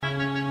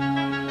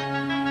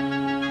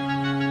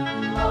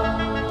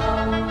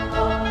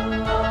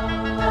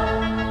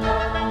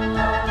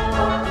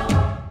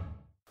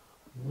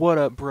What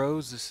up,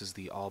 bros? This is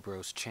the All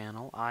Bros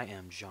channel. I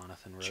am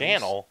Jonathan Rose.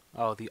 Channel?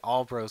 Oh, the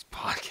All Bros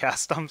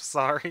podcast. I'm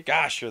sorry.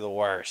 Gosh, you're the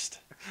worst.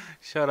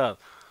 Shut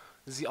up.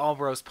 This is the All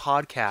Bros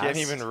podcast. Can't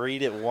even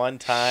read it one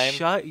time.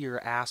 Shut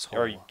your asshole.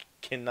 Or you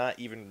cannot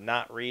even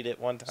not read it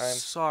one time.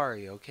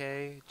 Sorry,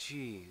 okay?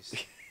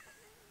 Jeez.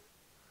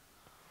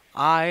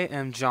 I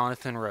am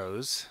Jonathan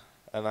Rose.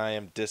 And I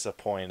am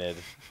disappointed.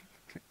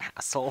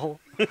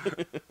 Asshole.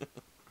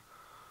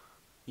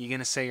 You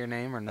gonna say your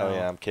name or no? Oh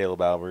yeah, I'm Caleb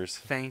Albers.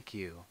 Thank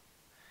you.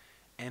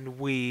 And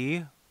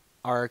we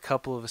are a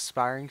couple of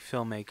aspiring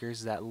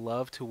filmmakers that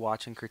love to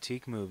watch and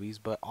critique movies,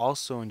 but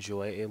also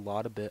enjoy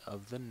a bit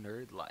of the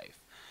nerd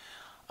life.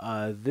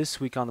 This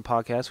week on the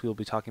podcast, we will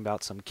be talking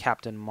about some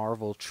Captain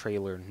Marvel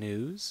trailer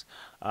news,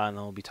 and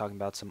then we'll be talking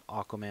about some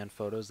Aquaman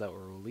photos that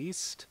were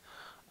released.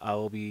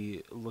 We'll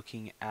be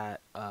looking at,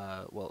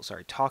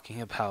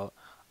 talking about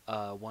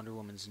Wonder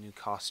Woman's new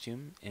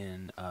costume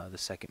in the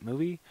second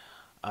movie.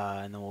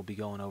 And then we'll be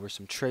going over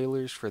some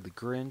trailers for The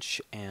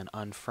Grinch and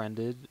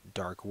Unfriended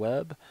Dark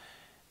Web.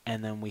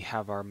 And then we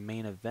have our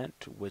main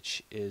event,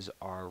 which is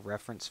our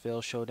Reference Fail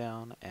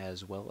Showdown,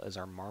 as well as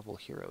our Marvel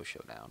Hero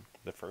Showdown.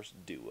 The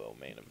first duo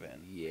main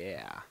event.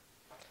 Yeah.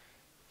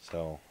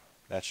 So,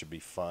 that should be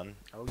fun.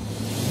 Oh,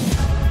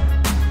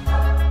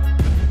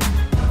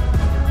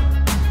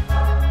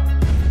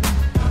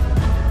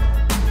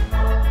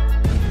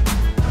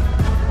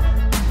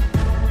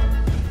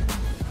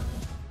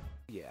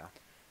 yeah.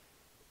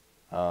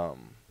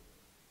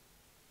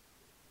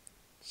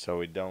 So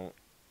we don't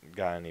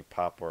got any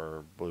pop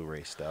or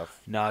Blu-ray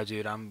stuff. No,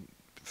 dude, I'm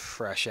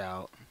fresh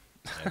out.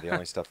 Yeah, the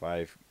only stuff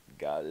I've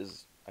got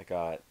is I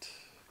got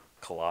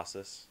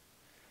Colossus,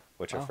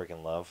 which I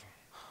freaking love.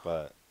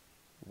 But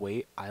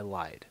wait, I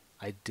lied.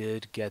 I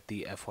did get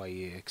the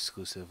FYE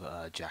exclusive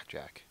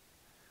Jack,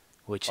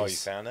 which is.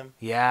 You found him?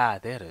 Yeah,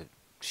 they had a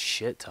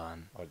shit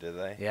ton. Oh, did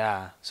they?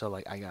 Yeah, so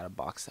I got a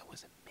box that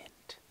was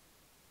mint.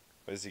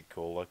 Is he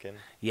cool looking?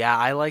 Yeah,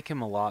 I like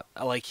him a lot.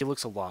 He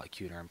looks a lot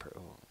cuter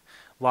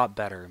a lot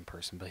better in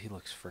person, but he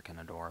looks freaking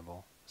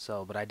adorable.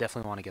 So, but I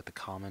definitely want to get the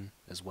common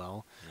as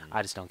well.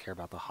 I just don't care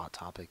about the Hot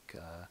Topic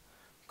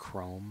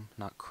chrome,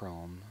 not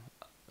chrome.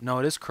 No,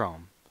 it is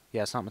chrome.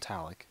 Yeah, it's not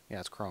metallic.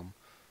 Yeah, it's chrome.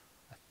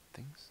 I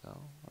think so.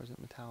 Or is it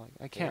metallic?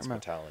 I can't remember.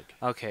 It's metallic.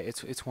 Okay,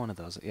 it's one of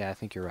those. Yeah, I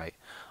think you're right.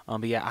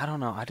 But yeah, I don't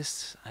know. I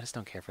just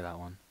don't care for that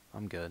one.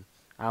 I'm good.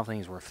 I don't think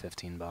he's worth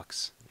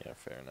 $15. Yeah,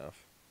 fair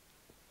enough.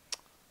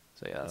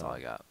 So yeah, that's all I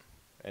got.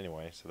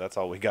 Anyway, so that's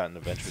all we got in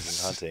Adventures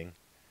in Hunting.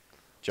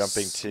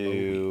 Jumping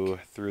to week.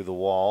 Through the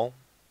Wall,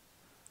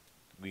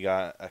 we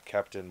got a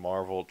Captain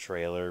Marvel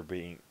trailer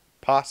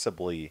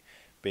possibly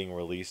being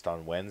released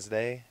on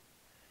Wednesday,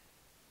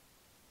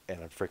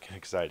 and I'm freaking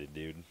excited,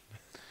 dude.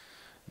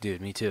 Dude,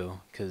 me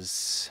too.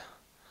 Cause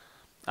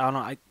I don't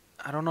know. I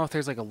don't know if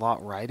there's a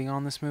lot riding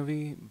on this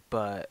movie,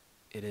 but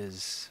it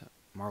is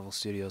Marvel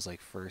Studios'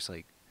 first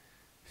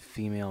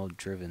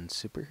female-driven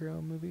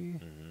superhero movie.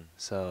 Mm-hmm.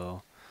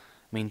 So,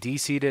 I mean,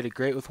 DC did it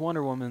great with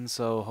Wonder Woman,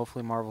 so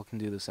hopefully Marvel can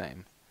do the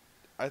same.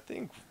 I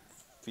think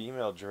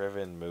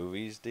female-driven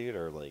movies, dude,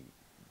 are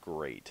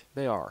great.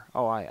 They are.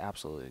 Oh, I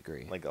absolutely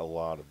agree. A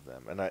lot of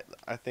them, and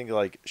I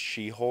think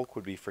She-Hulk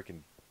would be freaking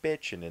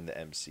bitching in the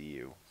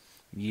MCU.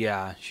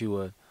 Yeah, she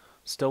would.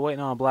 Still waiting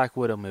on a Black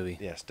Widow movie.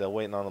 Yeah, still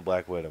waiting on the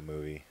Black Widow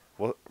movie.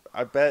 Well,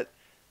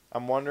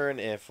 I'm wondering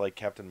if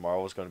Captain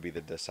Marvel is going to be the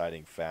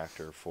deciding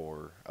factor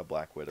for a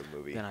Black Widow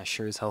movie. Then I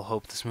sure as hell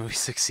hope this movie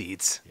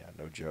succeeds. Yeah,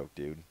 no joke,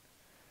 dude.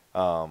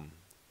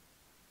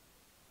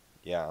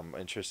 Yeah, I'm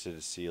interested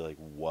to see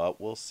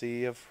what we'll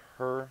see of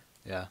her.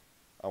 Yeah.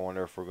 I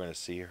wonder if we're going to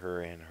see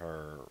her in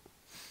her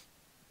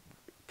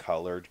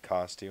colored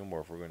costume,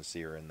 or if we're going to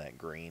see her in that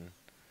green,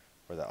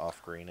 or the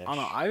off-greenish. I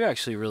don't know. I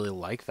actually really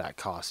like that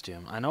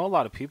costume. I know a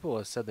lot of people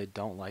have said they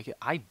don't like it.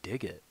 I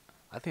dig it.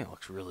 I think it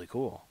looks really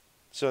cool.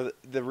 So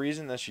the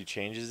reason that she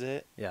changes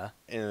it, yeah,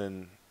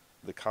 in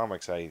the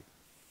comics, I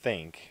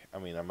think, I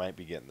mean, I might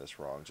be getting this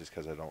wrong just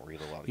because I don't read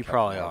a lot of you Captain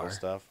probably Marvel are.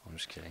 stuff. I'm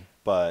just kidding.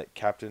 But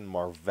Captain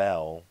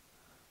Marvel.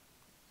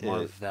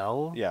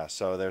 Marvel? Yeah,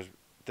 so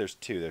there's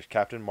two. There's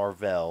Captain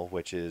Marvel,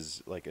 which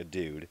is a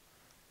dude,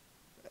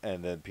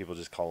 and then people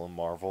just call him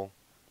Marvel.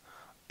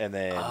 And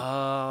then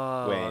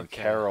when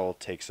Carol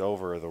takes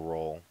over the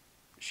role,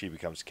 she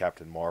becomes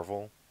Captain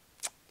Marvel.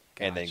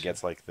 Gotcha. And then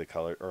gets the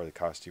color or the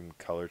costume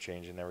color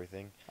change and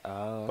everything.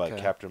 Oh, okay. But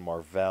Captain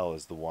Marvel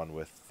is the one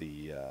with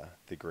the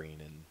green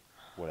and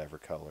whatever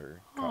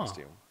color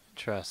costume.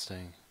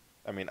 Interesting.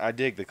 I mean, I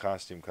dig the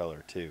costume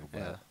color too, but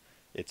yeah.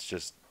 It's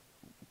just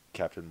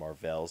Captain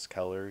Marvel's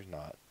color,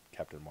 not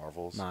Captain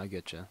Marvel's. No, I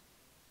get you.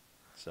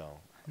 So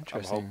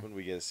I'm hoping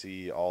we get to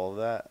see all of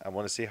that. I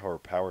want to see how her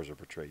powers are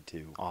portrayed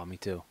too. Oh, me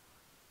too.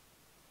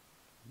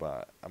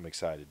 But I'm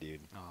excited,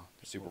 dude. Oh,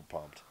 super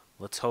pumped.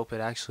 Let's hope it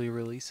actually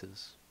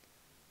releases.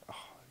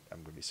 Oh,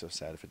 I'm gonna be so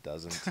sad if it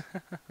doesn't.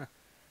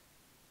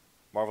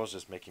 Marvel's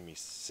just making me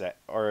sad.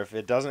 Or if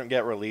it doesn't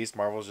get released,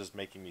 Marvel's just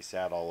making me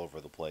sad all over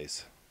the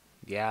place.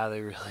 Yeah,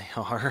 they really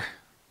are.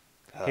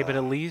 Hey, but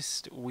at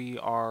least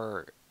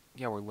we're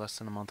less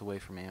than a month away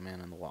from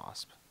Ant-Man and the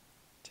Wasp.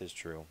 'tis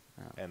true.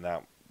 Yeah. And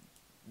that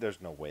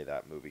there's no way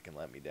that movie can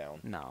let me down.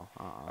 No.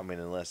 I mean,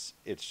 unless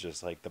it's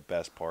just like the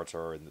best parts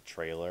are in the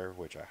trailer,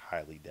 which I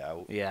highly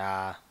doubt.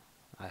 Yeah,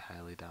 I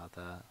highly doubt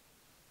that.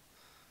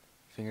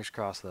 Fingers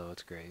crossed, though.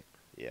 It's great.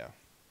 Yeah.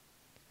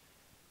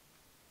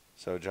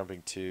 So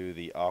jumping to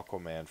the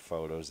Aquaman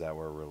photos that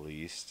were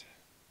released,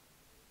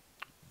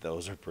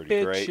 those are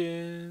pretty great.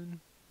 Bitchin'.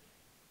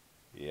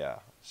 Yeah.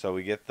 So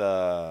we get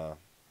the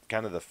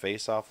kind of the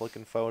face-off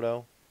looking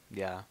photo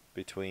Yeah.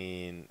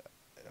 between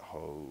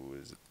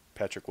is it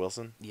Patrick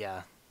Wilson?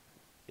 Yeah.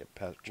 Yeah,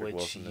 Patrick Which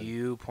Wilson.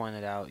 you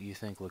pointed out you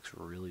think looks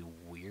really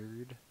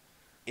weird.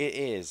 It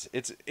is.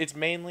 It's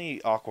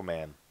mainly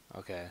Aquaman.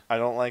 Okay. I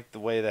don't like the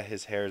way that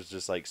his hair is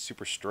just like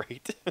super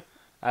straight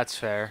That's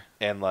fair.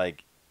 and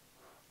like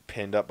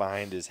pinned up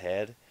behind his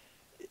head.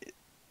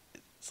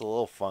 It's a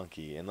little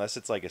funky unless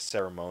it's like a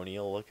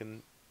ceremonial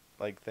looking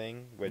like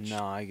thing, which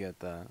No, I get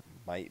that.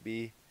 might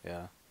be,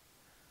 Yeah.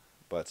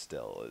 but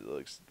still it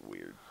looks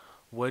weird.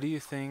 What do you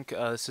think?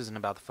 This isn't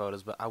about the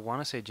photos, but I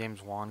want to say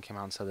James Wan came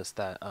out and said this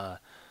that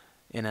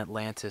in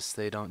Atlantis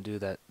they don't do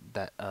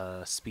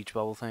that speech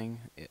bubble thing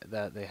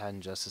that they had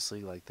in Justice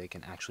League. Like they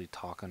can actually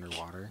talk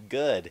underwater.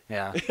 Good.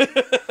 Yeah.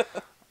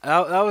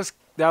 that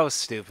was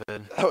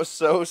stupid. That was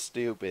so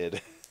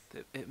stupid.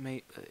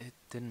 It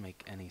didn't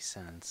make any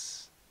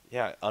sense.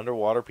 Yeah,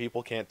 underwater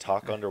people can't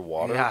talk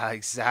underwater. Yeah,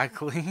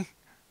 exactly.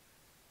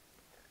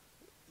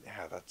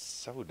 Yeah, that's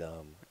so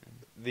dumb.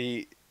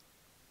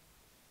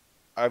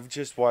 I've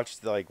just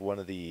watched like one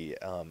of the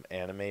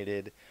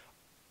animated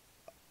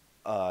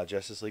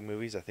Justice League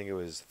movies. I think it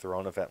was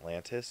Throne of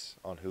Atlantis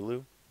on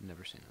Hulu.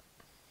 Never seen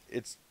it.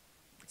 It's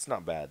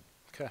not bad.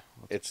 Okay.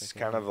 It's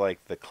kind of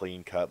like the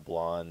clean cut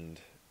blonde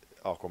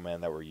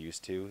Aquaman that we're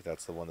used to.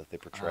 That's the one that they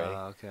portray.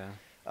 Okay.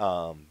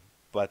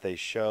 But they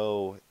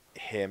show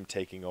him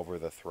taking over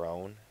the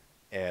throne,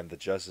 and the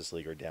Justice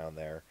League are down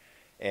there,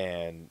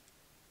 and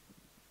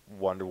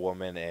Wonder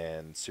Woman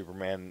and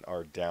Superman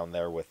are down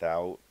there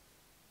without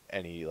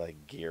any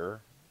like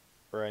gear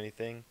or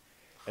anything,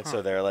 and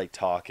so they're like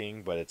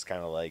talking, but it's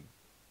kind of like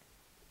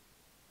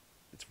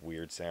it's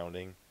weird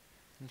sounding.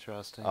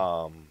 Interesting.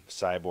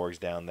 Cyborg's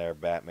down there,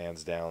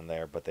 Batman's down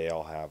there, but they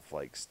all have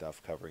like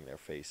stuff covering their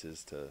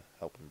faces to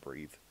help them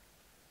breathe.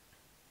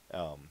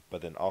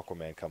 But then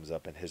Aquaman comes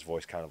up and his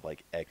voice kind of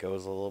like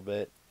echoes a little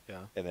bit.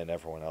 Yeah. And then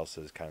everyone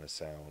else's kind of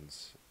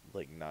sounds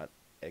like not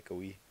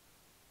echoey.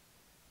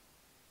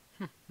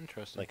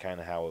 Interesting. Like kind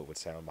of how it would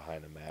sound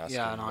behind a mask.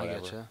 Yeah, and no, I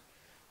whatever. getcha.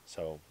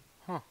 So,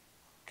 Huh.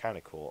 kind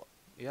of cool.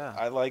 Yeah.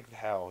 I like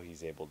how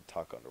he's able to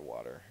talk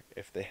underwater.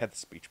 If they had the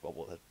speech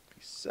bubble, that'd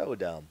be so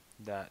dumb.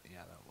 That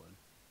would.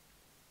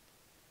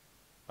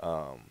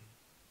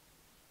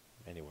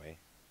 Anyway.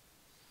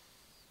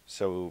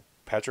 So,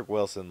 Patrick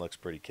Wilson looks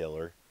pretty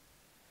killer.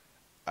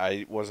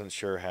 I wasn't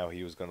sure how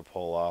he was going to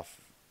pull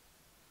off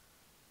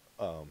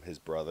his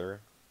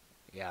brother.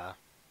 Yeah.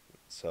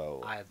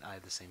 So I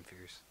had the same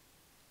fears.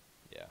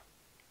 yeah.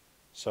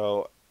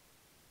 So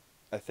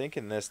I think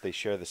in this they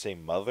share the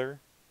same mother,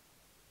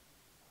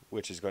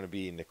 which is going to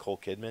be Nicole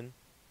Kidman.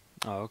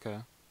 Oh, okay.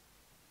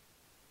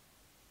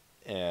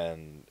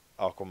 And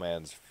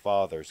Aquaman's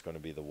father is going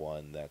to be the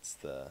one that's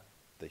the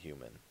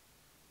human.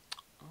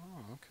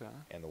 Oh, okay.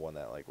 And the one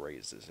that like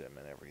raises him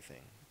and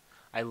everything.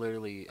 I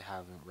literally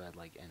haven't read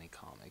like any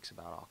comics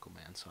about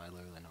Aquaman, so I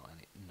literally know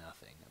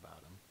nothing about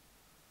him.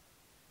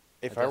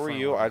 If I I were definitely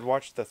you, will. I'd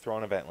watch the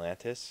Throne of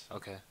Atlantis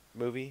Okay.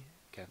 movie.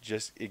 Okay.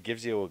 Just it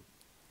gives you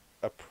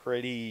a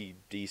pretty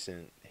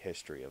decent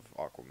history of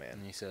Aquaman.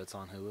 And you said it's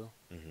on Hulu?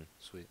 Mm-hmm.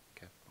 Sweet.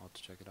 Okay. I'll have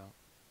to check it out.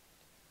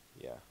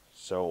 Yeah.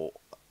 So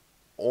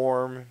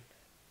Orm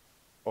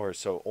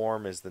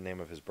is the name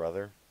of his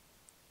brother,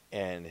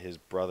 and his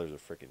brother's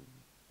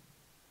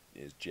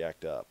is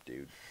jacked up,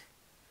 dude.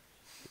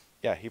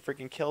 Yeah, he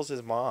freaking kills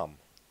his mom.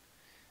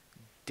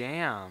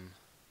 Damn.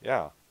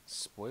 Yeah.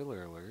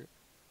 Spoiler alert.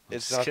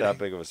 It's not that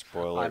big of a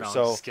spoiler. I know,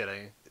 So I'm just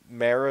kidding.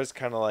 Mara's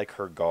kind of like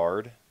her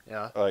guard,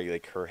 Yeah.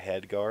 like her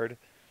head guard,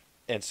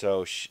 and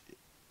so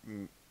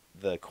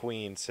the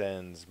queen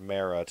sends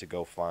Mara to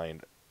go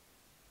find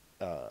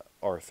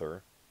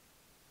Arthur,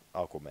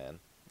 Aquaman.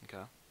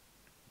 Okay.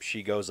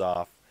 She goes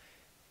off,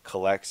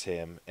 collects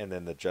him, and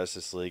then the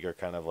Justice League are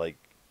kind of like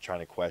trying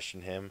to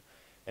question him,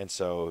 and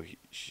so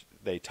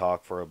they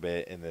talk for a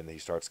bit, and then he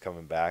starts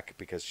coming back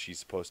because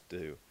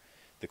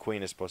the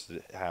queen is supposed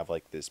to have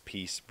like this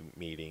peace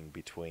meeting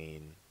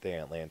between the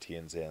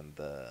Atlanteans and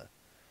the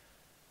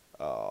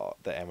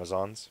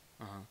Amazons,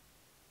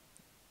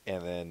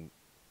 and then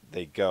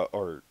they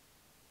go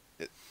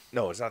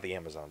no, it's not the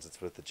Amazons,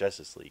 it's with the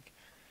Justice League.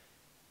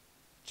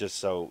 Just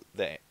so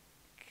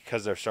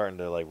because they're starting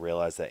to like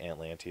realize that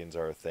Atlanteans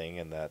are a thing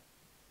and that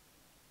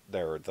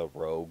they're the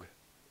rogue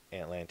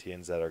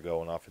Atlanteans that are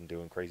going off and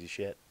doing crazy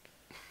shit.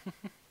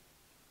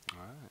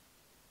 Alright.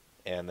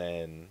 And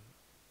then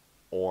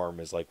Orm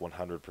is like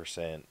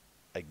 100%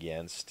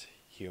 against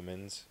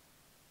humans,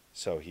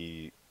 so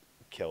he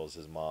kills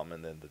his mom,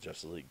 and then the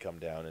Justice League come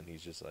down, and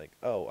he's just like,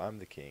 "Oh, I'm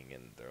the king,"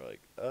 and they're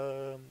like,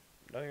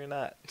 "No, you're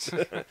not."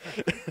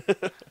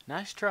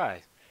 Nice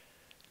try.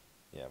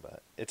 Yeah,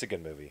 but it's a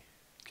good movie.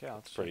 Okay, I'll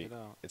have It's to check pretty. it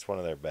out. It's one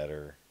of their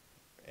better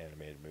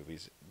animated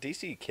movies.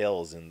 DC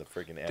kills in the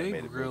freaking They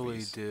animated really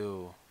movies.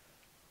 do.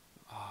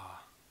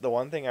 Ah, The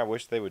one thing I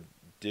wish they would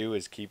do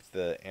is keep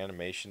the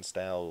animation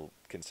style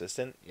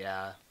consistent.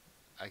 yeah,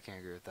 I can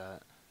agree with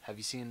that. Have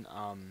you seen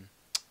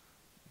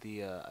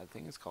the I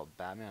think it's called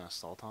Batman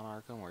Assault on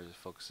Arkham, where it just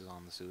focuses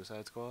on the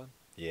Suicide Squad?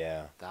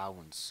 Yeah, That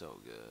one's so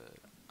good.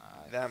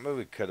 that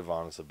movie could have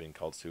honestly been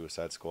called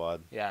Suicide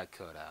Squad. Yeah, it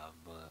could have,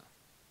 but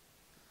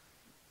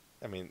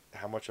I mean,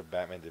 how much of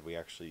Batman did we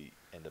actually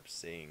end up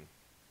seeing?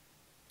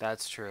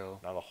 that's true.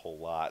 Not a whole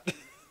lot.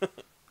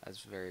 That's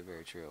very,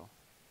 very true.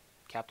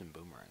 Captain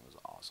Boomerang was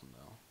awesome,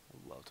 though.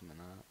 I loved him in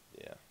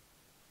that.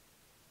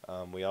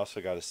 Yeah. We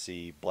also got to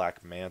see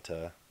Black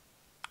Manta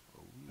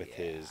Oh, with yeah.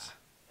 his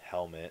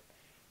helmet.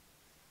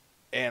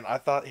 And I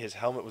thought his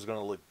helmet was going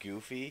to look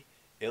goofy.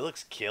 It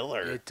looks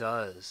killer. It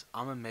does.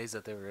 I'm amazed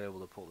that they were able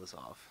to pull this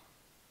off.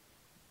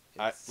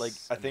 I think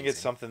it's amazing.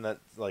 something that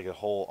like a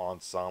whole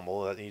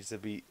ensemble that needs to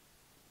be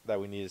that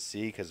we need to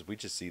see because we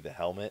just see the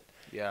helmet.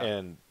 Yeah.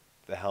 And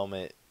the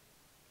helmet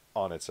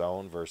on its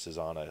own versus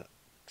on a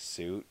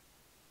suit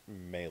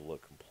may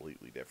look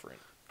completely different.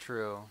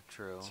 True,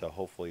 true. So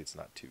hopefully it's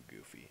not too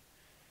goofy.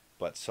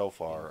 But so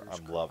far, Fingers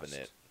I'm loving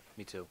crossed. it.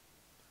 Me too.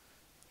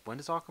 When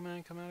does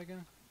Aquaman come out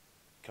again?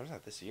 It comes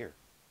out this year.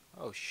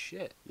 Oh,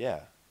 shit.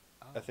 Yeah.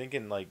 Oh. I think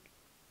in like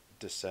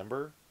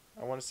December,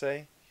 I want to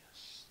say.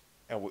 Yes.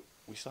 And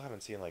we still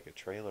haven't seen like a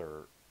trailer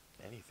or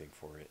anything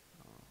for it.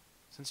 Oh.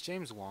 Since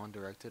James Wan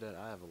directed it,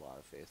 I have a lot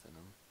of faith in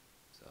him.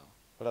 So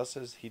What else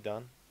has he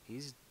done?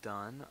 he's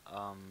done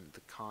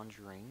the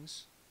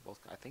Conjurings.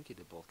 I think he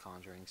did both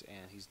Conjurings,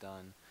 and he's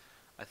done,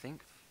 I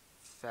think,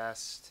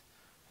 Fast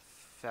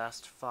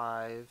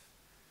Five.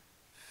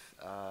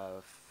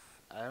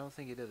 I don't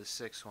think he did the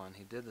sixth one.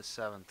 He did the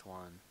seventh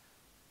one,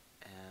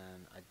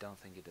 and I don't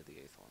think he did the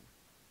eighth one.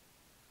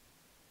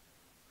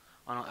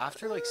 I don't know.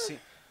 After like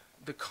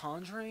The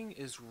Conjuring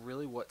is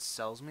really what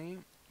sells me,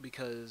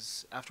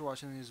 because after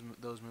watching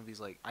those movies,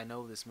 like, I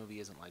know this movie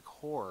isn't like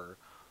horror,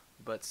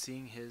 but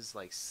seeing his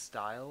like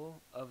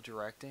style of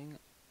directing,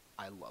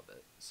 I love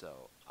it.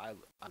 So I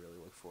really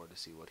look forward to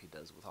see what he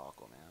does with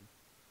Aquaman.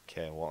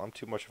 Okay, well, I'm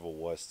too much of a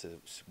wuss to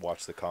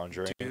watch The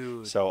Conjuring.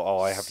 Dude, So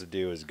all I have to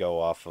do is go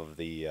off of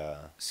the.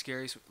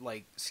 Scariest,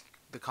 like,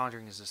 The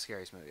Conjuring is the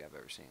scariest movie I've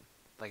ever seen.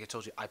 Like I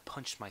told you, I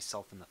punched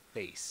myself in the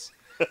face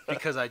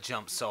because I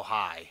jumped so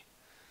high.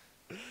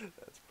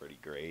 That's pretty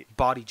great.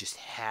 Body just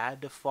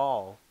had to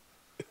fall.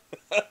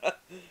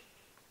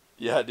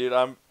 Yeah,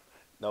 dude,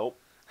 Nope.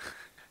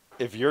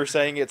 If you're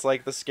saying it's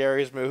like the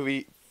scariest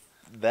movie,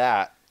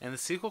 that. And the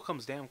sequel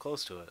comes damn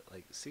close to it.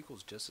 Like, the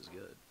sequel's just as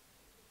good.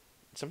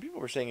 Some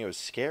people were saying it was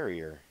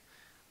scarier.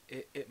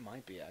 It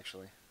might be,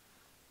 actually.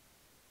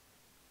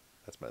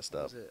 That's messed What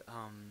up. was it?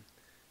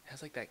 It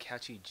has like that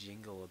catchy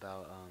jingle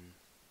about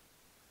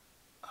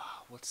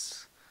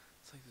it's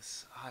like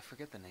this. I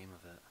forget the name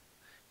of it.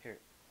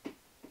 Here,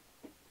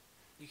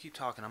 you keep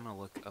talking. I'm gonna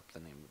look up the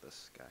name of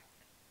this guy.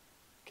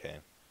 Okay.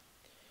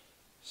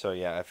 So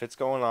yeah, if it's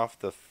going off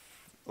the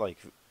like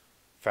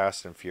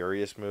Fast and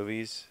Furious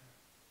movies,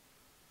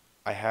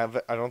 I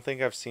don't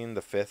think I've seen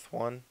the fifth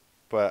one,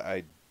 but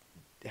I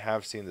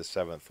have seen the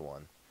seventh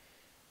one,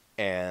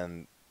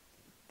 and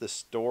the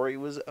story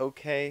was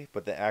okay,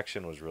 but the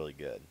action was really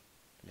good.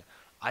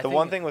 Yeah. The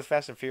one thing with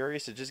Fast and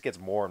Furious, it just gets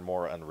more and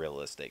more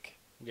unrealistic,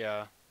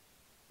 Yeah.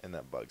 and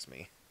that bugs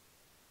me.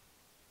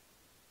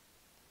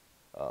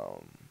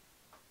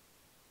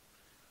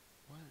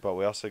 What? But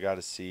we also got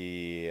to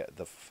see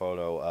the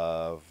photo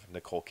of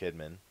Nicole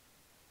Kidman.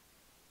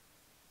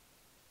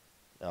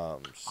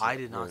 I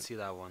did not see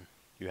that one.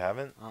 You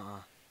haven't? Uh-uh.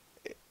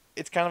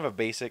 It's kind of a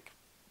basic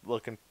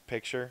looking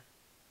picture.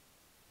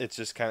 It's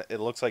just kind of. It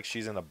looks like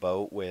she's in a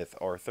boat with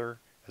Arthur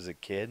as a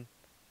kid.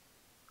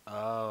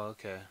 Oh,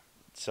 okay.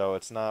 So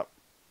it's not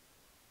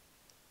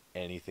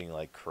anything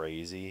like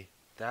crazy.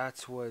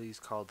 That's what he's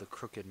called, the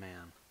Crooked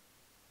Man.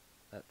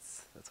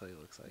 That's what he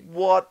looks like.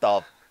 What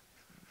the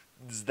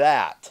is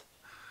that?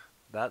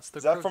 That's the.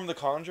 Is that from The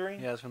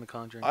Conjuring? Yeah, it's from The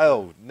Conjuring.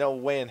 Oh, no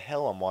way in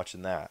hell I'm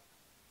watching that.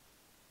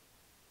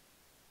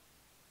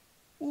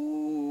 Ooh,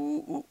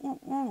 ooh, ooh,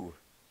 ooh.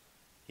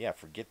 Yeah,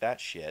 forget that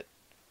shit.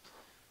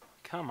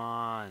 Come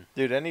on.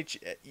 Dude,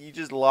 you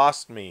just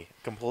lost me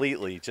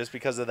completely just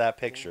because of that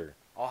picture.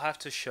 I'll have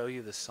to show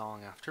you the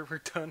song after we're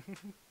done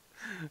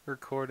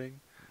recording.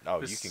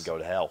 Oh, you can go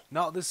to hell.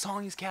 No, this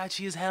song is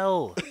catchy as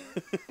hell.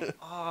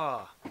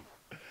 Ah.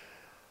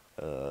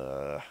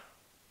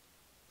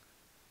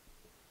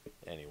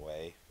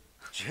 Anyway,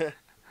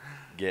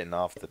 getting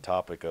off the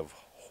topic of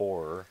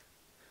horror,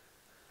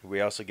 we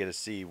also get to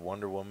see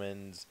Wonder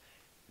Woman's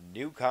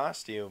new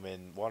costume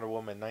in Wonder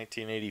Woman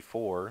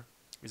 1984.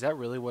 Is that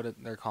really what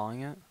they're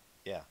calling it?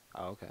 Yeah.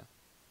 Oh, okay.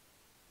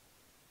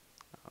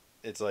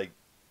 It's like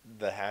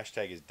the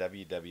hashtag is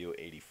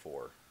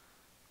WW84.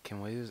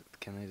 Can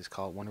they just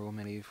call it Wonder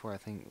Woman 84? I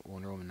think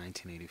Wonder Woman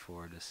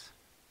 1984 just...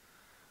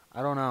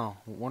 I don't know.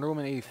 Wonder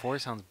Woman 84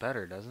 sounds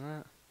better, doesn't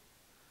it?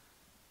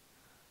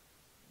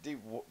 Dude,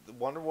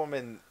 Wonder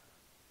Woman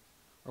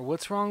Or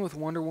what's wrong with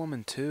Wonder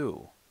Woman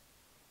 2?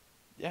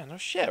 Yeah, no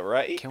shit,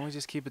 right? Can't we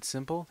just keep it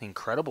simple? The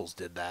Incredibles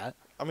did that.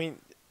 I mean,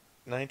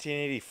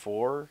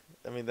 1984.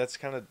 I mean, that's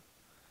kind of,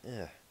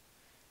 yeah,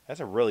 that's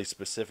a really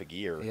specific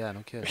year. Yeah,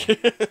 no kidding.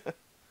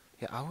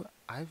 Yeah,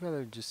 I'd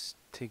rather just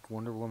take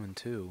Wonder Woman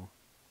 2.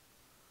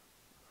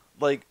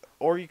 Like,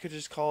 or you could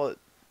just call it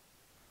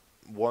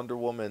Wonder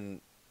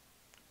Woman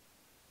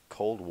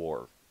Cold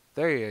War.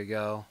 There you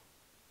go.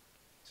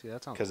 See,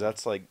 that sounds Because cool.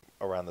 that's like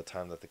around the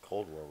time that the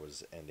Cold War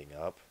was ending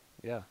up.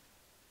 Yeah.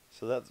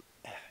 So that's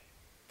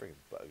freaking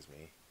bugs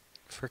me.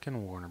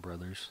 Frickin' Warner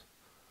Brothers.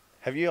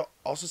 Have you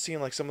also seen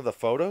like some of the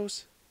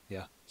photos?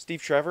 Yeah.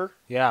 Steve Trevor?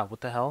 Yeah,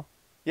 what the hell?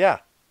 Yeah.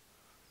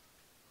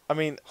 I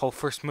mean, Whole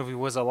first movie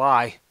was a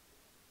lie.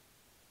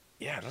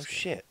 yeah, no Just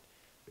shit.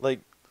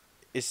 Like,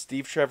 is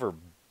Steve Trevor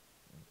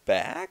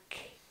back?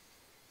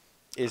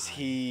 Is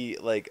he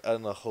like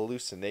an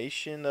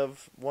hallucination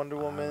of Wonder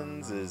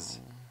Woman's? Is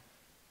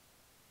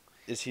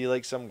he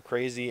like some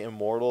crazy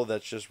immortal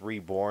that's just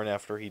reborn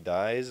after he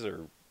dies,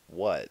 or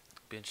what?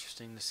 Be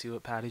interesting to see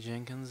what Patty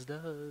Jenkins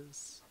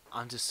does.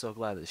 I'm just so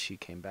glad that she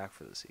came back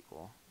for the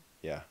sequel.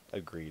 Yeah,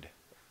 agreed.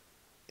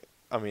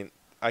 I mean,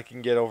 I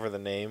can get over the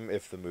name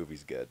if the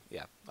movie's good.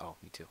 Yeah. Oh,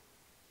 me too.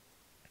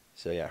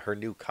 So yeah, her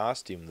new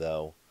costume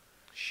though.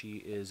 She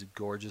is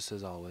gorgeous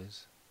as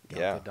always.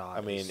 Yeah, Gal Gadot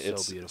I mean is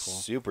it's so beautiful.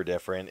 super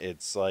different.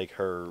 It's like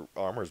her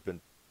armor's been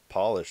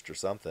polished or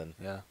something,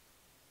 Yeah.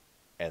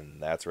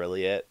 and that's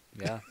really it.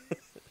 Yeah.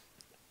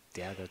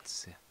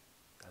 That's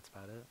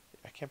about it.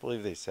 I can't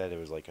believe they said it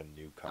was like a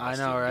new costume. I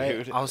know, right?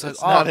 Dude. I was like,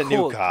 it's oh, not a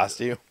cool. new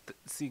costume.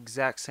 It's the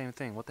exact same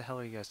thing. What the hell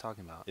are you guys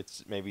talking about?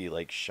 It's maybe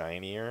like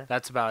shinier.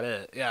 That's about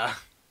it. Yeah.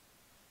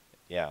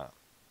 Yeah.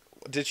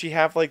 Did she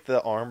have like the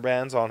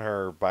armbands on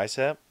her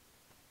bicep?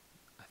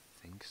 I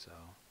think so.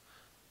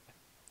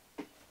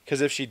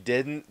 Because if she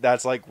didn't,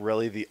 that's like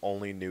really the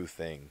only new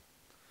thing.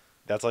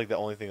 That's like the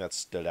only thing that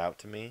stood out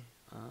to me.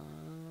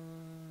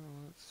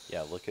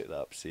 Yeah, look it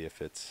up. See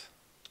if it's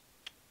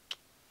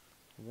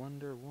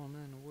Wonder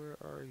Woman, where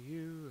are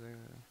you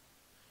there?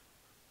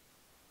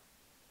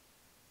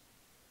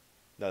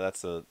 no.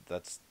 That's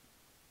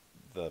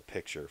the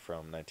picture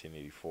from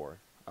 1984.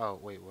 Oh,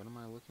 wait, what am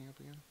I looking up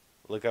again?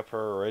 Look up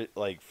her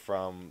like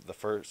from the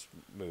first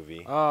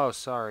movie Oh,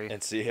 sorry.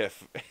 and see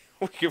if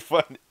we can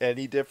find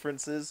any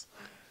differences.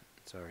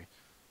 Sorry.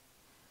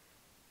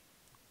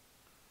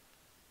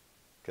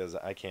 Because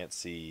I can't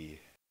see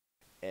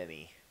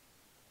any.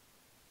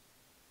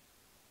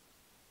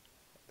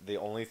 The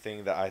only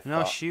thing that I thought...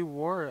 No, she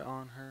wore it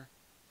on her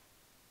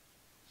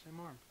same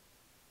arm.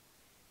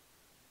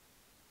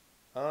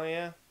 Oh,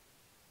 yeah.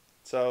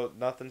 So,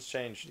 nothing's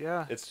changed.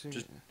 Yeah. It's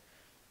just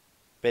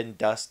been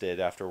dusted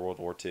after World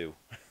War II.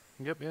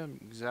 Yep, yeah,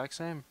 exact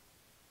same.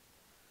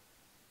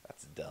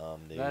 That's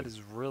dumb, dude. That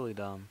is really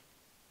dumb.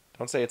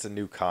 Don't say it's a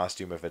new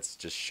costume if it's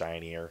just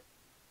shinier.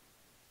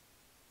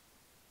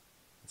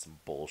 That's some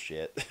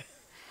bullshit.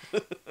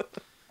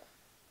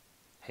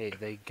 Hey,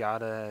 they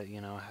gotta,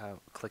 have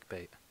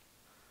clickbait.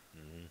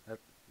 Mm-hmm.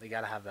 They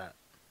gotta have that.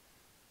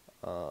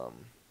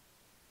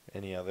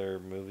 Any other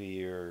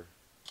movie or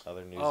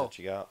other news Oh. that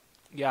you got?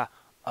 Yeah,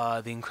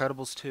 The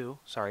Incredibles 2.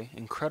 Sorry,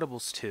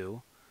 Incredibles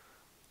 2.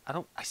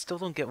 I still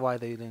don't get why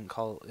they didn't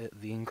call it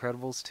The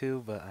Incredibles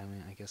 2, but I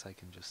mean, I guess I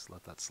can just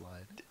let that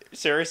slide.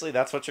 Seriously,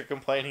 that's what you're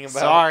complaining about?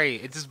 Sorry,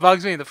 it just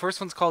bugs me. The first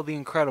one's called The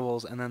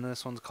Incredibles, and then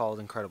this one's called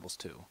Incredibles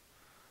 2.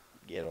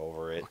 Get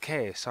over it.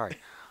 Okay, sorry.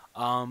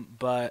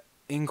 But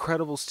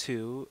Incredibles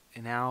 2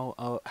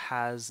 now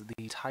has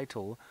the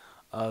title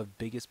of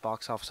biggest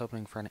box office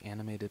opening for an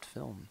animated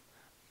film.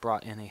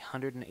 Brought in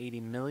 180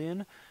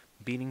 million,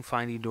 beating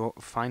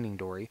Finding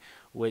Dory,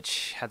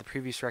 which had the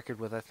previous record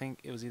with, I think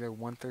it was either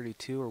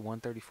 132 or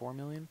 134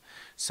 million.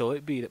 So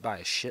it beat it by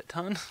a shit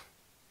ton.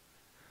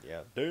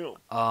 Yeah,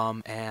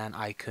 damn. And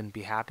I couldn't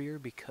be happier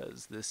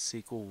because this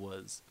sequel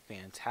was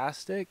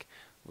fantastic.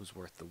 It was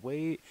worth the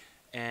wait.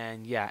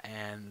 And yeah,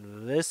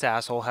 and this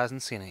asshole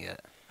hasn't seen it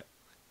yet.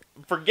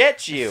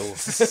 Forget you.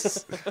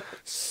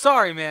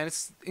 Sorry, man.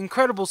 It's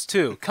Incredibles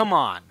 2. Come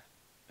on.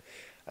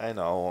 I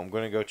know. I'm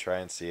going to go try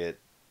and see it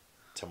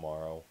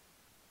tomorrow.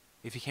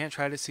 If you can't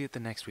try to see it the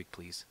next week,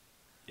 please.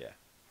 Yeah.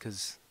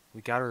 Because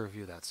we got to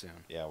review that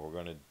soon. Yeah, we're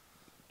going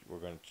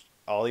to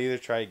I'll either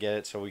try to get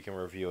it so we can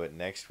review it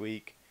next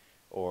week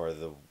or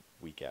the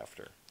week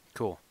after.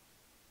 Cool.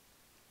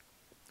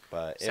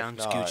 But Sounds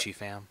if not, Gucci,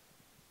 fam.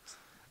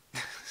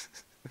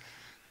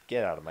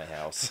 get out of my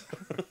house.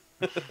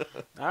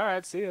 All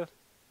right, see ya.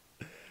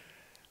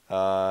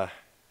 I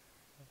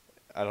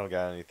don't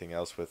got anything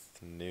else with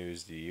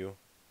news, do you?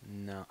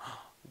 No.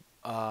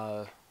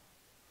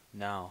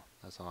 No.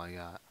 That's all I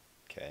got.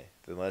 Okay,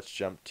 then let's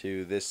jump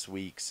to this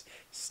week's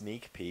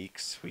sneak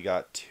peeks. We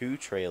got 2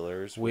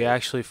 trailers. We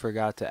actually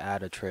forgot to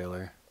add a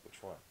trailer.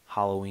 Which one?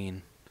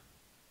 Halloween.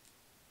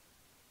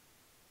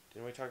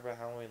 Didn't we talk about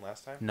Halloween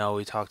last time? No,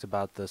 we talked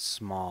about the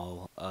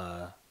small,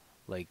 Oh,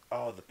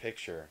 the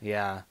picture.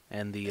 yeah,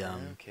 and the,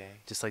 Okay.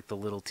 just like the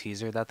little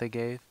teaser that they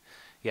gave.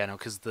 Yeah, no,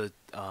 because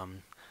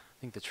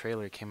think the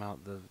trailer came out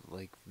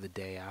the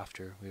day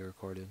after we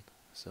recorded.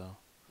 So.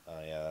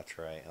 Oh yeah, that's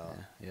right. Huh?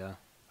 Yeah.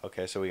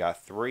 Okay, so we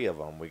got 3 of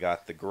them. We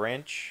got the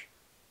Grinch,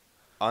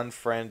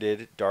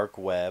 Unfriended, Dark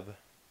Web,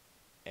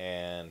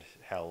 and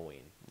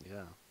Halloween.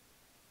 Yeah.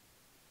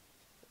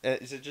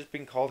 Is it just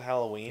being called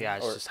Halloween? Yeah,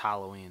 it's just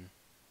Halloween.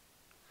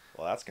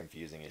 Well, that's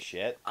confusing as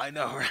shit. I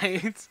know,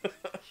 right?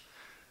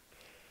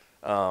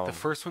 Um, The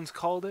first one's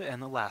called it,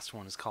 and the last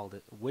one is called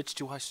it. Which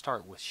do I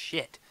start with?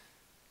 Shit.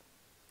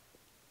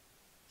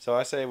 so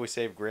I say we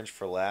save Grinch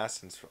for last,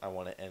 since I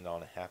want to end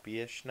on a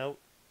happy-ish note.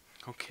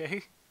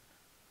 Okay.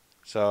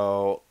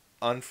 So,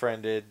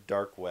 Unfriended,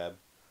 Dark Web.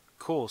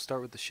 Cool.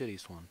 Start with the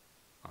shittiest one.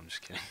 I'm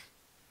just kidding.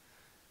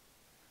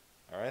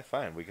 All right,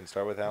 fine. We can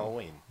start with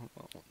Halloween.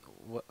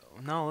 What?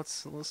 No,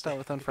 let's start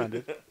with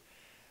Unfriended.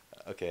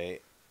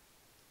 Okay.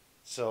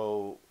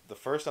 So the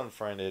first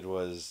Unfriended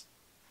was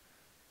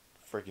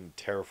freaking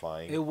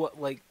terrifying.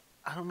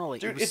 I don't know, like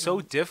Dude, it was it's-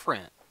 so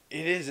different.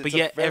 It is. It's But a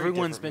yet very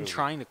everyone's different been movie.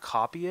 trying to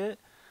copy it.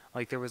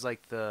 Like there was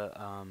like the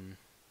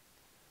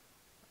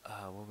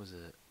what was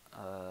it?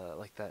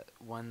 Like that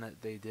one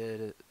that they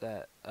did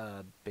that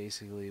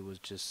basically was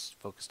just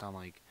focused on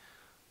like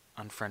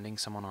unfriending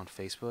someone on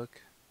Facebook.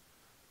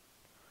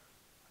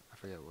 I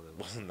forget what it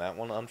was. Wasn't that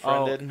one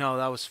Unfriended? Oh no,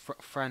 that was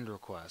friend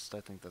request.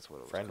 I think that's what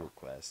it was. Friend called.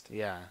 request.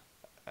 Yeah.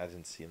 I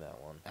didn't see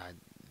that one.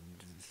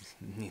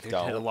 Neither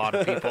Don't. did a lot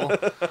of people.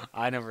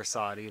 I never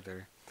saw it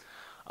either.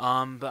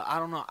 But I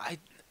don't know.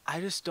 I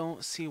just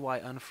don't see why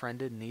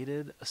Unfriended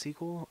needed a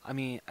sequel. I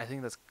mean, I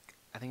think it's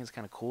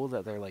kind of cool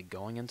that they're like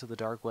going into the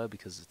dark web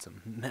because it's a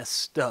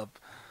messed up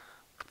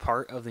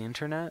part of the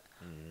internet.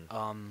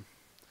 Mm-hmm.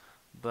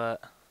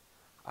 But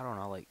I don't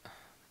know. Like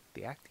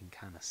the acting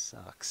kind of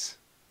sucks.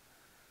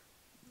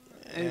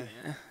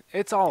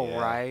 It's all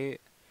right.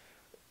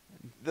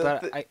 The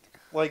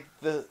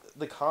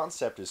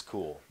concept is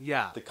cool.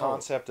 Yeah. The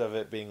concept of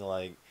it being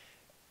like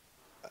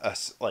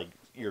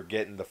you're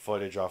getting the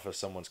footage off of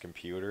someone's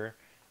computer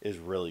is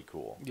really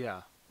cool.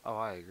 Yeah. Oh,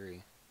 I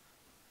agree.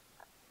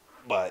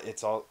 But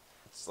it's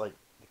like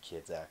the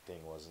kids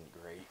acting wasn't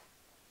great.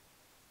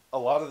 A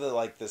lot of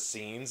the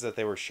scenes that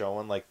they were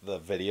showing, like the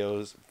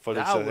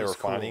footage that they were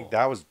finding,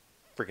 that was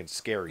freaking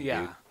scary,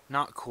 yeah. dude.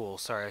 Not cool.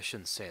 Sorry, I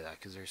shouldn't say that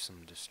because there's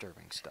some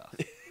disturbing stuff.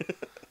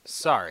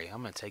 Sorry,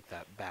 I'm gonna take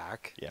that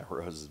back. Yeah,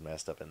 Rose is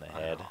messed up in the I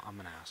head. know, I'm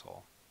an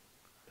asshole.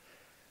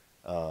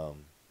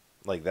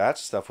 Like that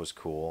stuff was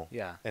cool.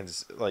 Yeah. And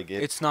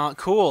it's not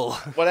cool.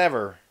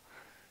 Whatever.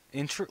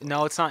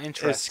 No, it's not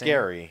interesting. It's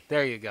scary.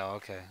 There you go.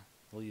 Okay,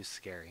 we'll use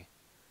scary.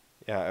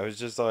 Yeah, it was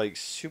just like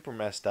super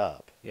messed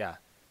up. Yeah.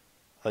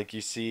 Like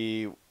you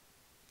see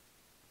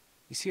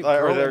a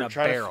girl they're in a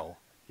trying to barrel.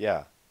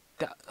 Yeah.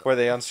 Where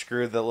they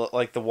unscrew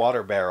the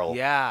water barrel.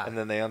 Yeah. And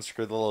then they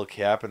unscrew the little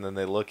cap and then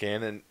they look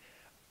in and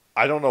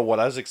I don't know what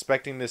I was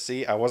expecting to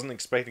see. I wasn't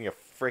expecting a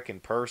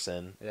freaking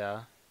person.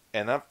 Yeah.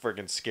 And that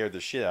freaking scared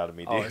the shit out of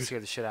me, dude. Oh, it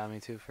scared the shit out of me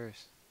too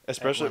first.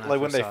 Especially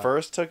when they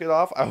first took it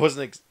off, I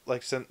wasn't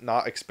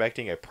not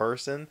expecting a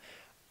person.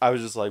 I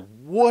was just like,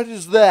 "What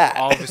is that?"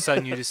 All of a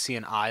sudden, you just see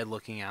an eye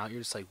looking out.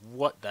 You're just like,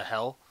 "What the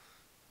hell?"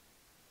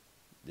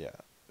 Yeah.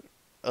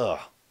 Ugh.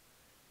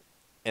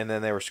 And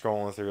then they were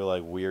scrolling through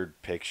like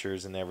weird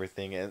pictures and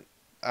everything, and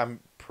I'm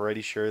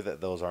pretty sure that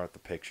those aren't the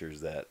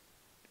pictures that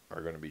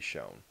are going to be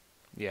shown.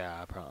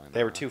 Yeah, probably not.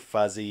 They were too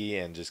fuzzy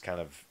and just kind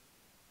of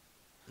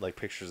like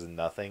pictures of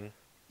nothing.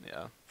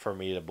 Yeah. For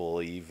me to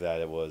believe that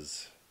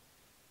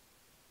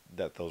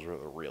those were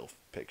the real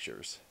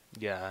pictures.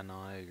 Yeah, no,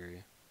 I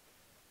agree.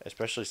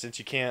 Especially since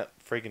you can't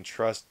freaking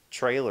trust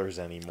trailers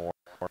anymore.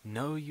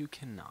 No, you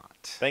cannot.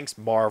 Thanks,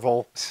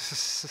 Marvel.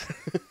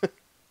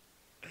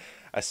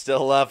 I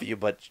still love you,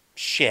 but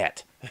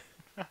shit.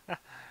 I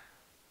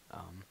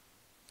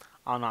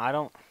don't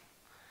know.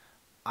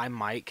 I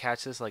might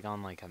catch this like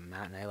on like a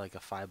matinee, like a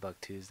 $5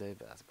 Tuesday,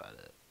 but that's about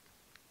it.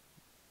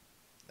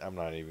 I'm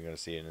not even gonna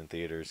see it in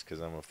theaters because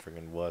I'm a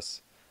freaking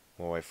wuss.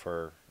 I'm gonna wait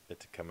for it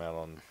to come out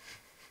on.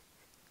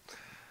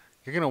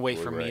 You're gonna wait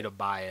for Blu-ray. me to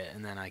buy it,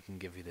 and then I can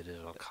give you the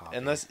digital copy.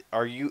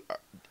 Are you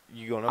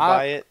gonna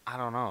buy it? I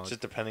don't know.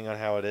 Just depending on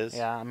how it is.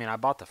 Yeah, I mean, I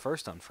bought the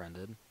first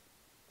Unfriended.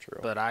 True.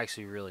 But I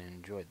actually really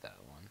enjoyed that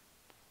one,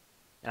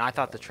 and I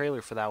thought the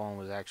trailer for that one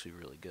was actually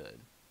really good.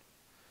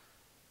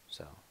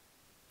 So.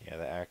 Yeah,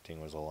 the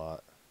acting was a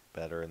lot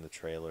better in the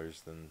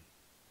trailers than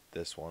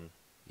this one.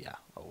 Yeah,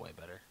 way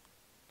better.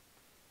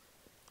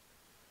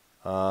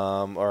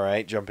 All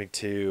right, jumping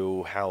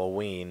to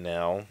Halloween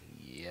now.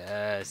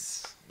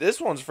 Yes.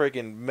 This one's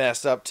freaking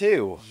messed up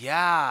too.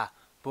 Yeah,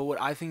 but what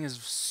I think is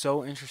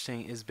so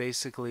interesting is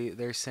basically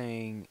they're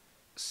saying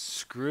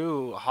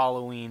screw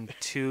Halloween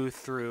 2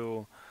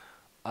 through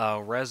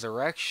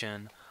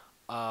Resurrection.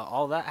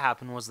 All that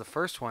happened was the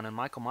first one, and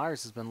Michael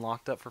Myers has been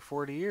locked up for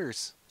 40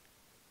 years.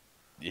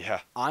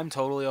 Yeah. I'm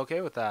totally okay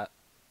with that.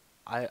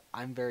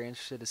 I'm very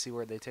interested to see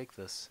where they take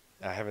this.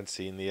 I haven't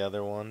seen the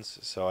other ones,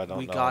 so I don't know.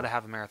 We gotta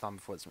have a marathon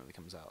before this movie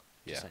comes out.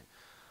 Yeah.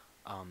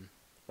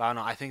 But I don't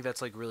know. I think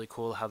that's like really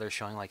cool how they're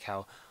showing like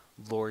how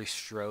Laurie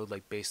Strode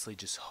like basically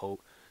just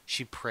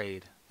she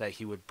prayed that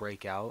he would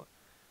break out,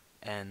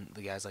 And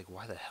the guy's like,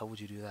 "Why the hell would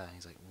you do that?" And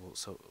he's like, "Well,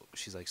 so,"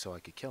 she's like, "So I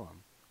could kill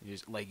him."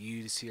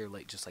 You see her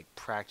like just like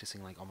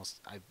practicing like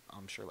almost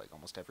I'm sure like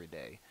almost every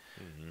day,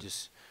 Mm-hmm.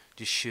 just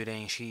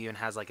shooting. She even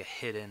has like a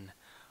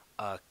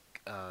uh,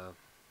 uh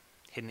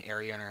hidden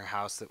area in her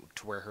house that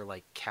to where her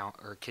like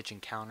her kitchen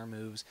counter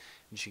moves,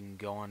 and she can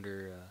go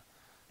under.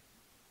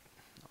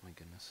 Oh my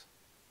goodness.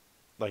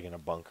 Like in a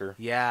bunker.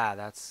 Yeah,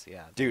 that's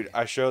yeah. Dude,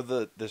 I showed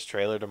this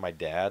trailer to my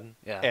dad,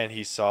 Yeah. and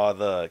he saw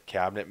the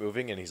cabinet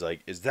moving, and he's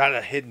like, "Is that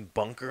a hidden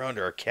bunker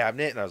under a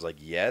cabinet?" And I was like,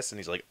 "Yes." And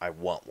he's like, "I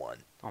want one."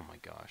 Oh my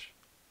gosh.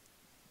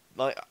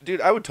 Like,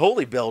 dude, I would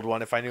totally build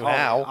one if I knew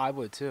how. I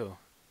would too.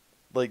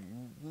 Like,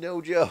 no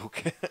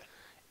joke.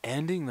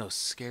 Ending though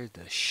scared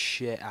the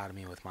shit out of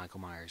me with Michael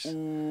Myers.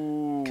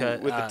 Ooh,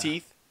 with the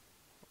teeth?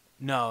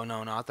 No,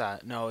 not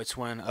that. No, it's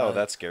when. Oh,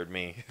 that scared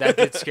me. That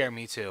did scare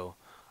me too.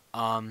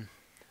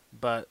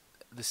 But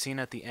the scene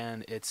at the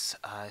end, it's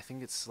I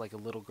think it's like a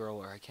little girl,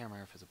 or I can't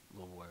remember if it's a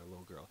little boy or a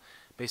little girl,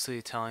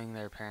 basically telling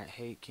their parent,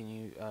 "Hey, can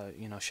you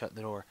shut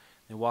the door?"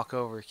 They walk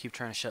over, keep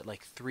trying to shut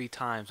like 3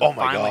 times. Oh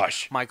my finally,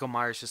 gosh! Michael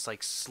Myers just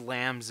like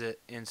slams it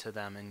into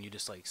them, and you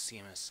just like see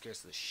him, and it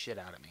scares the shit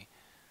out of me.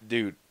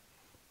 Dude.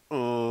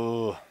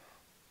 Ugh.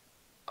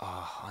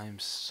 Oh, I'm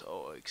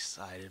so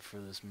excited for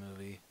this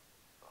movie.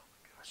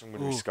 I'm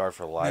gonna be scarred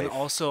for life. And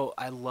also,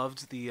 I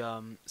loved the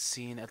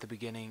scene at the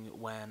beginning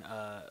when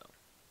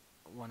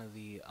one of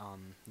the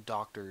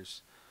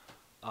doctors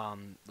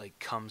like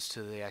comes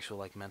to the actual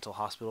like mental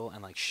hospital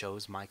and like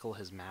shows Michael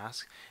his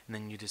mask, and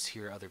then you just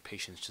hear other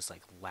patients just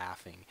like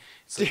laughing.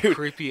 It's like Dude,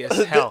 creepy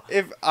as hell.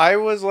 If I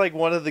was like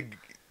one of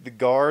the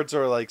guards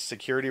or like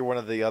security or one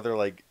of the other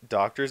like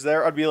doctors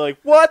there, I'd be like,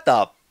 "What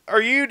the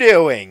are you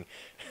doing?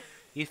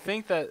 You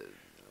think that?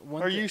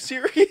 Are you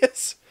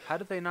serious?" How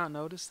did they not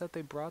notice that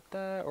they brought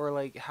that, or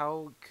like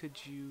how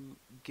could you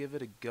give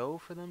it a go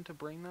for them to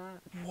bring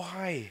that?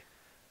 Why?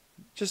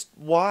 Just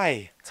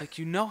why? It's like,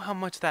 you know how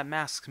much that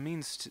mask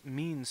means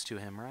to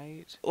him,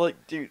 right?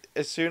 Like, dude,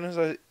 as soon as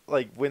I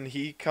like when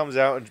he comes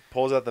out and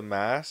pulls out the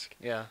mask,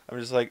 Yeah. I'm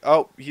just like,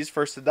 "Oh, he's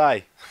first to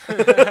die."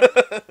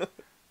 It's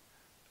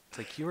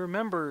like, you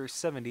remember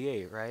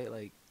 78, right?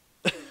 Like,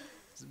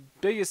 it's the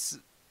biggest.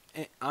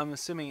 I'm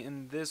assuming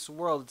in this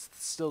world, it's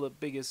still the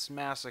biggest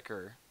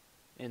massacre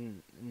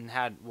in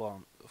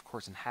of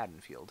course in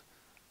Haddonfield,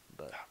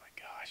 but Oh my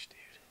gosh, dude.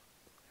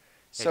 Hey,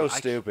 So dude,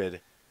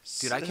 stupid.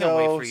 dude, I can't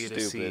wait for you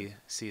stupid. to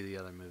see the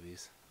other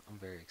movies. I'm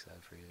very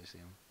excited for you to see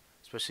them,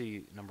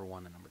 especially number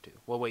 1 and number 2.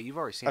 Well, wait, you've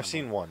already seen. I've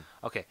seen one.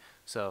 Okay,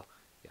 so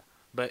yeah,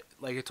 but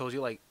like I told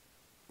you, like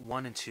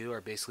 1 and 2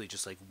 are basically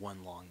just like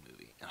one long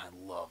movie, and I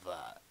love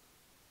that.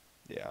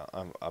 Yeah,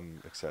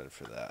 I'm excited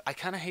for that. I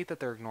kind of hate that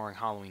they're ignoring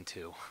Halloween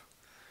 2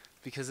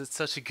 because it's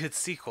such a good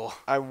sequel.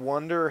 I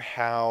wonder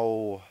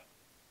how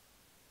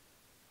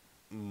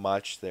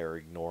much they're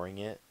ignoring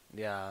it.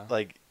 Yeah.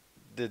 Like,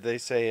 did they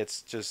say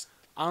it's just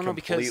I don't know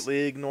because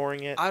completely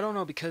ignoring it? I don't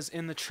know because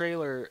in the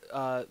trailer,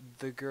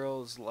 the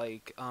girl's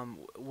like,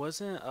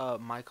 wasn't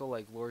Michael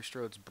like Laurie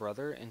Strode's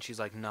brother? And she's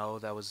like, no,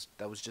 that was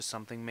just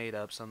something made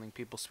up, something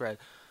people spread.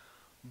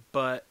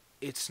 But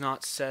it's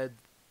not said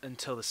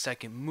until the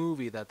second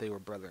movie that they were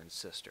brother and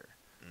sister.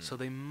 So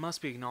they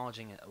must be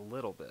acknowledging it a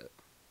little bit.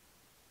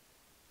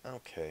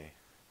 Okay.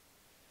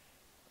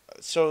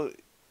 So,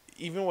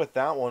 even with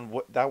that one,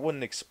 that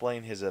wouldn't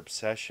explain his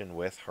obsession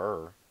with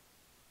her.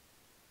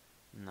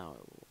 No.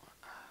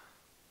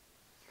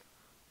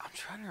 I'm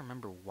trying to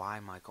remember why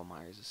Michael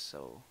Myers is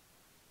so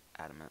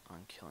adamant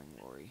on killing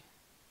Laurie.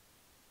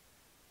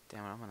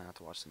 Damn it, I'm gonna have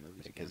to watch the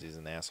movies again. Because he's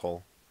an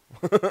asshole.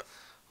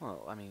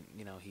 Well, I mean,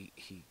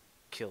 he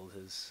killed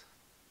his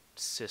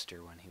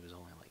sister when he was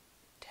only like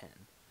 10.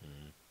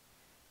 Mm.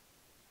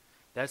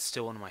 That's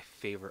still one of my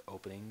favorite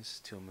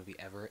openings to a movie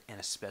ever, and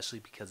especially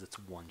because it's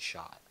one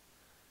shot.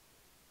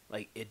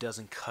 Like, it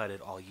doesn't cut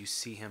it all. You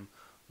see him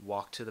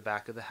walk to the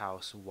back of the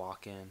house,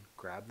 walk in,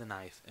 grab the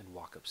knife, and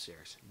walk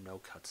upstairs. No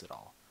cuts at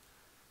all.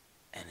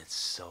 And it's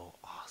so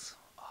awesome.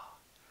 Oh.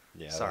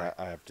 Yeah, Sorry.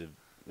 I have to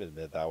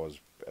admit that was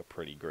a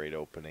pretty great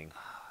opening.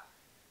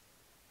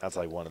 That's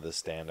like one of the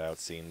standout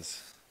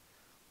scenes.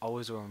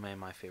 Always will remain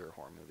my favorite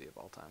horror movie of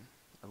all time.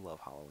 I love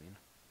Halloween.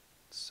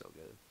 It's so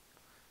good.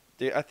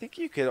 Dude, I think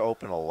you could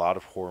open a lot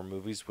of horror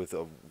movies with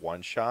a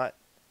one shot.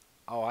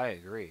 Oh, I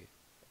agree.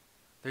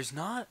 There's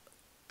not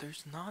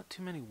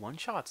too many one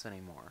shots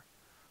anymore,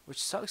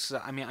 which sucks.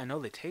 'Cause, I mean, I know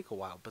they take a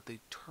while, but they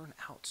turn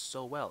out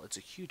so well. It's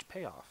a huge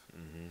payoff.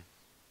 Mm-hmm.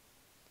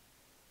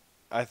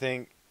 I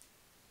think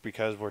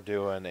because we're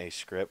doing a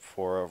script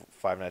for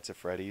Five Nights at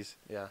Freddy's,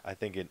 Yeah. I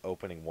think an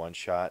opening one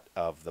shot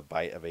of the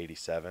Bite of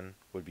 '87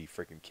 would be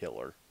freaking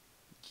killer.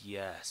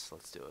 Yes,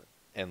 let's do it.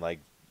 And like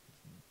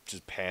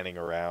just panning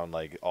around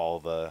like all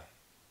the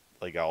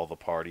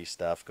party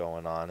stuff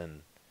going on,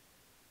 and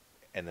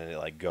then it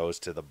like goes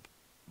to the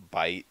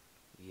bite.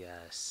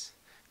 Yes.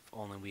 If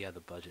only we had the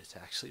budget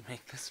to actually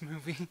make this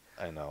movie.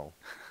 I know.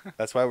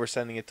 That's why we're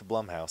sending it to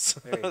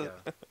Blumhouse. There you go.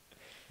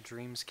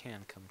 Dreams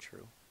can come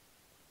true.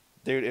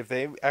 Dude, if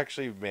they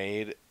actually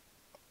made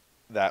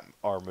that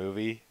our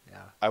movie,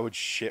 Yeah. I would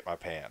shit my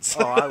pants.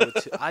 Oh, I would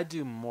too. I'd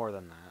do more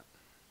than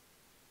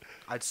that.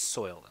 I'd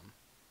soil them.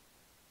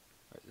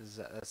 That's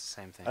the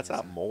same thing, That's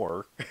isn't not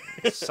more.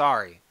 it?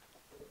 Sorry.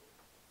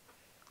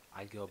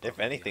 I'd go above If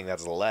and anything, beyond.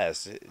 that's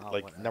less. Oh,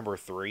 Like whatever. number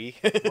 3.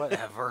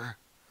 Whatever.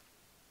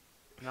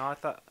 No, I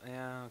thought.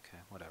 Yeah, okay,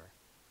 whatever.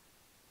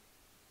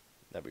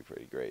 That'd be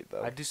pretty great,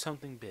 though. I'd do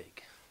something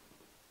big.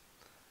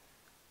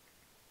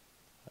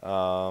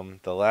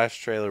 The last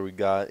trailer we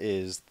got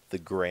is The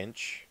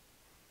Grinch.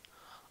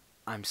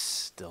 I'm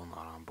still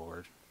not on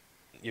board.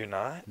 You're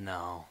not?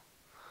 No.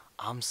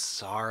 I'm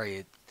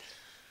sorry.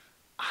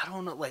 I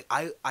don't know. Like,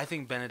 I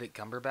think Benedict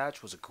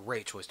Cumberbatch was a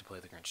great choice to play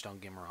the Grinch.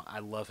 Don't get me wrong. I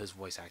love his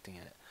voice acting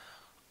in it.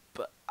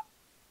 But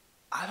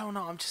I don't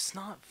know. I'm just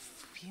not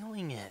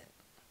feeling it.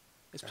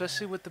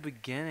 Especially with the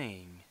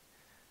beginning.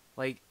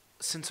 Like,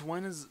 since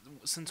when does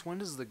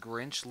the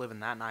Grinch live in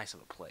that nice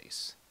of a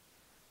place?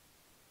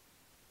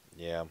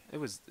 Yeah. It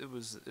was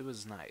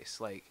nice.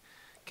 Like,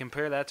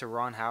 compare that to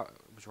Ron Howard.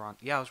 It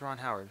was Ron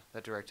Howard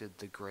that directed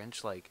the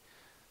Grinch. Like,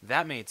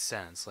 that made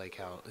sense. Like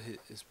how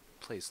his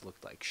place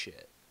looked like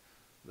shit.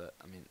 But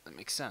I mean, that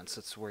makes sense.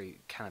 That's where you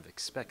kind of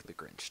expect the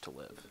Grinch to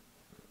live.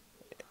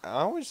 I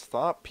always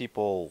thought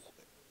people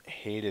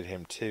hated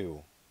him,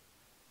 too.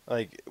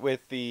 Like,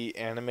 with the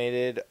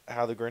animated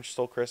How the Grinch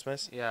Stole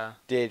Christmas, Yeah.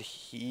 did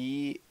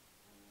he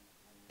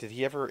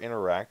ever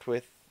interact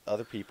with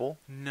other people?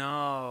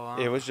 No.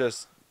 It was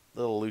just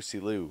little Lucy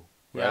Lou,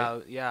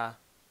 right? Yeah.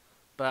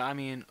 But I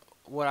mean,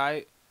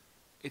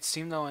 it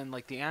seemed though in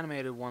like the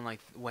animated one,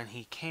 like when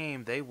he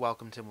came, they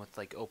welcomed him with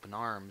like open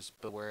arms.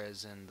 But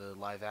whereas in the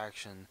live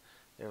action,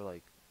 they were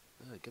like,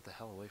 "Ugh, get the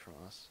hell away from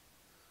us."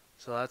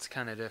 So that's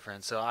kind of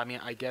different. So I mean,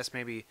 I guess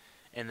maybe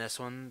in this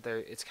one,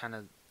 it's kind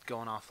of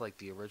going off like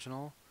the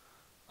original,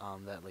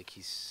 that like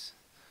he's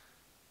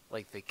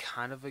like they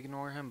kind of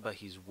ignore him, but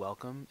he's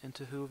welcome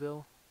into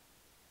Whoville.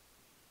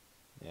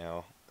 You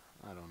know,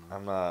 I don't know.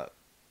 I'm not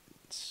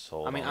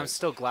sold I mean, on I'm it.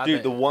 still glad. Dude,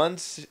 that, the one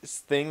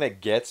thing that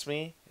gets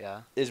me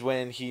Yeah. is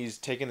when he's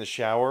taking the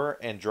shower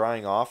and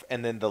drying off,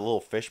 and then the little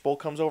fishbowl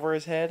comes over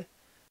his head.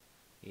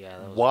 Yeah.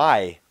 That was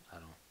Why? I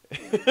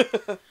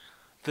don't.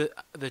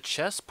 The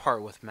chess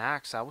part with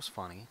Max, that was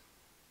funny.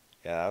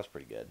 Yeah, that was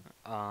pretty good.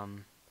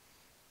 And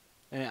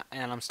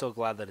I'm still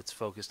glad that it's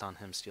focused on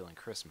him stealing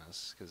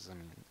Christmas, because I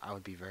mean, I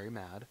would be very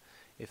mad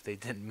if they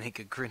didn't make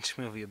a Grinch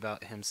movie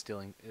about him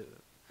stealing.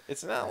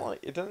 It's not like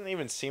it doesn't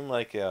even seem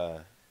like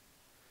I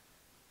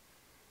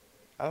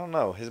don't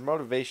know. His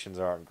motivations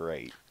aren't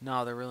great.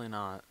 No, they're really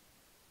not.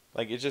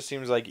 Like it just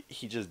seems like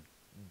he just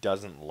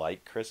doesn't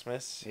like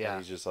Christmas. Yeah. And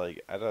he's just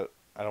like I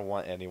don't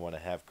want anyone to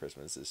have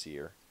Christmas this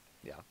year.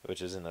 Yeah.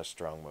 Which isn't a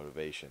strong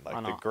motivation. I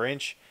Like the know.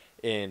 Grinch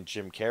in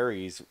Jim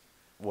Carrey's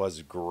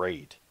was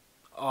great.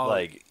 Oh,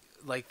 Like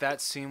like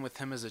that scene with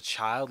him as a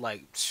child.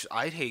 Like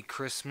I'd hate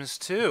Christmas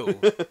too.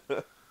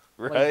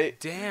 right? Like,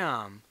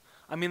 damn.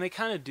 I mean, they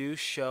kind of do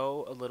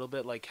show a little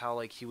bit like how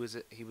like he was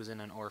in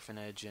an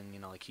orphanage and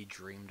like he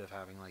dreamed of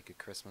having like a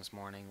Christmas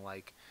morning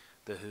like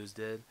the Who's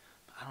did.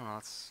 But I don't know.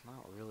 It's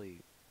not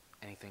really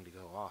anything to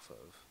go off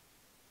of.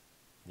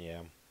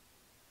 Yeah.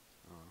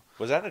 Uh,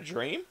 Was that a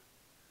dream?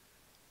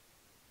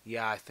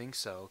 yeah, I think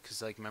so.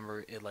 Cause like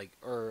remember it like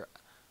or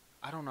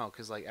I don't know.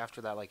 Cause like after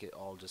that like it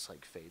all just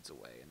like fades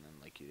away and then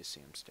like you just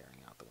see him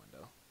staring out the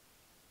window.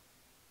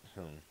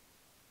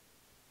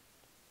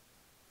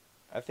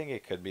 I think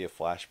it could be a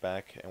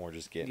flashback, and we're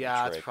just getting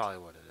Yeah, tricked. that's probably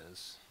what it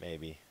is.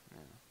 Maybe. Yeah.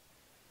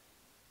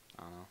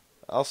 I don't know.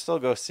 I'll still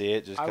go see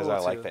it just I because will I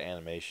like too. the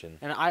animation.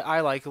 And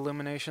I like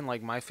Illumination.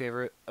 Like my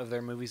favorite of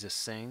their movies is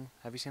Sing.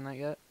 Have you seen that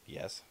yet?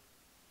 Yes.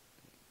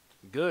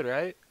 Good,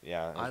 right?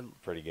 Yeah, it's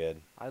pretty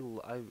good. I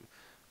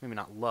maybe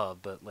not love,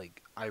 but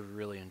like I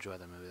really enjoy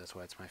that movie. That's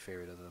why it's my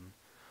favorite of them,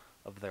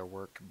 of their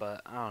work.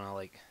 But I don't know,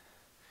 like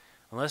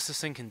unless this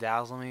thing can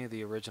dazzle me,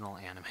 the original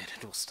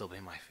animated will still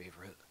be my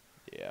favorite.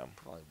 Yeah.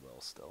 Probably will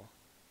still.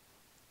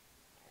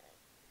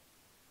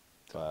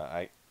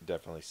 I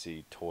definitely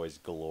see toys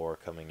galore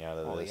coming out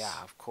of Oh this.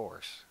 yeah, of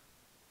course.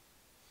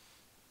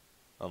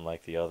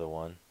 Unlike the other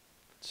one.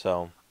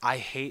 So. I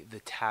hate the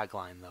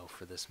tagline though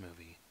for this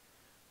movie.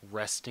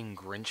 Resting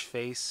Grinch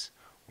face.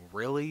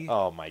 Really?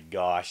 Oh my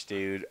gosh,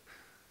 dude.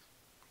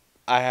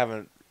 I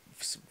haven't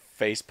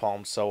face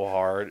palmed so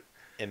hard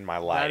in my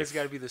life. That has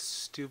got to be the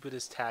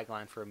stupidest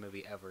tagline for a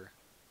movie ever.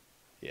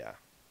 Yeah.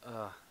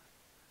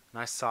 And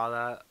I saw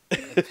that.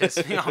 It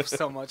pissed me off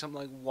so much. I'm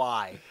like,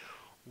 why?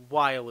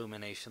 Why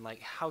Illumination? Like,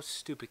 how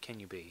stupid can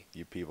you be?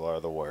 You people are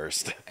the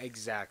worst.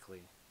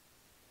 Exactly.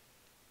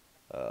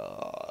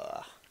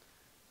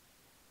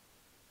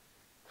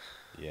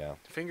 Yeah.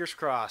 Fingers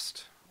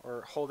crossed.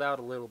 Or hold out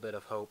a little bit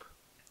of hope.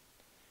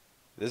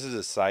 This is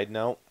a side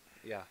note,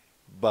 Yeah.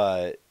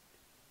 but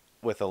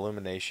with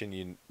Illumination,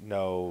 you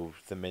know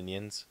the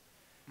Minions.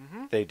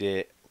 Mm-hmm. They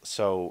did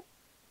so.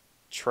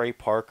 Trey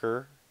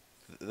Parker,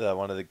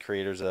 one of the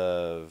creators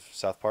of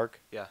South Park,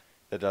 Yeah.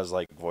 that does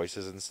like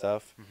voices and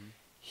stuff. Mm-hmm.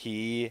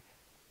 He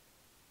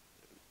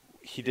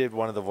did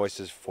one of the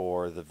voices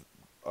for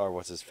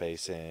what's his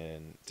face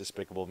in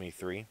Despicable Me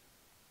 3.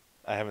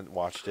 I haven't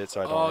watched it,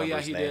 so I don't Oh remember yeah,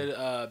 his he name.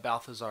 did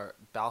Balthazar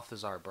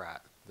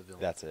Brat, the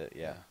villain. That's it.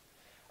 Yeah.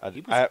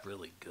 He was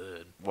really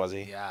good. Was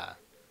he? Yeah,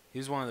 he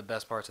was one of the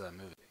best parts of that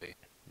movie.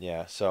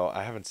 Yeah. So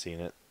I haven't seen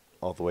it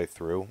all the way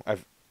through.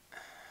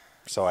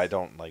 So I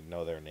don't like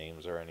know their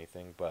names or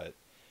anything, but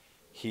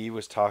he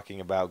was talking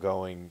about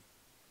going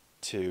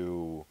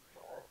to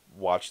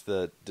watch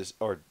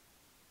or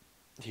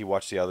he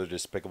watched the other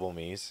Despicable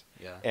Me's.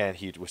 Yeah. And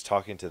he was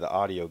talking to the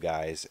audio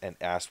guys and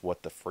asked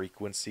what the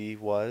frequency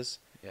was.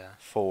 Yeah.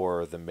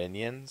 For the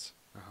Minions.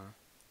 Uh-huh.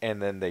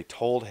 And then they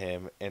told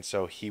him, and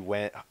so he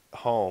went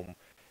home,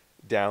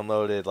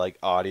 downloaded like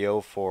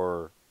audio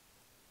for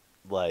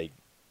like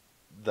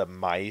the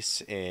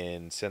mice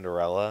in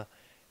Cinderella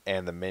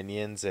and the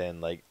Minions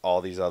and like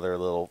all these other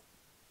little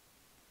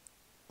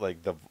like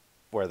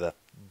where the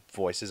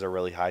voices are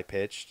really high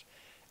pitched,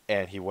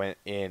 and he went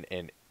in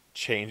and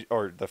changed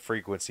or the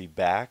frequency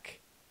back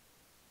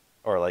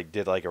or like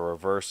did like a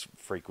reverse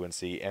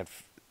frequency and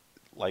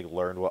like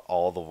learned what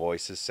all the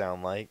voices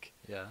sound like.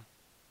 Yeah.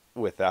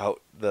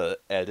 Without the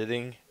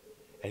editing,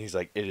 and he's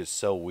like, it is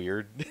so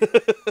weird.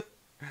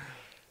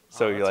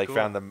 So he like cool.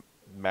 found the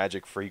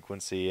magic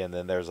frequency, and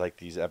then there's like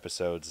these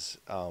episodes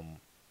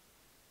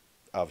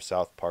of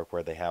South Park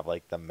where they have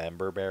like the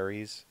member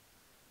berries,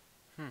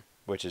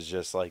 which is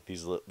just like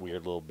these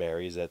weird little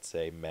berries that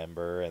say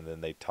member, and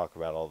then they talk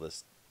about all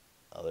this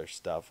other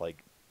stuff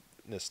like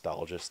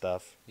nostalgia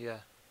stuff. Yeah.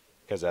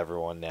 Because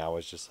everyone now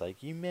is just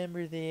like, you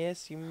remember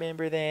this, you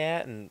remember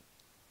that, and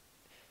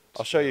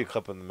I'll show you a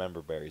clip of the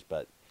member berries,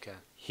 but okay.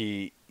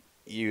 He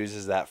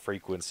uses that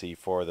frequency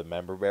for the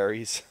member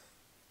berries.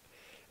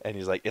 And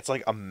he's like, it's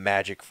like a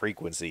magic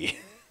frequency.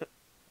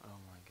 Oh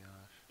my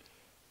gosh.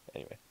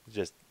 Anyway,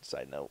 just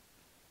side note.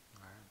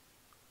 All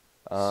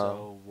right.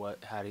 So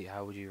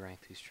how would you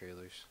rank these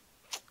trailers?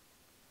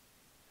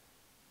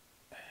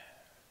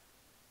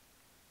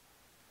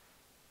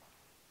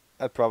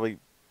 I'd probably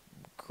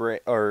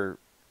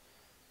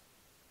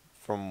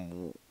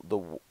from the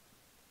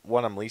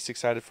one I'm least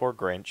excited for,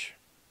 Grinch,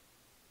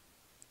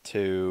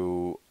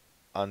 to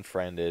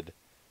Unfriended,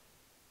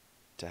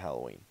 to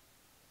Halloween.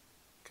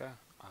 Okay.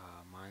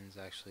 Mine's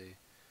actually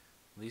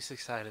least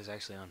excited is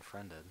actually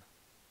Unfriended.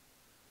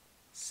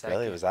 Second,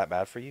 Really? Was that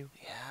bad for you?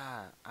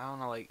 Yeah, I don't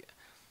know. Like,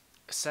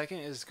 second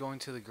is going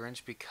to the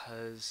Grinch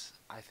because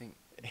I think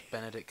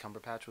Benedict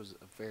Cumberbatch was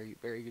a very,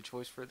 very good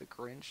choice for the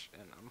Grinch,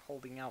 and I'm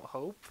holding out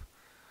hope.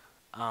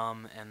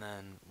 And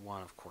then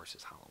one, of course,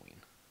 is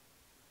Halloween.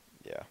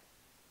 Yeah.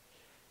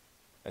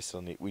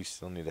 We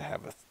still need to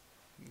have a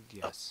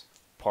Yes.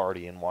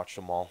 party and watch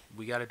them all.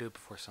 We got to do it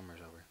before summer's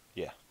over.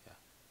 Yeah. Yeah.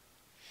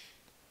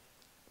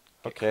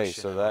 Okay,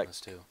 Christian so in on that. this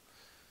too.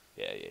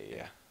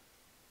 Yeah.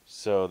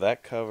 So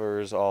that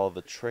covers all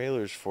the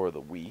trailers for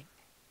the week.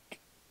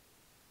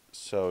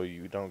 So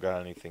you don't got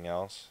anything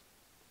else?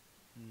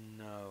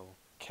 No.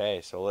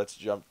 Okay, so let's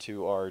jump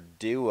to our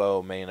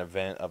duo main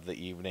event of the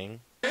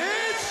evening.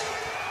 It's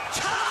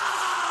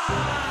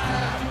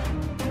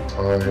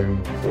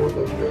time for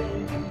the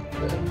main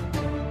event.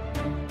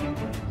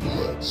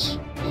 Let's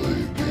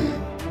play a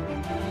game.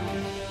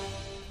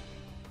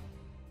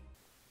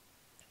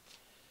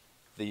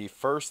 The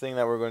first thing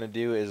that we're going to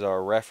do is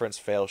our Reference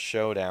Fail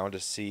Showdown to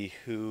see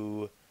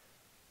who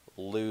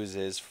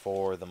loses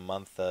for the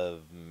month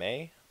of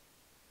May.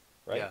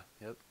 Right? Yeah.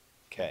 Yep.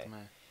 Okay.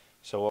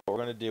 So what we're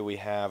going to do, we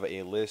have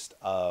a list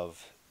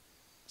of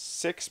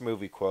 6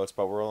 movie quotes,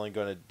 but we're only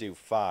going to do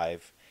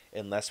 5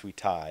 unless we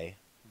tie.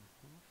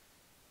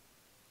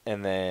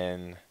 And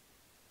then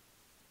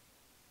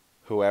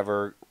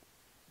whoever...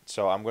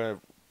 So I'm going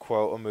to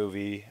quote a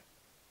movie,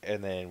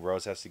 and then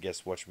Rose has to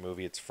guess which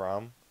movie it's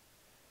from.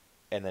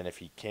 And then if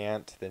he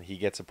can't, then he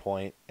gets a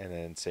point, and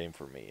then same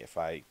for me. If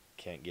I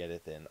can't get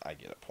it, then I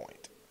get a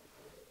point.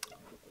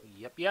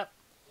 Yep.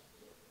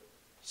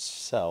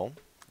 So...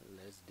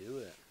 Let's do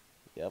it.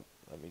 Yep,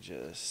 let me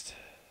just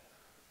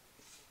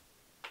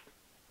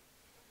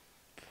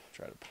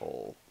try to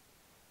pull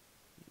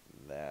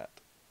that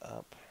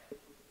up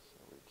so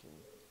we can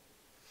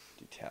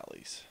do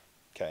tallies.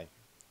 Okay,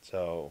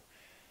 so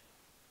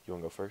you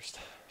want to go first?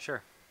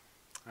 Sure.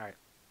 All right.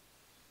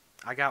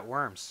 I got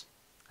worms.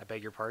 I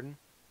beg your pardon?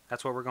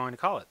 That's what we're going to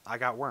call it. I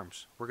got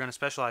worms. We're going to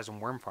specialize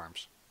in worm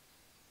farms.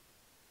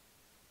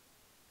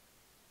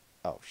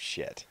 Oh,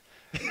 shit.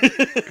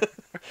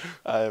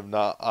 I am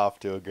not off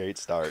to a great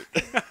start.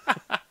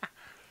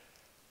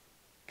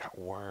 Got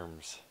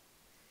worms.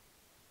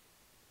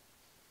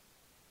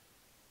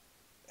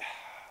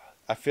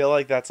 I feel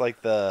like that's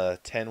like the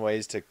 10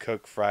 ways to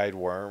cook fried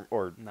worm,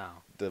 or No.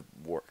 the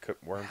cook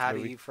worms How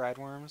movie. to eat fried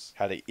worms?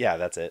 Yeah,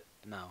 that's it.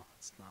 No,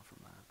 it's not from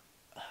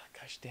that.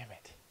 Gosh damn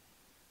it.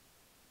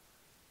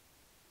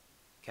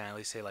 Can I at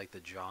least say like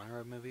the genre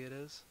of movie it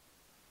is?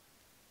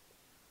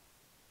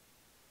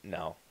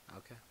 No.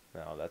 Okay.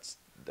 No, that's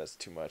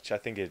too much. I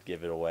think it'd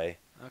give it away.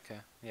 Okay.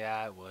 Yeah,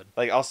 I would.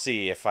 Like, I'll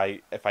see if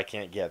I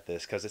can't get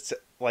this, because it's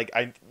like,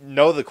 I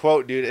know the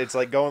quote, dude. It's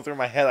like going through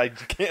my head. I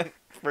can't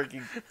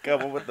freaking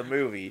come up with the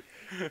movie.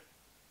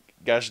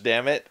 Gosh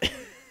damn it.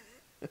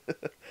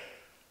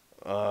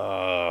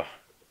 I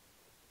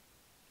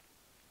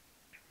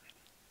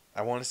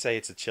want to say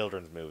it's a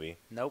children's movie.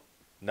 Nope.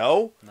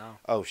 No? No.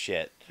 Oh,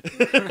 shit.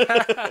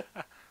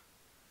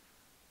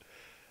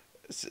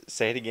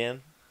 Say it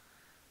again.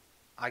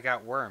 I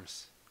got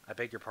worms. I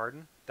beg your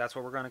pardon? That's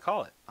what we're going to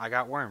call it. I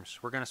got worms.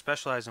 We're going to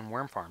specialize in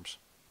worm farms.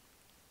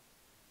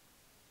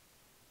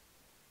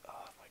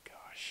 Oh, my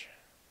gosh.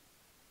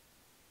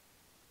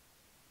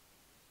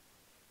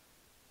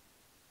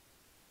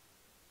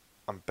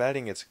 I'm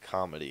betting it's a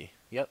comedy.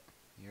 Yep.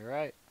 You're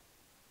right.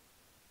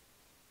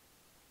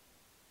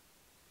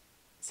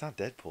 It's not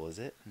Deadpool, is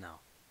it? No.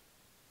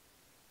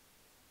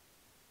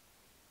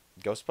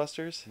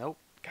 Ghostbusters? Nope.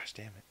 Gosh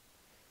damn it.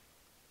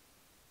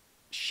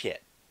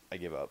 Shit. I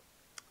give up.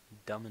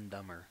 Dumb and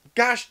Dumber.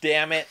 Gosh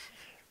damn it.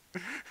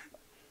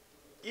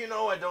 You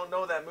know I don't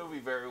know that movie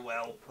very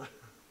well.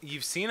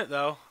 You've seen it,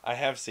 though. I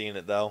have seen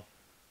it, though.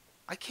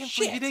 I can't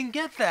believe you didn't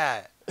get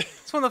that.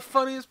 It's one of the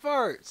funniest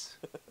parts.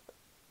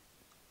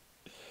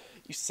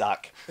 You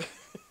suck.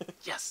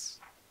 Yes.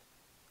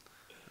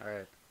 All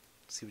right.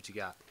 Let's see what you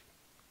got.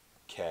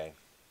 Okay.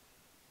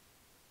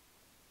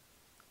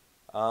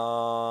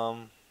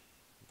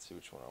 Let's see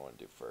which one I want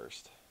to do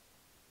first.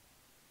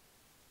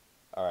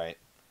 All right.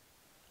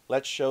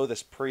 Let's show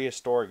this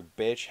prehistoric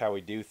bitch how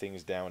we do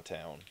things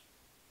downtown.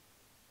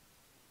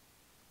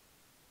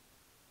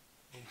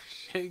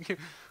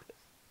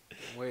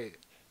 Wait.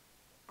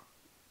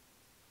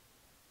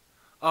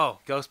 Oh,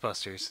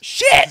 Ghostbusters.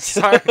 Shit!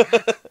 Sorry.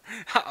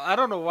 I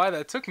don't know why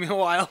that took me a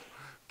while.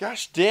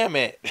 Gosh damn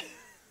it.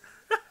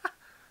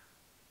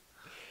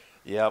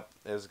 Yep,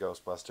 it was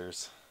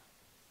Ghostbusters.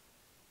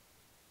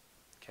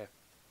 Okay.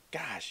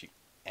 Gosh, you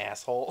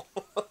asshole.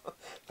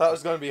 Thought it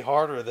was going to be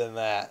harder than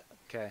that.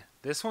 Okay.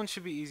 This one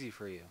should be easy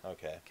for you.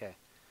 Okay. Okay.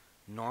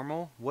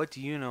 Normal? What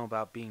do you know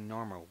about being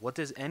normal? What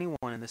does anyone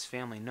in this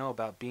family know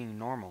about being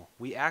normal?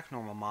 We act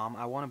normal, Mom.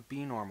 I want to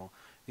be normal.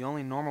 The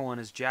only normal one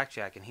is Jack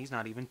Jack, and he's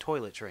not even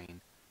toilet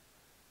trained.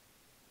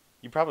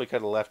 You probably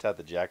could have left out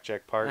the Jack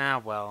Jack part. Ah,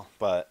 well.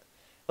 But,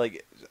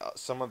 like,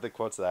 some of the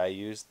quotes that I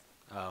used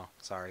Oh,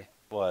 sorry.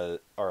 was,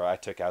 or I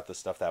took out the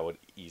stuff that would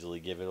easily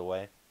give it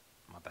away.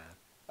 My bad.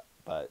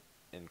 But,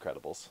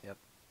 Incredibles. Yep.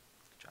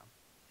 Good job.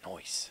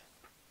 Nice.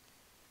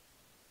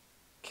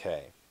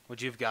 Okay.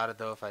 Would you have got it,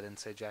 though, if I didn't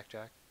say Jack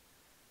Jack?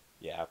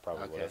 Yeah, I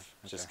probably Okay, would have.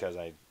 Just okay.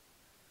 because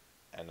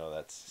I know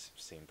that's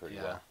seen pretty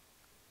Yeah.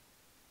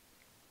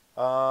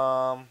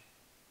 well.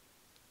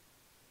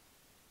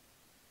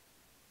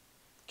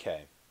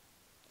 Okay.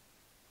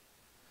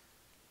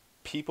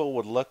 People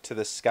would look to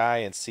the sky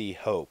and see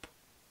hope.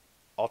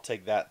 I'll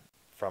take that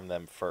from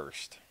them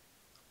first.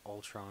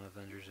 Ultron,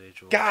 Avengers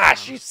Age of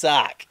Gosh, Ultron. you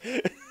suck!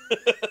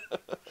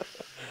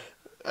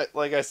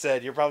 Like I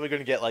said, you're probably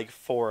going to get like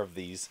 4 of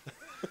these.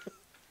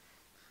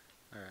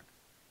 Alright.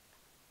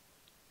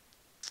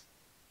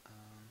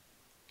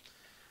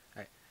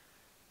 Alright.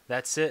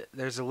 That's it.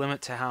 There's a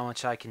limit to how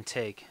much I can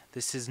take.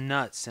 This is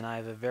nuts, and I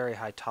have a very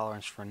high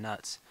tolerance for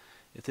nuts.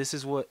 If this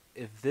is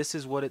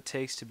what it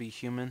takes to be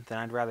human, then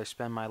I'd rather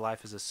spend my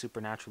life as a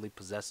supernaturally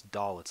possessed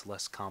doll. It's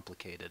less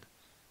complicated.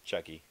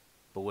 Chucky.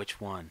 But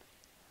which one?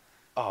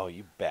 Oh,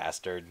 you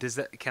bastard.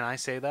 Can I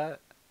say that?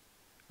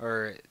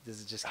 Or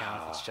does it just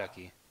count if it's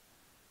Chucky?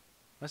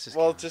 Let's just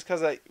Well, count. just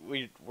because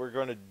we're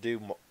going to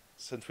do,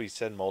 since we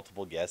said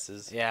multiple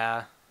guesses.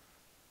 Yeah.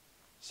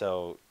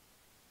 So,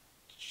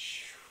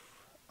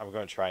 I'm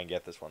going to try and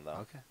get this one,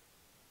 though. Okay.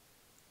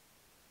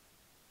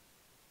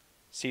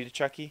 See to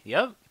Chucky?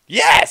 Yep.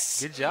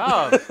 Yes! Good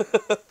job.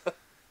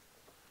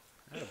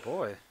 Oh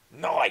boy.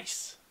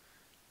 Nice!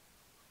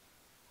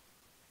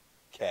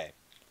 Okay.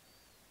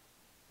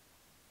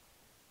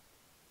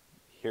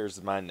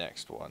 Here's my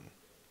next one.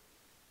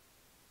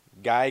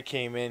 Guy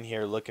came in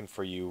here looking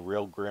for you,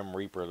 real Grim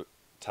Reaper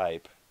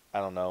type. I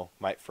don't know,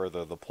 might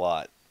further the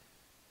plot.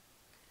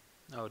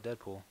 Oh,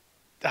 Deadpool.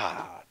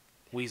 Ah,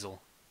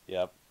 Weasel.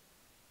 yep.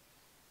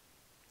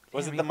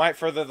 Was Damn, it the might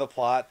further the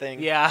plot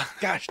thing? Yeah.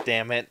 Gosh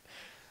damn it.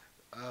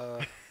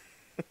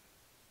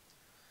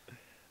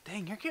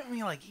 Dang, you're giving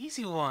me like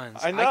easy ones.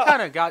 I know. I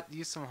kind of got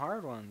you some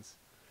hard ones.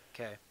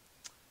 Okay.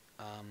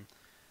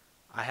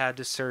 I had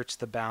to search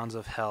the bounds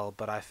of hell,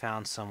 but I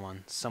found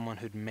someone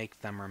who'd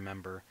make them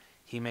remember.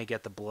 He may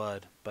get the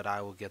blood, but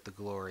I will get the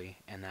glory,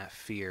 and that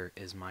fear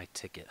is my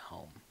ticket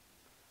home.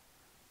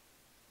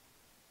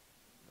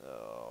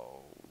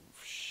 Oh,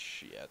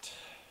 shit.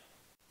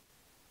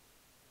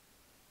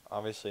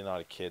 Obviously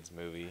not a kid's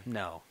movie.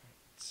 No.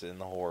 It's in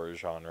the horror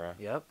genre.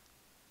 Yep.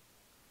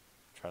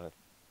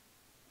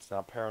 It's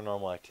not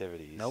Paranormal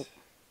Activities. Nope.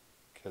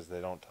 Because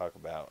they don't talk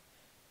about...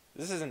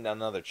 This isn't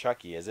another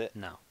Chucky, is it?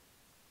 No.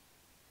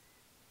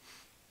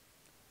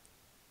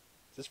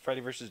 Is this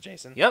Freddy vs.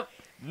 Jason? Yep.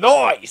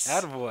 Nice!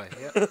 Attaboy.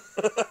 Yep.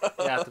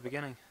 Yeah, at the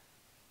beginning.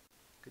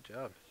 Good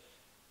job.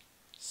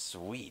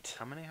 Sweet.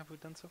 How many have we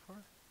done so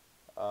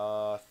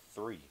far?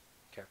 3.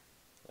 Okay.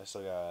 I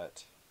still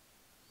got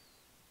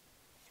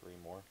 3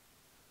 more.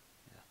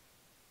 Yeah.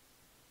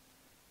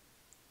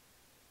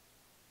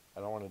 I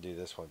don't want to do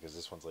this one because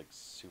this one's like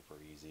super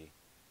easy.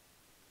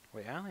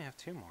 Wait, I only have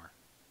 2 more.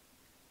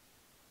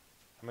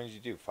 How many did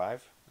you do?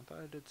 5? I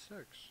thought I did 6.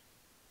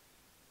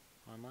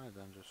 I might have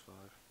done just 5.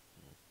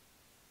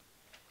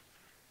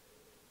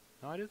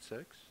 No, I did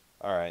 6.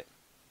 All right.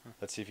 Huh.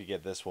 Let's see if you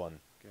get this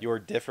one. Okay. You are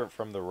different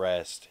from the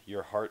rest.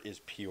 Your heart is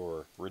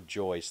pure.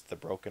 Rejoice. The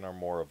broken are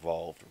more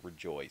evolved.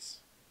 Rejoice.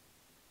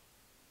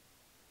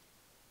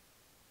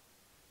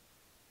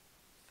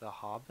 The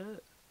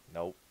Hobbit?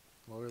 Nope.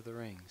 Lord of the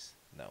Rings?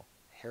 No.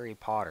 Harry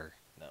Potter?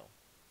 No.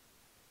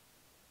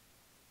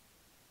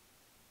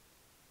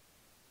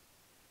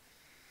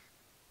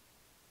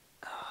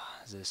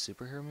 Is it a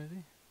superhero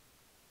movie?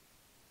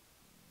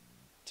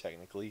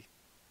 Technically,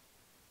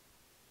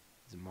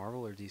 Is it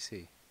Marvel or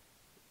DC?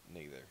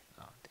 neither.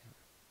 Oh, damn it.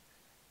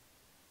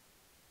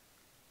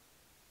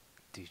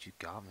 Dude, you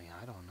got me.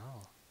 I don't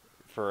know.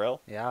 For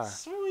real? Yeah.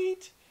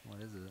 Sweet. What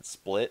is it?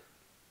 Split.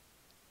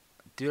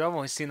 Dude, I've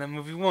only seen that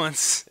movie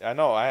once. I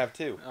know. I have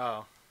too.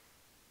 Oh.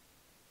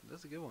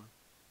 That's a good one.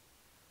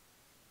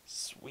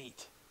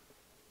 Sweet.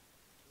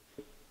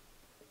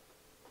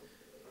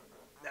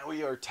 Now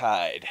we are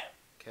tied.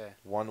 Okay.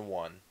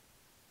 1-1.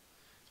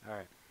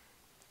 Alright.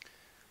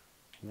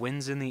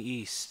 Winds in the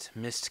east,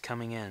 mist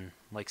coming in,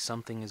 like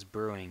something is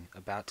brewing,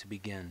 about to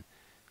begin.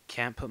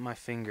 Can't put my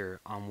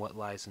finger on what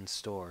lies in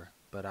store,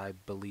 but I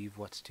believe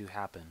what's to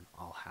happen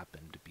all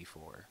happened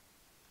before.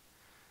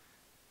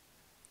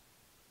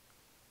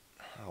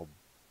 Oh,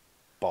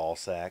 ball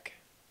sack.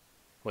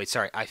 Wait,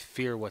 sorry. I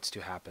fear what's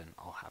to happen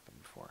all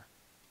happened before.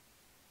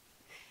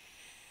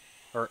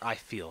 Or I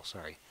feel,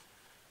 sorry.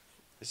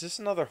 Is this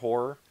another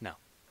horror? No.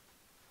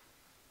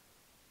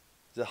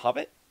 Is it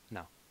Hobbit?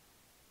 No.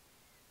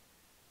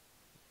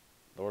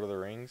 Lord of the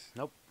Rings?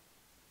 Nope.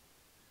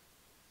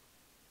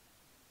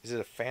 Is it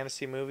a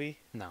fantasy movie?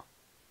 No.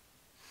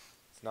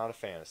 It's not a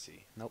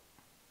fantasy. Nope.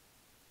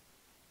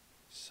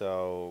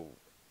 So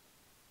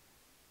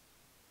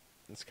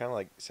it's kind of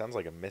like, sounds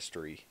like a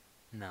mystery.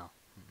 No.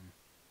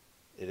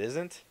 It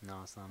isn't? No,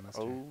 it's not a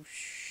mystery. Oh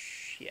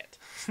shit.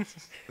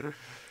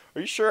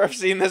 Are you sure I've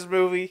seen this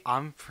movie?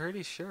 I'm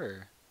pretty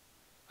sure.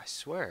 I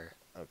swear.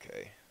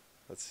 Okay.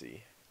 Let's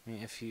see. I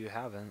mean, if you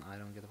haven't, I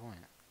don't get the point.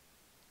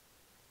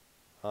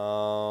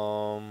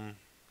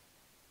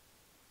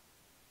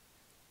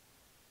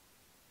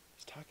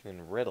 He's talking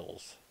in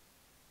riddles.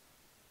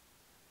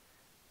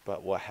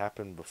 But what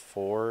happened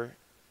before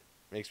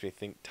makes me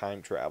think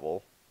time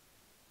travel.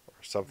 Or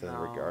something No,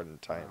 regarding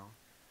time. no.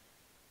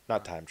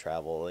 Not time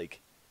travel, like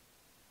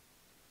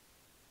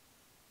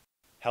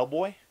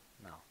Hellboy?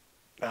 No.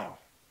 No.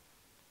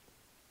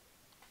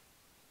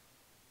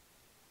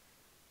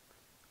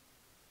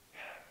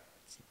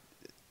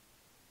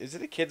 Is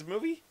it a kids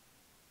movie?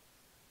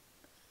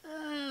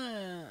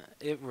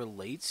 It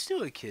relates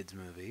to a kid's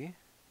movie.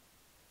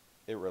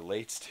 It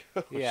relates to.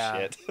 Oh, Yeah.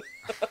 shit.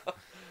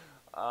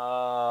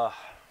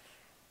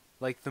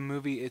 Like the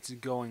movie it's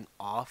going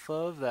off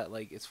of, that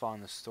like it's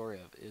following the story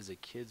of, is a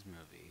kid's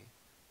movie.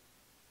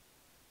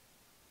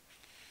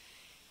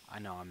 I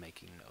know I'm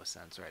making no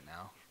sense right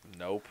now.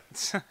 Nope.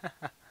 Gosh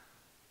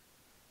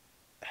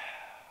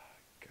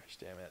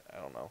damn it. I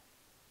don't know.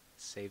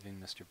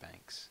 Saving Mr.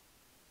 Banks.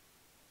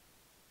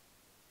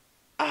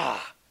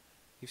 Ah!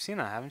 You've seen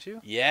that, haven't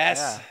you? Yes!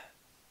 Yeah.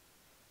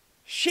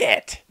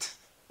 Shit!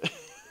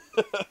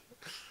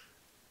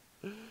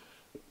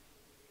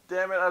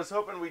 Damn it, I was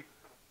hoping we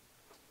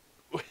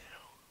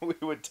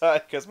would tie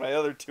because my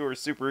other two are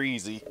super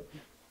easy.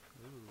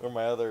 Or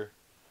my other.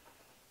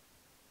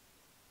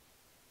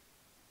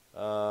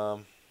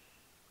 Gosh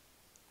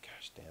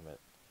damn it.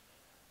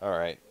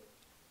 Alright.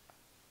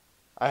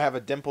 I have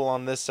a dimple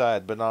on this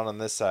side, but not on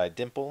this side.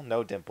 Dimple,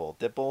 no dimple.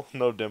 Dimple,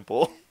 no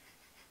dimple.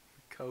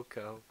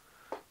 Coco.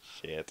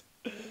 Shit.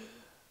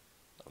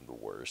 I'm the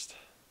worst.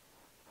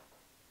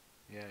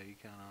 Yeah, you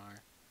kind of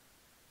are.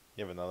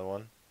 You have another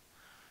one?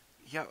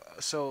 Yeah,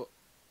 so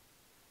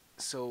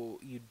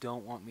you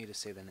don't want me to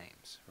say the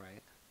names,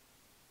 right?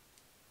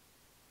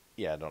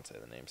 Yeah, don't say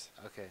the names.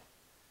 Okay.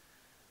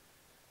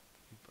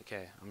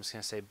 Okay, I'm just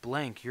gonna say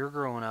blank. You're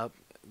growing up.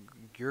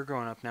 You're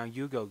growing up now.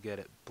 You go get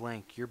it.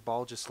 Blank. Your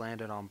ball just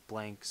landed on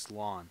blank's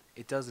lawn.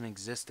 It doesn't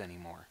exist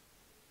anymore.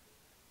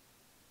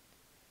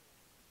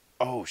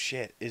 Oh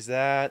shit! Is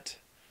that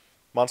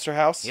Monster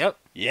House? Yep.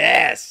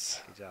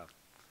 Yes. Good job.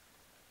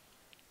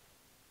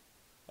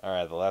 All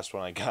right, the last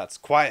one I got's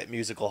Quiet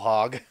Musical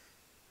Hog.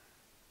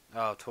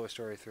 Oh, Toy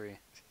Story 3.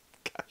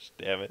 Gosh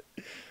damn it!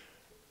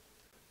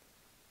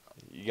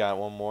 You got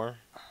one more?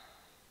 I'm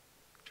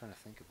trying to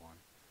think of one.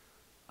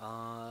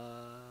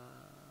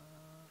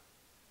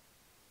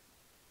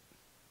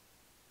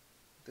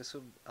 This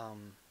would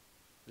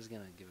this is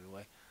gonna give it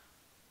away.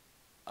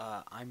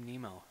 I'm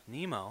Nemo.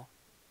 Nemo,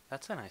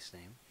 that's a nice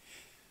name.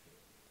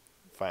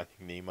 Finding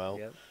Nemo.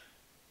 Yep.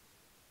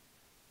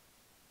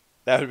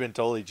 That would have been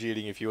totally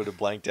cheating if you would have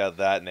blanked out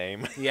that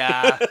name.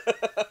 Yeah.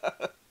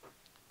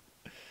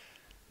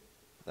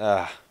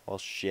 Well,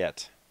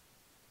 shit.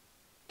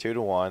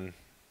 2-1,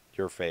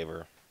 your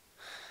favor.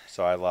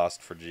 So I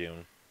lost for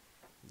June.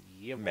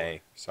 Yeah. boy.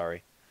 May,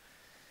 sorry.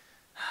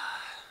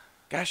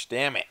 Gosh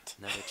damn it.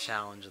 Never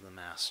challenge the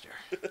master.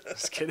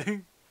 Just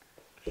kidding.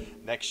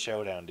 Next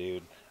showdown,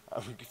 dude.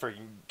 I'm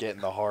freaking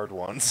getting the hard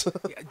ones.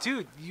 Yeah,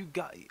 dude, you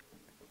got.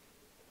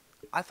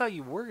 I thought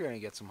you were gonna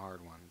get some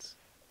hard ones.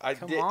 I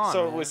Come did. on,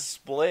 So man. it was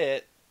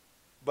split,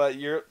 but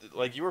you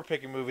were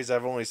picking movies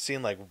I've only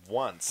seen like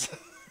once.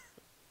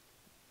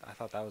 I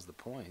thought that was the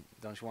point.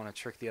 Don't you want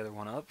to trick the other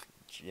one up?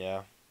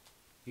 Yeah.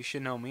 You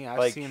should know me. I've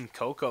Like- seen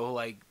Coco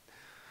like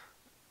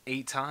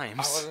 8 times.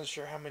 I wasn't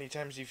sure how many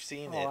times you've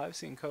seen it. Oh, I've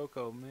seen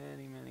Coco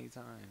many, many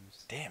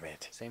times. Damn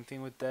it. Same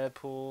thing with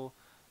Deadpool.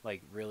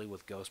 Like, really,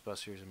 with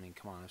Ghostbusters, I mean,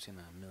 come on, I've seen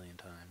that a million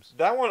times.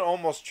 That one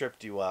almost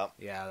tripped you up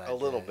Yeah, that a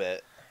little did.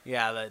 bit.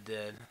 Yeah, that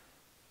did.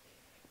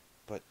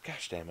 But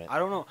gosh damn it. I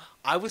don't know.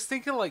 I was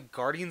thinking, like,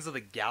 Guardians of the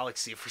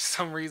Galaxy for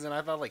some reason.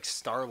 I thought, like,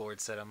 Star-Lord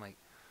said. I'm like,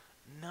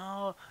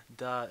 no.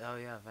 Duh. Oh,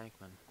 yeah,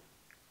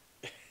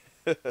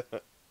 Venkman.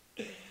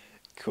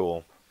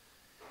 Cool.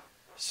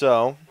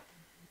 So,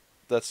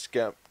 let's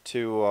get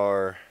to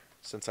our...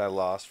 Since I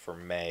lost for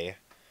May.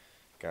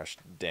 Gosh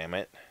damn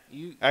it.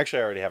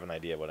 Actually, I already have an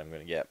idea what I'm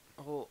going to get.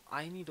 Well,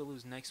 I need to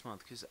lose next month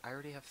because I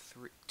already have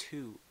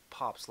 2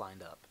 pops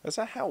lined up. That's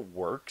not how it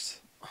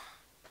works.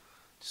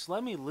 Just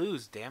let me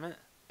lose, damn it.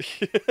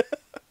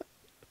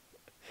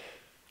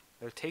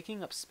 They're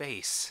taking up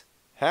space.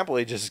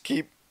 Happily, just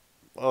keep,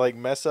 like,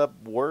 mess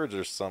up words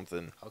or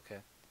something. Okay.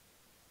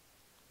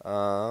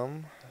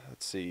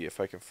 Let's see if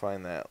I can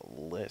find that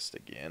list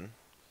again.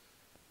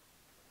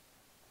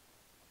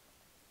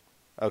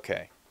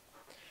 Okay.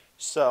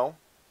 So,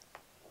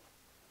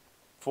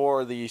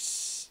 for the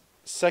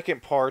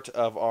second part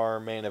of our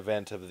main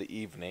event of the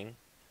evening,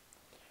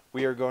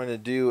 we are going to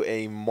do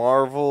a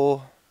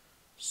Marvel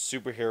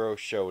superhero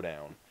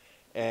showdown.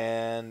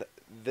 And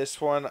this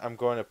one I'm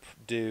going to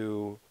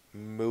do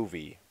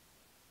movie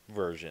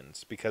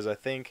versions because I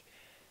think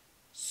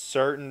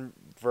certain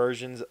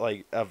versions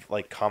of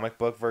comic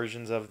book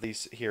versions of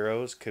these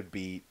heroes could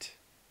beat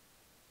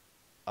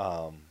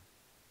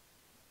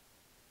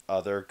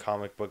other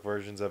comic book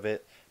versions of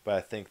it, but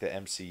I think the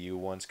MCU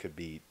ones could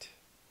beat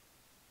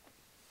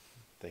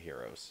the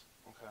heroes.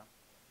 Okay.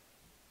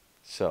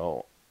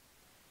 So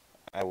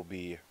I will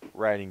be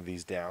writing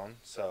these down.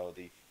 So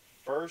the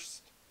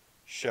first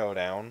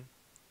showdown,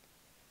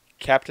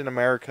 Captain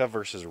America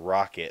versus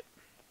Rocket.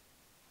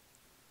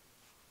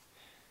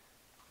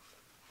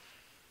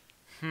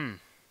 I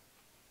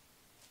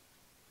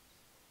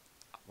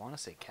want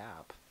to say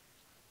Cap.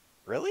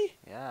 Really?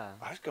 Yeah.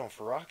 I was going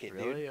for Rocket,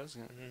 Really? dude. I was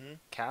gonna... Mm-hmm.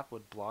 Cap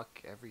would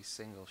block every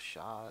single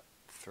shot,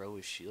 throw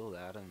his shield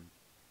at him.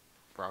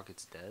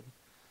 Rocket's dead.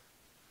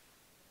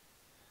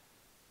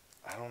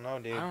 I don't know,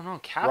 dude. I don't know.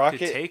 Cap Rocket-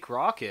 could take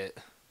Rocket.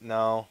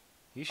 No,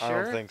 You sure?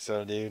 I don't think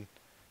so, dude.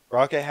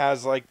 Rocket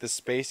has like the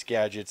space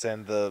gadgets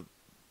and the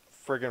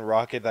friggin'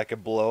 rocket that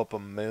could blow up a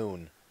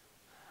moon.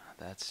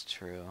 That's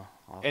true.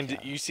 And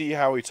you see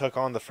how he took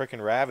on the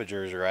frickin'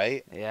 Ravagers,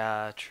 right?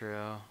 Yeah,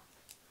 true.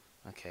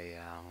 Okay,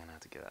 yeah, I'm gonna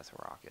have to give that to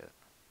Rocket.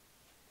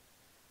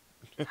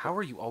 How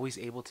are you always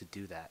able to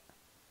do that?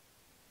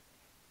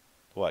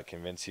 What,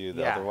 convince you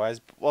that Yeah.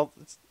 otherwise? Well,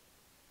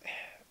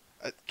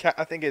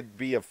 I think it'd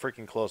be a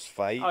freaking close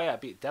fight. Oh yeah,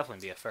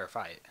 definitely be a fair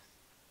fight.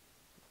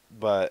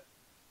 But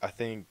I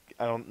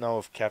don't know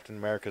if Captain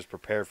America's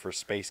prepared for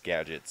space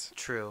gadgets.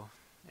 True,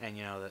 and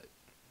you know that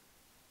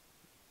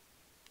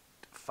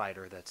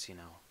fighter that's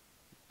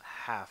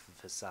half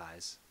of his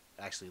size,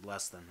 actually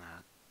less than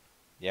that.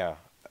 Yeah,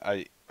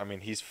 I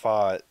mean he's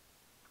fought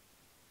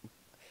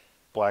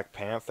Black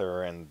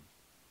Panther and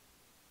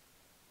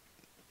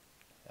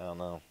I don't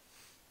know.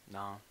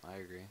 No, I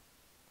agree.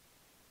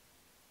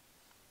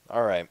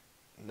 All right,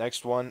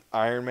 next one: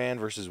 Iron Man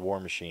versus War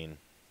Machine.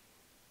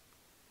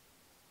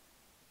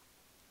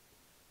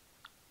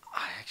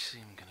 I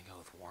actually am gonna go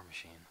with War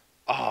Machine.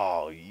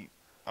 Oh,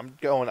 I'm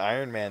going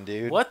Iron Man,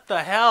 dude. What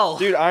the hell?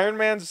 Dude, Iron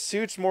Man's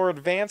suit's more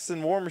advanced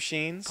than War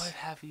Machine's. But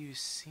have you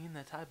seen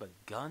the type of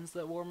guns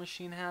that War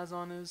Machine has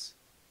on his?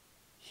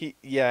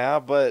 Yeah,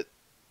 but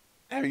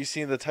have you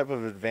seen the type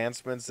of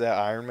advancements that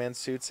Iron Man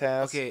suits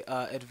has? Okay,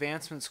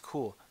 advancements,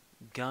 cool.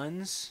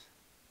 Guns?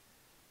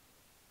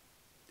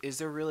 Is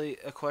there really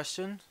a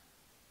question?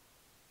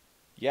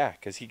 Yeah,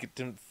 because he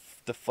could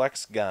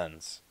deflects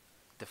guns.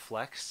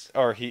 Deflects?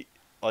 Or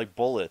like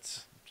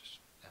bullets. Just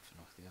effing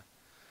with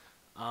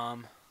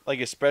you. Like,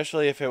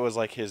 especially if it was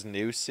like his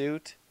new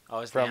suit Oh,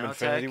 it's from nanotech?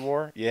 Infinity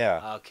War.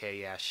 Yeah. Okay,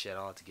 yeah, shit,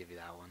 I'll have to give you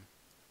that one.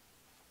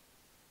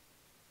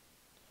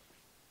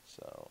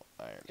 So,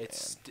 Iron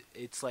It's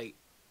like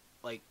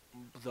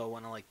the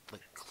one of the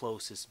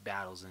closest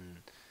battles in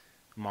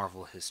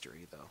Marvel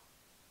history, though.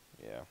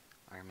 Man. Yeah.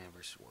 Iron Man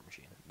versus War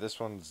Machine. This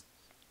one's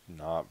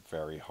not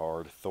very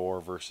hard.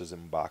 Thor versus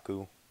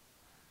M'Baku.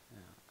 Yeah,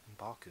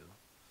 M'Baku.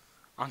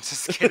 I'm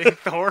just kidding,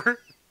 Thor.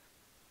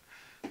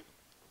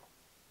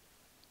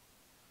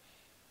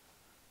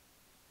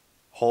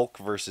 Hulk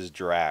versus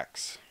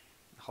Drax.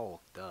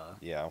 Hulk, duh.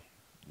 Yeah.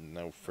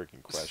 No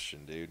freaking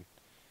question, dude.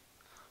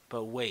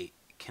 But wait,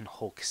 can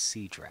Hulk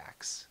see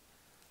Drax?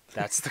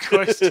 That's the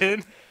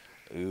question.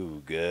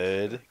 Ooh,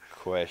 good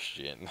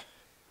question.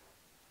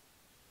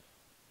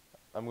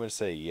 I'm going to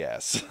say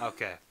yes.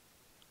 Okay.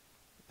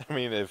 I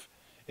mean,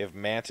 if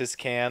Mantis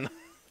can,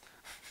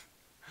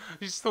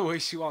 Just the way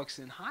she walks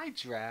in. Hi,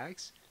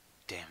 Drax.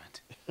 Damn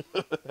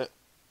it.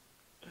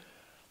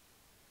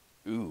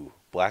 ooh,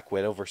 Black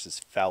Widow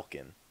versus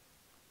Falcon.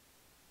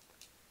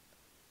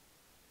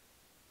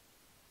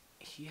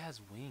 He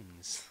has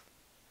wings.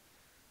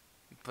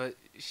 But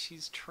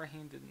she's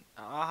trained in...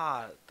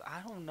 I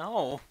don't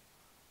know.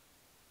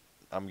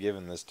 I'm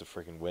giving this to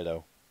freaking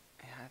Widow.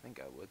 Yeah, I think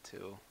I would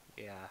too.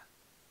 Yeah.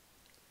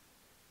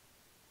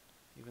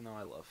 Even though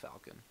I love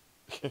Falcon.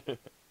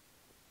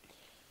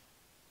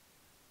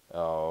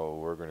 Oh,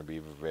 we're going to be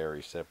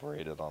very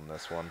separated on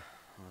this one.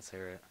 Let's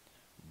hear it.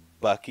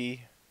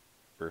 Bucky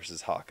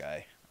versus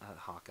Hawkeye.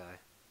 Hawkeye.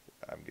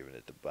 I'm giving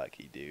it to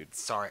Bucky, dude.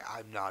 Sorry,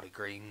 I'm not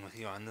agreeing with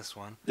you on this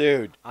one.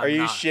 Dude, I'm are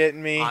you not- shitting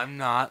me? I'm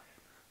not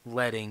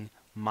letting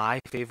my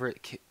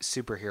favorite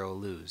superhero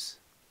lose.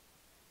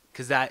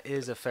 Because that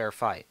is a fair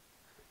fight.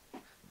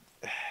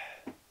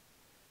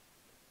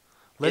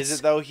 Is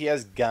it though? He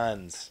has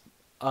guns.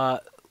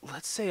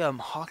 Let's say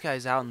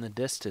Hawkeye's out in the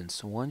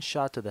distance. One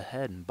shot to the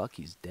head and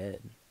Bucky's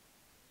dead.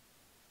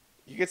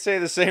 You could say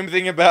the same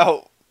thing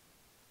about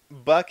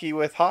Bucky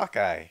with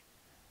Hawkeye.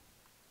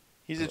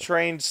 He's a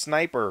trained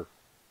sniper.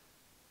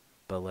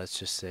 But let's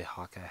just say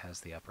Hawkeye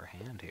has the upper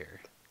hand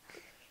here.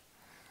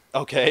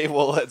 Okay,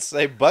 well, let's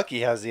say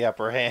Bucky has the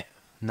upper hand.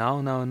 No,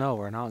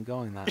 we're not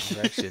going that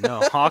direction.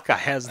 No, Hawkeye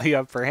has the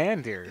upper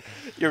hand here.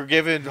 You're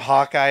giving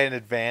Hawkeye an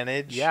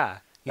advantage? Yeah.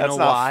 You That's know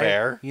not why?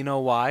 fair. You know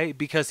why?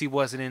 Because he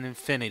wasn't in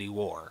Infinity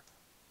War.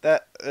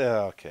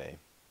 Okay.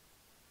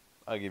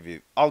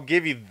 I'll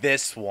give you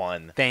this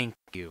one. Thank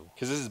you.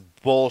 Because this is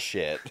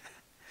bullshit.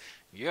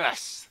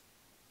 Yes.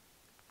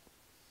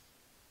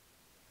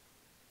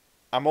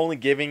 I'm only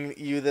giving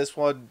you this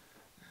one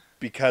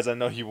because I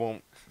know you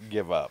won't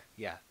give up.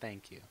 Yeah,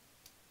 thank you.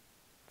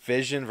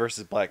 Vision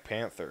versus Black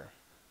Panther.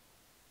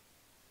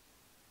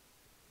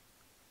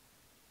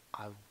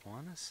 I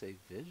want to say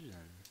Vision.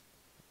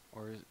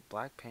 Or is it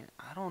Black Panther?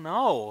 I don't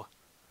know.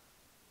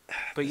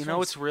 But you know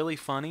what's really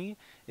funny?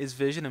 Is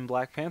Vision and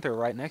Black Panther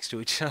right next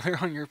to each other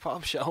on your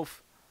pop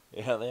shelf.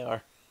 Yeah, they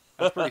are.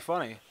 That's pretty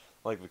funny.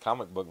 Like the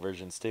comic book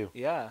versions, too.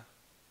 Yeah.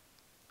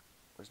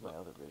 Where's my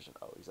other Vision?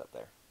 Oh, he's up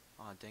there.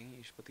 Oh, dang it.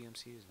 You should put the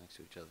MCUs next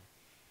to each other.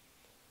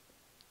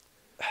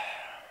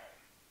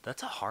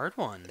 That's a hard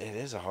one. It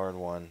is a hard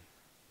one.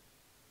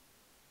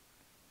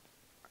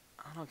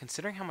 I don't know.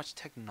 Considering how much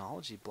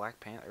technology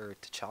Black Panther or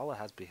T'Challa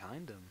has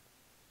behind him.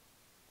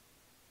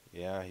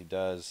 Yeah, he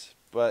does.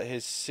 But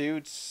his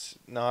suit's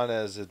not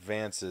as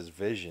advanced as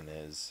Vision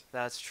is.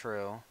 That's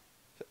true.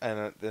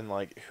 And then,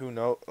 like, who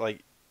knows?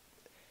 Like,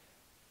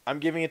 I'm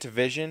giving it to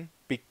Vision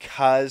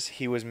because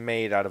he was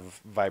made out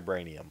of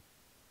vibranium.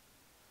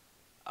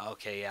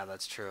 Okay, yeah,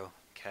 that's true.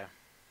 Okay.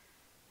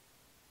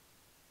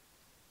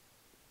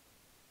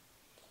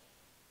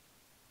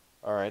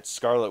 All right,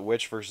 Scarlet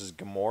Witch versus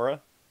Gamora.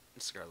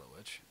 Scarlet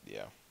Witch.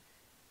 Yeah.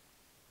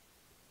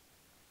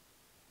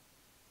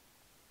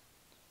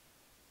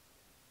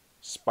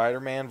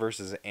 Spider-Man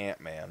versus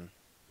Ant-Man.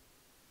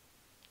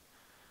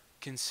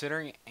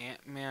 Considering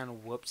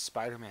Ant-Man whooped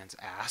Spider-Man's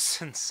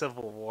ass in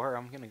Civil War,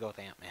 I'm going to go with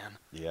Ant-Man.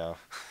 Yeah.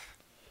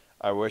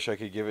 I wish I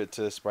could give it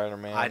to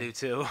Spider-Man. I do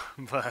too,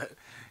 but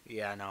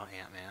yeah, no,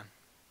 Ant-Man.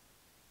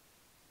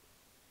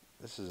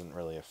 This isn't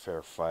really a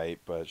fair fight,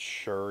 but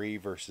Shuri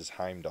versus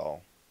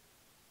Heimdall.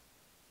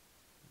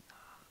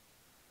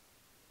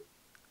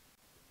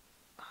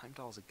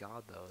 Heimdall's a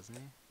god, though, isn't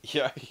he?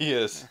 Yeah, he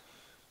is.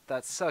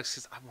 That sucks,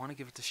 because I want to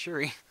give it to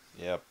Shuri.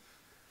 Yep.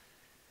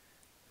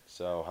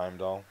 So,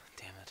 Heimdall.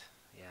 Damn it.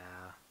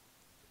 Yeah.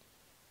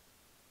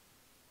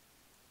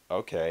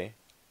 Okay.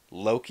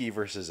 Loki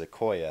versus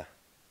Okoye.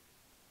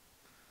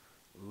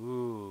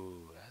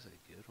 Ooh, that's a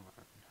good one.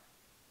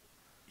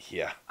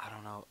 Yeah. I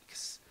don't know.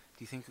 Do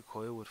you think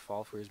Okoye would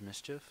fall for his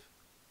mischief?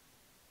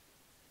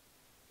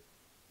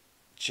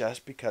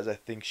 Just because I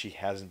think she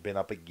hasn't been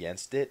up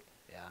against it,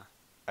 Yeah.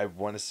 I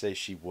want to say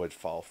she would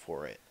fall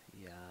for it.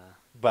 Yeah.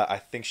 But I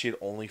think she'd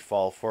only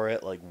fall for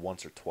it like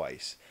once or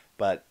twice.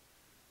 But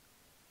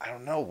I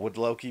don't know. Would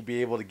Loki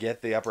be able to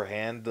get the upper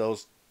hand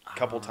those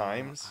couple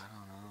times? I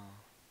don't know.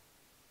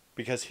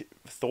 Because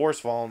Thor's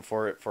fallen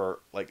for it for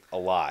like a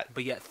lot.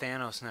 But yet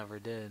Thanos never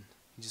did.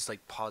 He just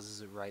like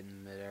pauses it right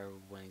in midair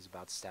when he's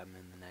about to stab him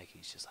in the neck.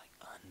 He's just like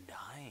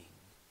undying.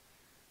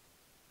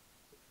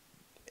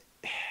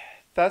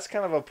 That's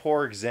kind of a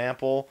poor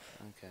example.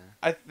 Okay.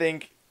 I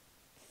think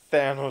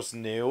Thanos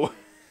knew.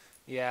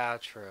 Yeah,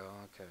 true.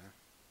 Okay.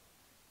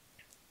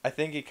 I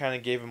think he kind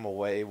of gave him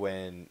away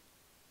when,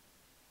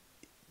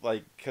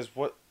 like, because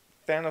what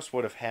Thanos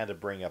would have had to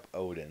bring up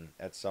Odin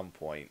at some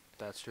point.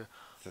 That's true.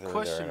 Through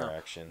Question their though,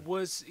 interaction.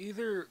 was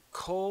either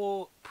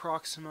Cole,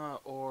 Proxima,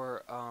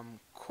 or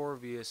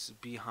Corvus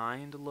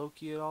behind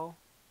Loki at all?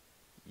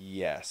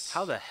 Yes.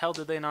 How the hell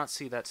did they not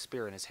see that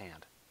spear in his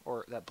hand?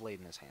 Or that blade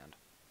in his hand?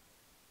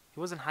 He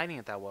wasn't hiding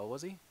it that well,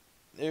 was he?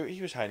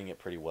 He was hiding it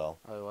pretty well.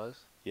 Oh, he was?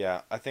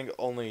 Yeah, I think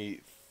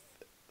only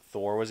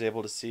Thor was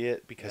able to see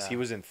it because he Yeah.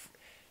 was in.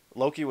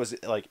 Loki was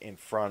like in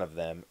front of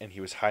them, and he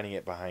was hiding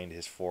it behind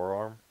his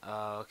forearm.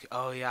 Okay.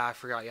 Oh yeah, I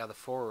forgot. Yeah, the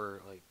four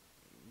were like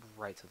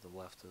right to the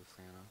left of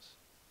Thanos.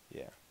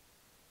 Yeah.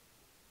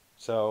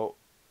 So,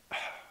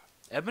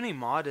 Ebony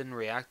Maw didn't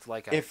react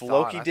like I if thought.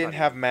 Loki I didn't thought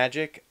have he.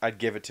 magic, I'd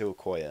give it to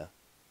Okoye.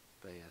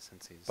 But yeah,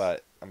 since he's.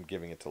 But I'm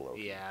giving it to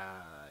Loki. Yeah,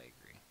 I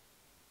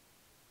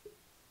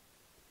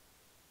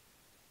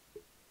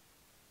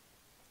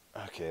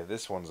agree. Okay,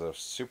 this one's a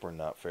super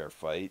not fair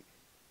fight.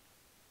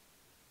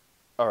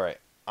 Alright,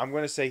 I'm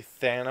going to say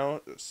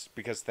Thanos,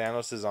 because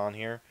Thanos is on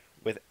here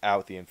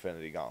without the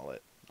Infinity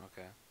Gauntlet,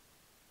 Okay.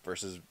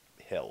 versus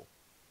Hill.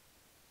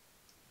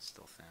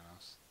 Still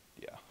Thanos.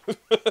 Yeah.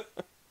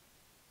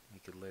 He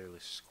could literally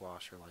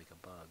squash her like a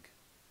bug.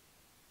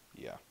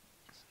 Yeah.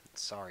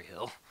 Sorry,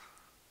 Hill.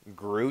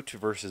 Groot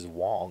versus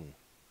Wong.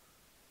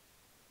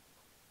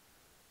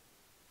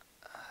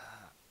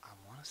 I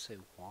want to say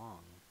Wong.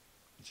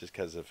 Just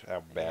because of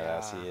how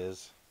badass Yeah. he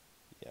is.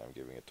 Yeah, I'm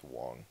giving it to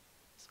Wong.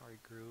 Sorry,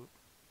 Groot.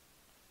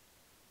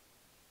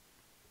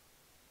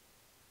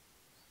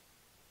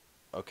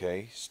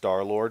 Okay,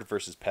 Star-Lord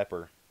versus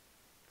Pepper.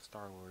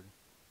 Star-Lord.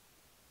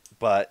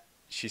 But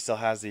she still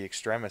has the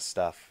Extremis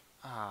stuff.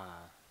 Yeah,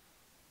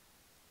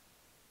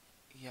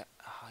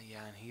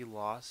 yeah, and he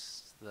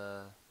lost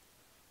the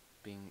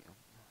being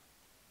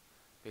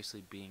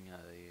basically being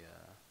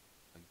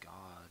a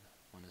god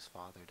when his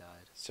father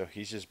died. So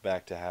he's just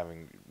back to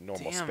having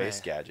normal Damn space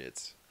it.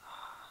 gadgets.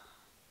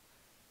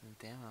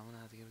 Damn it, I'm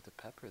gonna have to give it to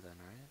Pepper then,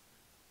 right?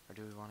 Or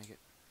do we want to get?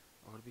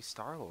 Or would it be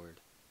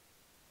Star-Lord?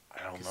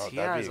 I don't know. Because he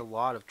That'd has be a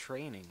lot of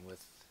training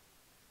with.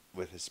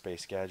 with his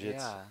space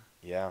gadgets. Yeah,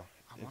 Yeah.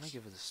 I want to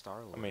give it to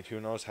Star-Lord. I mean, who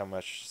knows how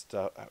much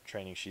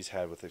training she's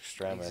had with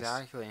Extremis.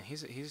 Exactly, and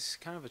he's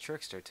kind of a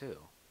trickster too.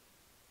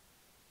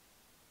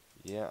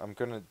 Yeah, I'm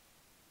gonna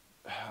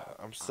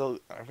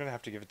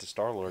have to give it to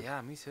Star-Lord.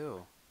 Yeah, me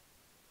too.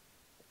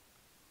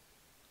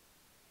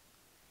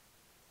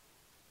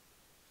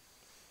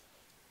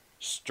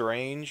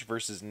 Strange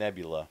versus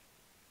Nebula.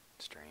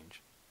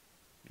 Strange.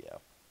 Yeah.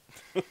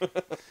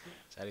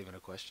 Is that even a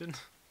question?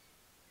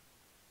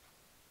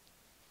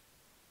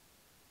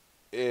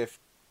 If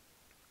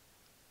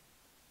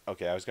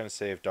Okay, I was gonna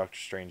say if Doctor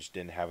Strange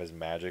didn't have his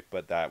magic,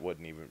 but that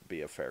wouldn't even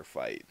be a fair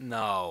fight.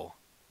 No.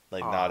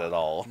 Like, not at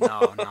all.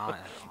 No, not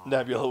at all.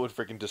 Nebula would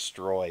freaking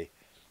destroy.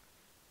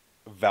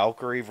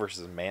 Valkyrie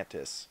versus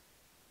Mantis.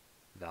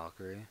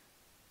 Valkyrie.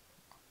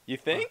 You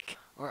think?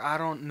 Or I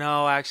don't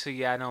know. Actually,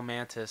 yeah, I know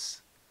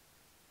Mantis.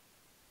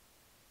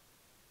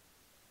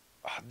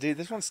 Dude,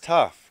 this one's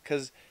tough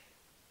because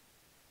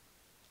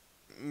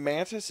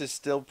Mantis is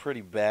still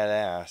pretty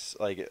badass,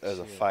 like as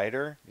a She is.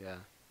 fighter. Yeah.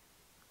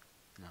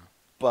 No.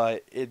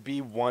 But it'd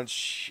be once.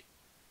 She...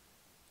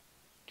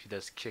 She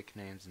does kick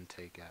names and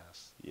take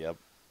ass. Yep.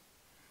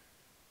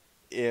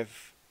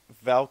 If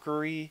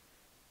Valkyrie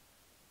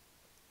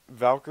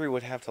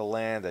would have to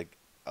land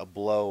a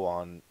blow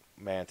on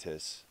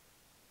Mantis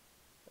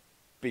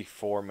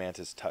before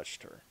Mantis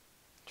touched her.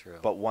 True.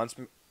 But once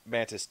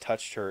Mantis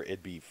touched her,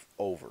 it'd be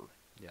over.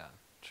 Yeah,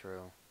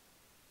 true.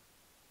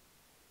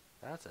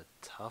 That's a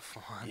tough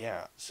one.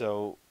 Yeah,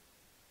 so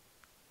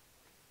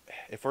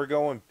if we're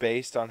going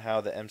based on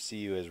how the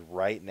MCU is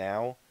right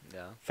now,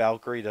 Yeah.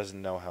 Valkyrie doesn't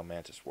know how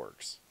Mantis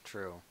works.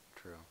 True.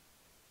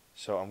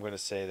 So I'm going to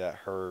say that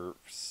her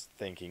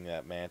thinking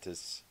that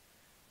Mantis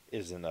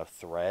isn't a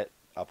threat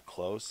up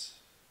close.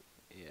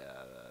 Yeah,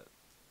 that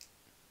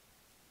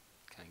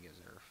kind of gives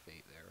her a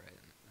fate there,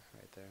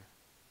 right there.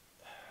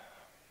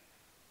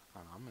 I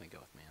don't know. I'm gonna go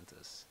with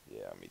Mantis.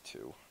 Yeah, me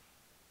too.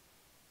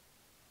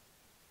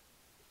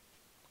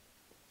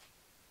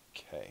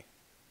 Okay.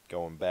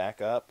 Going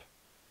back up.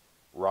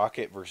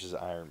 Rocket versus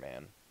Iron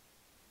Man.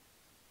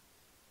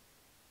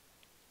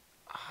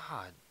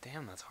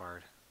 Damn, that's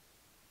hard.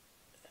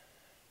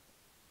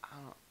 I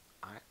don't.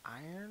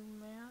 Iron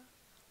Man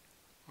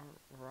or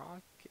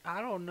Rock?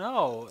 I don't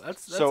know.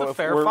 That's So a if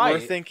fair we're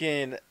fight.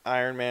 thinking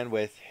Iron Man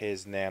with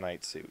his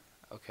nanite suit.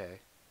 Okay.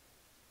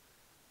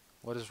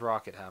 What does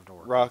Rocket have to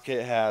work?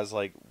 Rocket has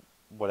like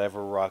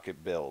whatever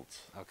Rocket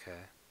builds. With? Okay.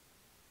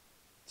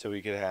 So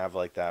we could have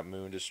like that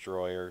Moon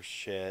Destroyer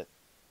shit.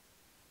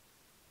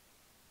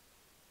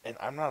 And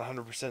I'm not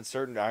 100%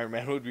 certain Iron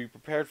Man would be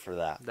prepared for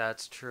that.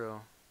 That's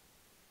true.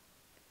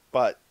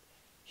 But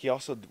he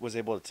also was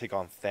able to take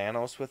on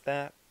Thanos with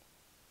that.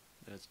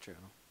 That's true.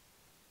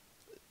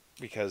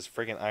 Because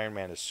friggin' Iron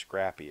Man is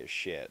scrappy as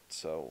shit.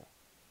 So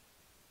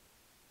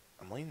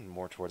I'm leaning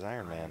more towards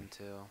Iron I Man. am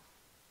too.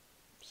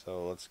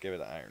 So let's give it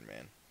to Iron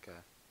Man. Okay.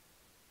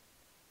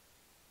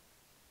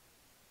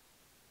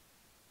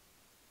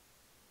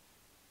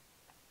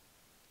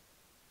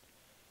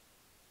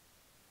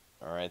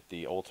 Alright,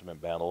 the ultimate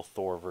battle,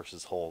 Thor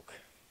versus Hulk.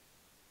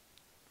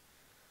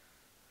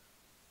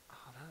 Oh,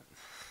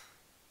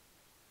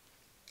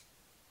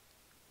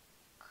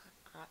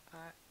 that. I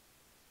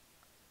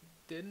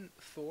didn't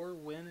Thor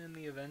win in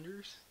the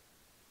Avengers?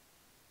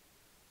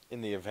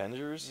 In the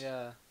Avengers?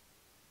 Yeah.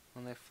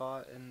 When they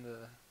fought in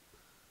the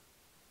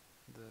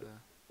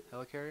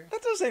helicarrier?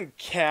 That doesn't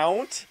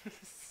count.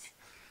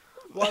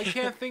 Well, I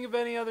can't think of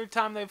any other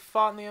time they've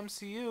fought in the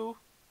MCU.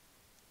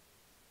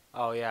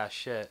 Oh yeah,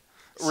 shit.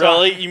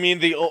 Really? You mean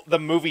the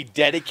movie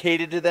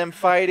dedicated to them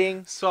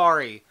fighting?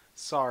 Sorry.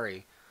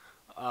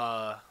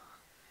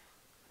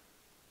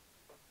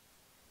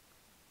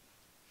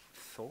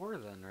 Thor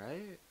then,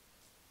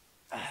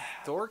 right?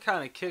 Thor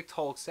kind of kicked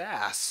Hulk's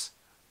ass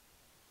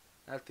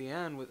at the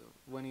end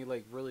when he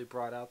like really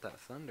brought out that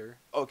thunder.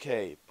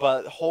 Okay,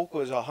 but Hulk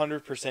was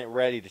 100%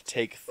 ready to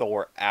take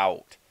Thor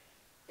out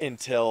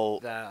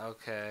until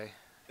Okay.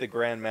 the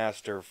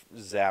Grandmaster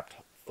zapped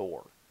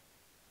Thor.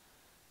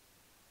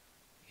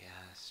 Yeah,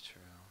 that's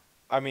true.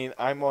 I mean,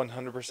 I'm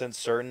 100%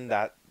 certain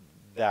that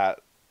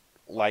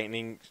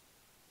lightning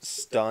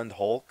stunned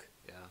Hulk,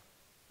 Yeah.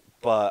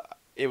 but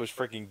it was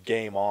freaking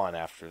game on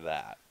after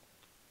that.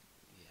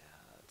 Yeah,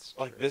 that's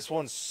true. Like, this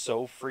one's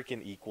so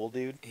freaking equal,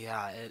 dude.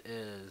 Yeah, it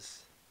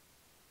is.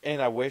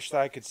 And I wish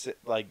that I could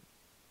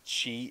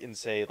cheat and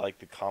say like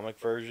the comic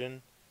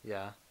version,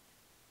 Yeah.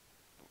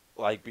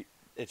 like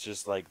it's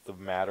just like the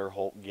madder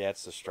Hulk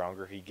gets, the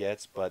stronger he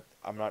gets. But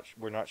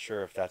we're not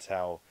sure if that's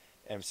how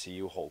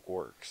MCU Hulk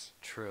works.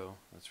 True.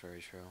 That's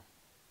very true.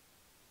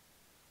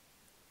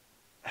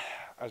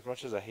 As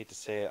much as I hate to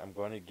say it, I'm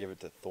going to give it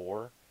to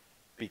Thor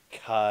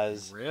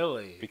because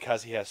Really?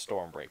 he has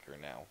Stormbreaker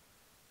now.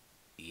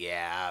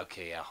 Yeah.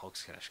 Okay. Yeah.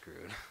 Hulk's kind of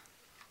screwed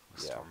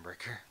with Yeah.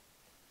 Stormbreaker.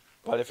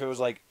 But if it was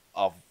like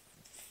a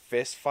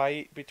fist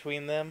fight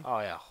between them, Oh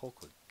yeah,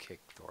 Hulk would kick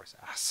Thor's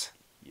ass.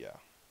 yeah.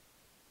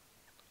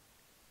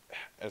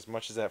 As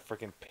much as that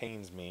freaking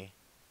pains me.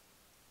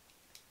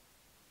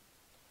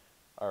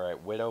 All right,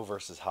 Widow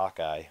versus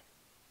Hawkeye.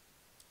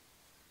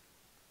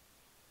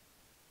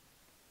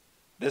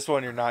 This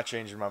one you're not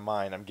changing my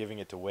mind. I'm giving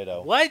it to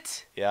Widow.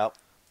 What? Yep.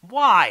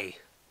 Why?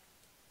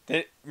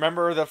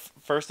 Remember the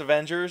first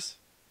Avengers?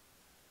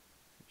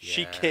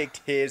 She Yeah.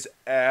 kicked his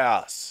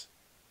ass.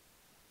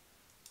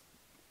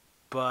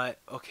 But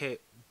okay,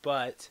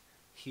 but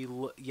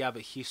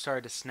he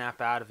started to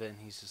snap out of it, and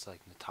he's just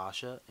like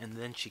Natasha, and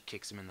then she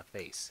kicks him in the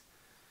face.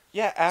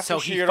 Yeah, after So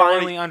she he had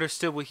finally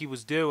understood what he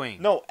was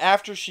doing. No,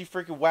 after she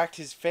freaking whacked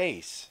his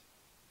face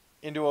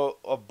into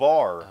a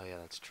bar. Oh yeah,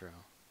 that's true.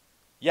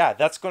 Yeah,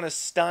 that's going to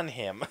stun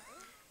him.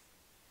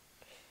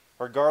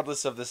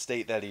 Regardless of the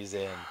state that he's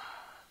in.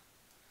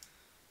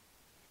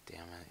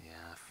 Damn it,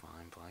 yeah,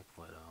 fine, Black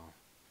Widow.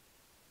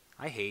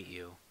 I hate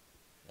you.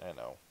 I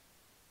know.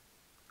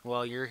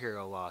 Well, your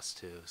hero lost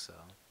too, so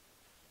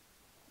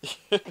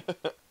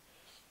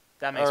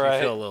that makes All me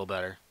right. feel a little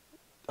better.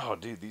 Oh,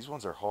 dude, these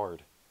ones are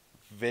hard.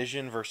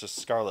 Vision versus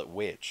Scarlet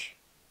Witch.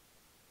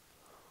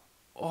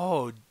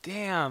 Oh,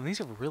 damn,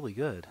 these are really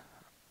good.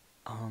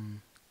 I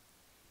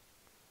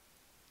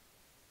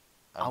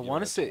I'm want giving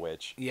to it say,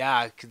 Witch.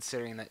 yeah,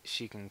 considering that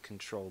she can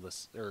control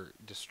this or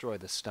destroy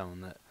the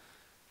stone, that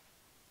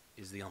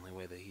is the only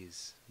way that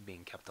he's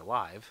being kept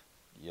alive.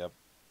 Yep.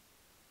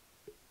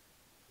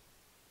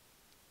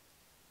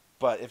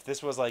 But if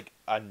this was like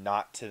a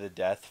not to the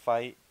death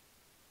fight,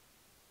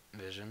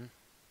 Vision.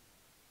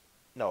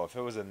 no, if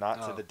it was a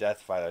not to Oh. the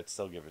death fight, I'd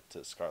still give it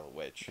to Scarlet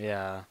Witch.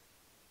 Yeah.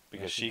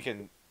 Because Yeah, she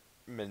can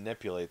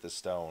manipulate the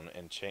stone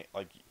and change,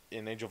 like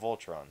in Age of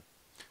Ultron.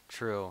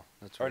 True.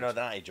 That's Or right. no,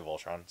 not Age of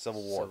Ultron,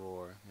 Civil War. Civil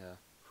War. Yeah.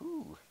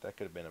 Whew, that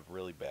could have been a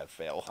really bad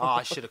fail. Oh,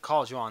 I should have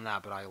called you on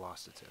that, but I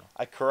lost it too.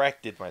 I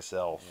corrected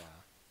myself.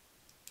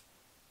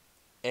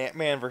 Yeah.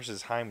 Ant-Man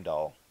versus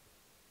Heimdall.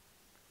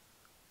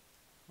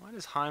 Why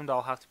does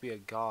Heimdall have to be a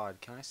god?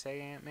 Can I say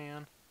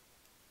Ant-Man?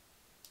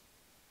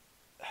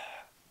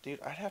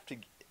 Dude, I'd have to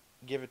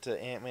give it to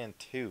Ant-Man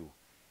 2.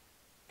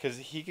 Because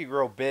he could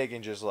grow big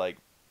and just, like,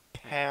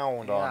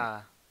 pound on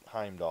Yeah.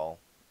 Heimdall.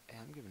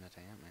 Yeah, I'm giving it to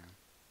Ant-Man.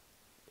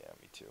 Yeah,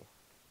 me too.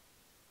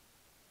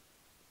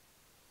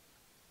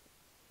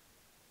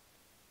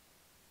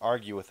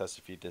 Argue with us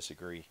if you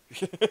disagree.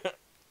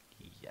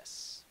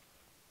 Yes.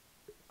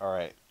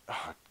 Alright.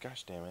 Oh,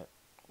 gosh damn it.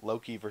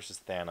 Loki versus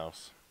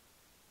Thanos.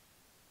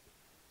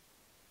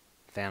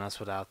 Thanos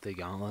without the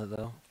gauntlet,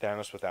 though?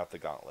 Thanos without the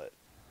gauntlet.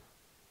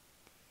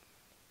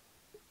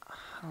 I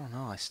don't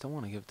know. I still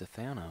want to give it to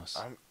Thanos.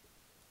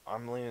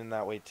 I'm leaning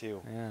that way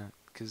too. Yeah,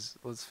 because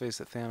let's face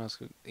it, Thanos,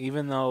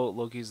 even though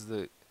Loki's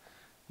the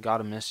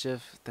god of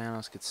mischief,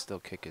 Thanos could still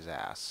kick his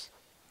ass.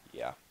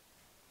 Yeah.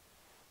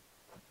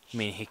 I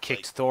mean, he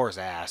kicked Thor's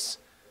ass.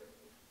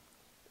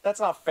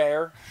 That's not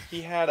fair.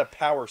 He had a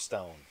power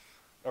stone.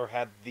 Or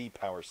had the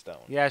power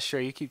stone. Yeah, sure.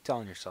 You keep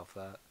telling yourself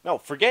that. No,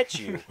 forget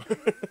you.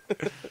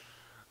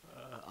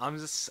 I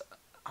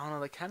don't know.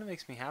 That kind of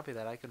makes me happy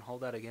that I can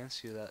hold that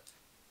against you. That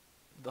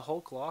the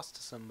Hulk lost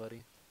to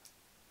somebody.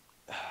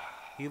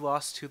 He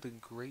lost to the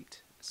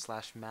great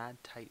 / mad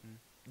Titan.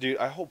 Dude,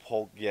 I hope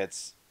Hulk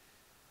gets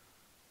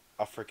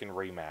a freaking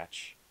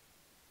rematch.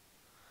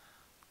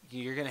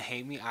 You're gonna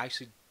hate me. I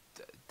actually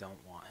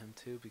don't want him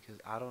to because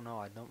I don't know.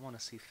 I don't want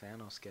to see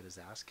Thanos get his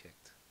ass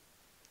kicked.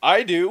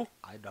 I do.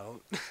 I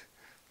don't,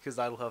 because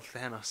I love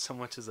Thanos so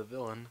much as a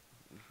villain.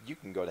 You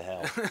can go to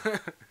hell.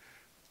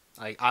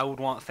 I would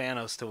want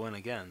Thanos to win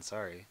again.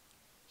 Sorry.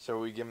 So are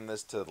we giving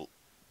this to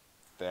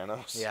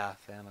Thanos? Yeah,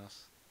 Thanos.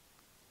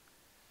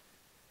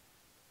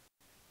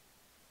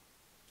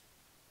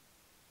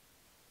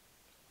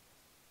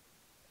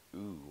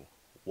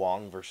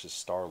 Wong versus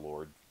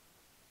Star-Lord.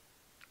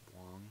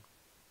 Wong.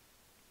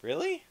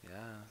 Really?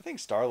 Yeah. I think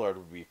Star-Lord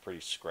would be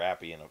pretty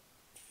scrappy in a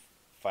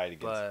fight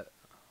against But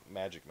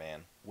Magic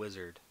Man.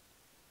 Wizard.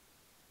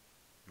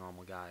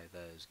 Normal guy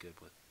that is good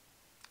with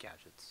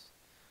gadgets.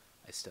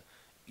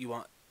 You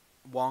want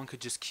Wong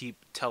could just keep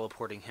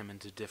teleporting him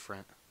into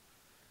different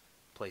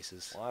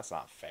places. Well, that's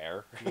not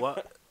fair.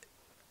 What?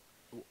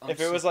 If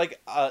it was like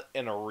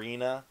an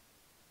arena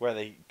where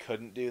they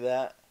couldn't do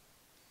that.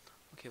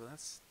 Okay, well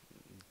that's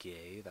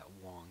gay that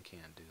Wong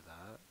can't do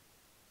that.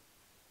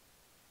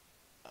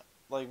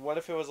 Like, what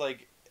if it was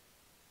like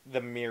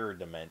the mirror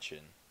dimension?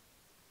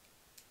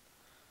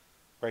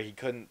 Where he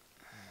couldn't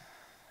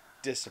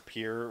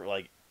disappear,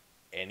 like,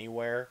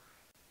 anywhere?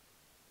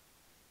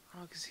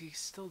 Oh, because he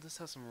still just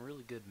has some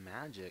really good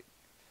magic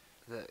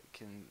that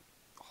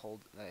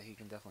he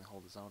can definitely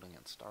hold his own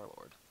against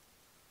Star-Lord.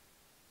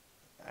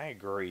 I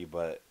agree,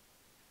 but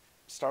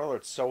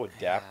Star-Lord's so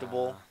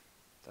adaptable.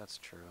 Yeah, that's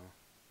true.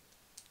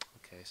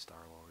 Okay,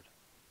 Star-Lord.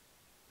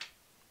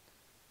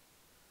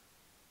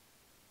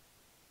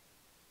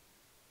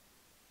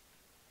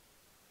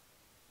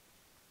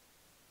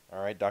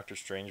 Alright, Doctor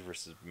Strange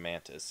versus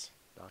Mantis.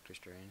 Doctor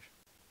Strange.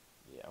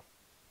 Yeah.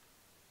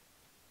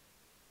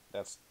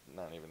 That's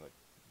not even a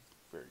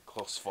very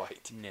close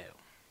fight. No.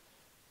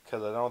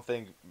 Because I don't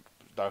think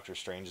Doctor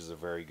Strange is a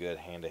very good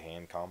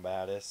hand-to-hand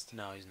combatist.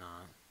 No, he's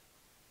not.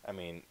 I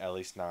mean, at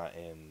least not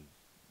in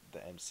the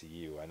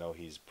MCU. I know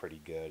he's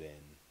pretty good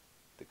in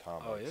the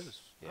comics. Oh, he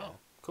is? Yeah. Oh,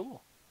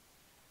 cool.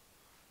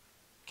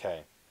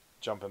 Okay.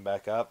 Jumping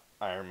back up,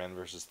 Iron Man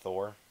versus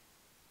Thor.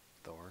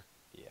 Thor.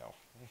 Yeah.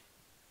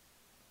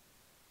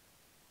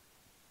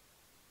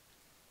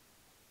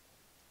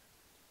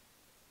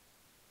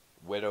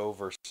 Widow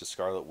versus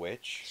Scarlet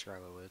Witch.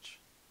 Scarlet Witch.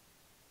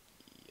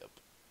 Yep.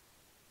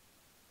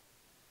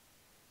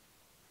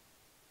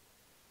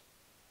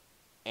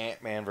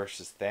 Ant-Man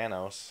versus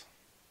Thanos.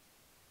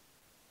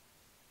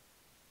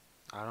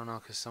 I don't know,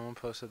 because someone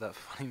posted that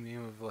funny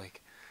meme of,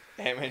 like...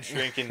 Ant-Man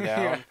shrinking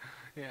down.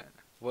 Yeah.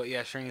 Well,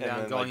 yeah, shrinking And down,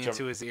 then, going like,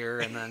 into his ear,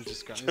 and then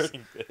just going...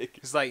 Turning big.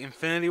 It's like,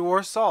 Infinity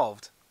War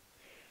solved.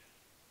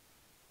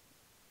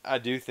 I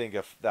do think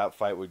if that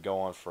fight would go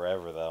on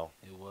forever, though.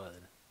 It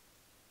would.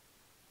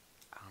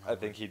 I don't know. I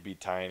think he'd be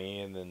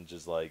tiny and then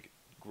just, like,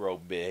 grow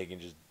big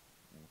and just...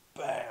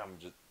 Bam!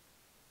 Just...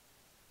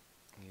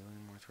 Are you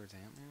leaning more towards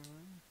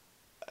Ant-Man?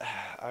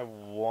 I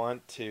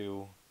want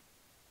to...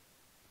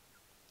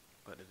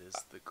 But it is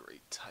the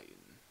Great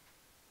Titan.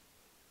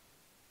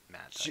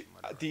 Mad Titan,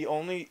 whatever. The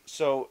only...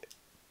 So...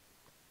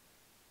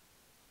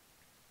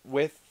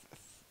 With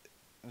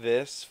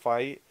this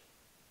fight...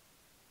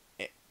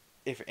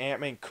 If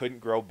Ant-Man couldn't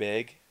grow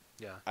big,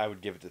 Yeah. I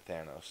would give it to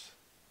Thanos.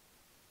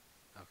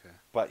 Okay.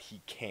 But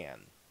he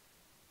can.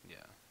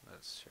 Yeah,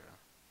 that's true.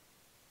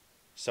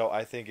 So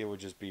I think it would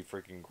just be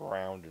freaking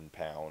ground and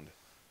pound.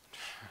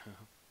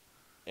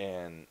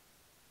 And...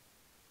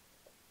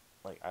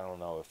 Like, I don't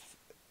know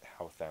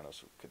how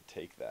Thanos could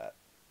take that.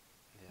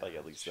 Yeah, Like,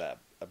 at least that...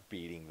 A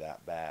beating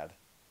that bad.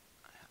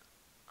 I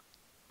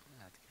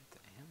have to give it to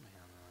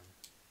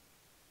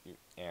Ant-Man,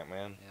 then.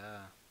 Ant-Man?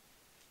 Yeah.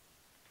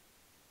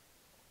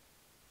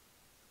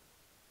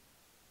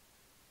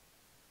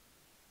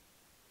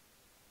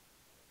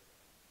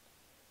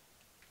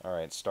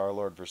 Alright,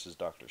 Star-Lord versus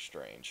Doctor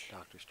Strange.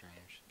 Doctor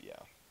Strange. Yeah.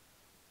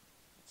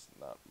 It's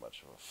not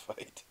much of a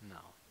fight. No.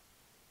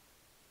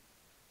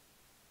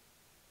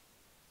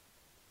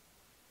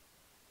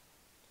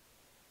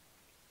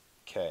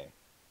 Okay.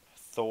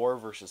 Thor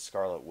versus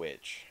Scarlet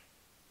Witch.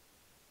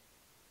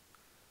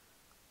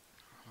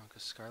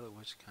 Because Scarlet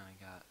Witch kind of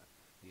got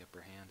the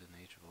upper hand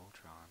in Age of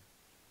Ultron.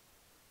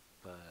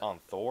 But... On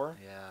Thor?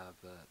 Yeah,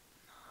 but...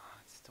 I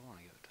still want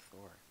to give it to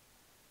Thor.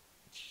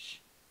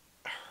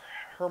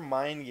 Her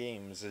mind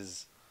games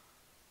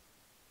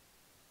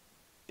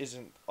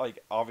isn't,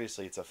 like,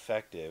 obviously it's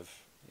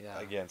effective Yeah.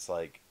 against,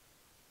 like,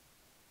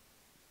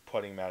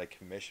 putting him out of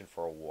commission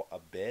for a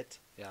bit,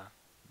 Yeah.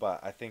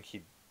 but I think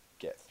he'd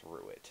get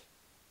through it.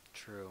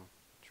 True.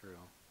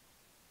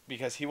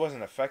 Because he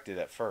wasn't affected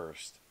at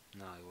first.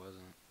 No, he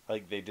wasn't.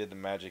 Like, they did the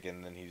magic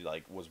and then he,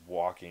 like, was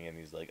walking and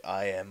he's like,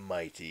 I am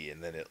mighty,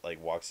 and then it, like,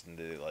 walks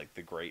into, like,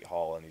 the Great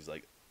Hall and he's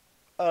like,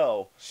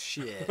 oh.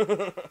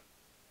 Shit.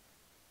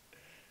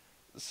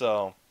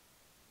 So,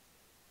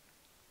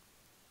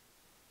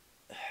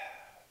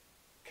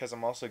 because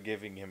I'm also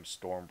giving him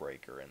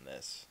Stormbreaker in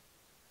this.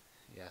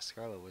 Yeah,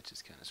 Scarlet Witch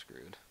is kind of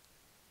screwed.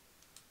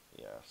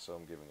 Yeah, so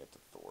I'm giving it to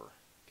Thor.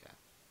 Okay.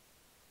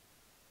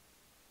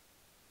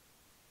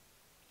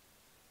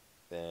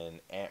 Then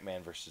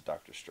Ant-Man versus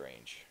Doctor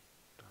Strange.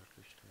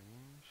 Doctor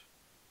Strange?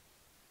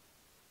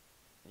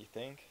 You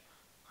think?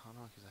 I don't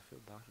know, because I feel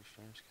Doctor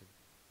Strange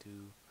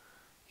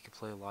he could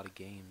play a lot of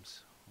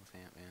games with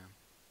Ant-Man.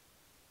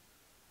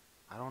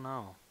 I don't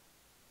know.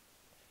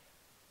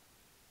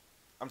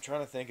 I'm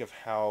trying to think of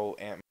how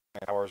Ant-Man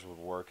powers would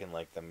work in,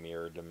 like, the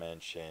mirror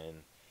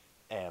dimension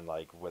and,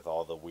 like, with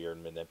all the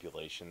weird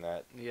manipulation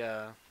that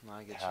Yeah, no,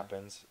 I get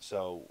happens.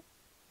 So,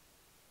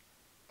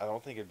 I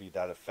don't think it'd be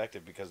that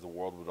effective because the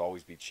world would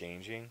always be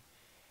changing.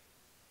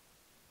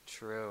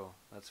 True.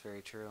 That's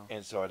very true.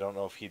 And so I don't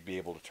know if he'd be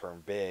able to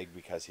turn big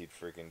because he'd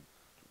freaking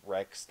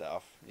wreck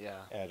stuff. Yeah.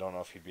 And I don't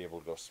know if he'd be able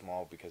to go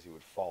small because he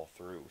would fall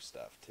through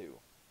stuff too.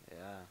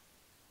 Yeah.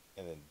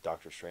 And then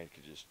Doctor Strange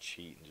could just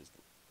cheat and just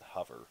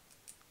hover.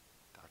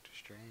 Doctor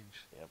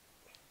Strange. Yep.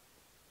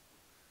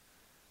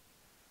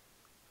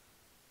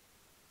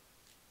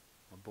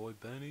 My boy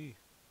Benny.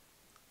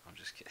 I'm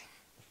just kidding.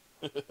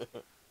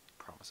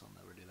 Promise I'll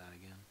never do that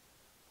again.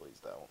 Please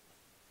don't.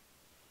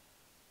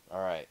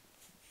 Alright.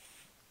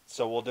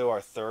 So we'll do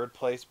our third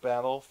place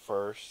battle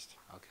first.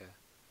 Okay.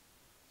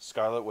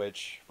 Scarlet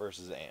Witch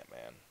versus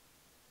Ant-Man.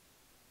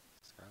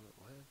 Scarlet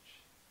Witch?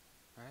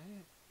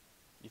 Right?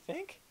 You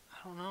think?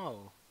 I don't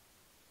know.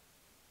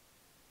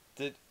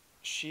 Did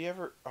she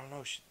ever... Oh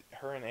no,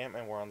 her and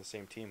Ant-Man were on the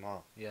same team, huh?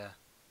 Yeah.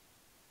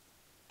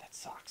 That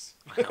sucks.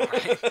 I know,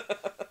 right?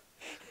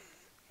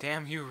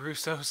 Damn you,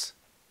 Russos.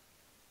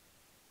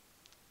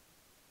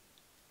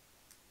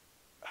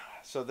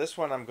 So this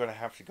one I'm going to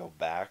have to go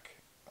back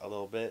a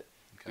little bit.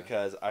 Okay.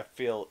 Because I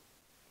feel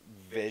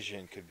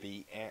Vision could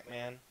beat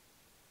Ant-Man.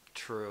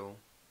 True.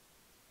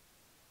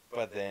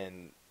 But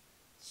then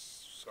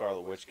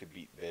Scarlet Witch could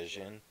beat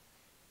Vision.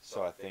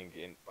 So I think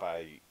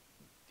by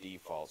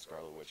default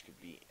Scarlet Witch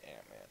could beat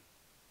Ant-Man.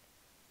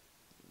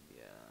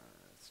 Yeah,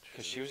 that's true.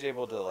 Because she was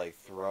able to like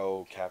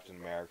throw Captain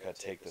America,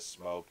 take the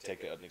smoke,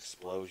 take an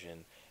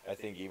explosion. I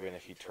think even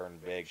if he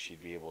turned big,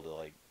 she'd be able to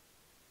like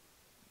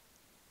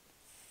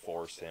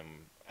force him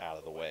out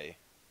of the way.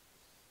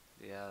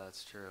 Yeah,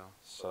 that's true.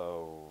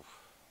 So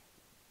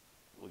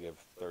we'll give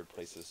third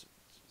place to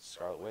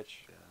Scarlet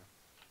Witch. Yeah.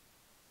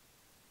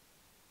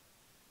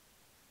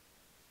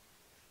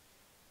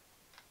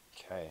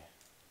 Okay.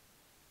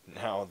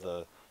 Now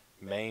the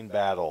main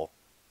battle.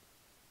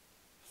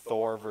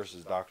 Thor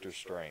versus Doctor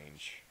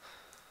Strange.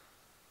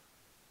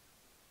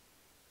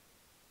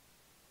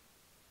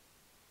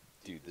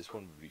 Dude, this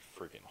one would be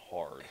freaking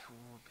hard.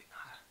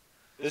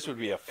 This would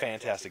be a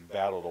fantastic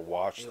battle to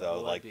watch,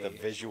 though. Like, the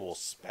visual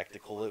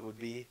spectacle it would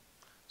be.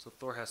 So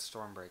Thor has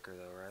Stormbreaker,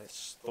 though, right?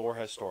 Thor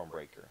has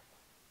Stormbreaker.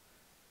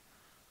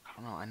 I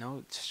don't know. I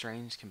know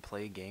Strange can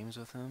play games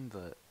with him,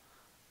 but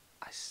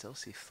I still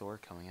see Thor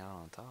coming out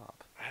on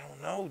top. I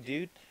don't know,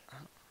 dude.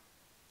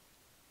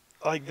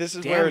 Like, this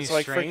is Damn where you, it's,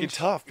 like, Strange. freaking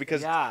tough.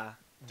 Because Yeah.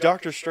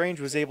 Doctor Strange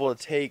was able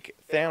to take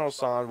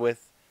Thanos on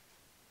with,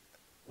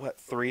 what,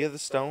 3 of the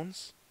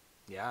stones?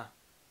 Yeah.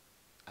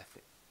 I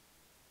think.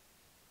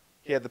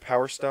 He had the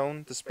Power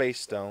Stone, the Space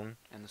Stone,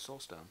 And the Soul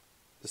Stone.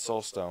 the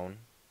Soul Stone,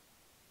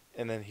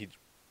 and then he...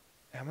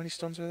 How many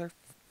stones are there?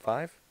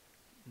 5?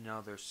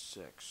 No, there's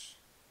 6.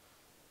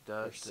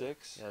 There's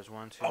 6? Yeah, there's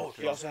 1, 2, Oh,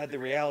 3. he also had the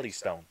Reality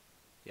Stone.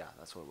 Yeah,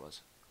 that's what it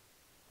was.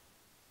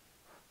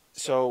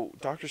 So,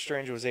 Doctor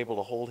Strange was able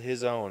to hold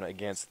his own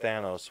against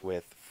Thanos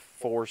with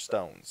 4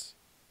 stones.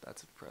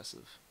 That's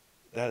impressive.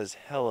 That is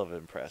hell of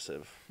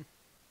impressive.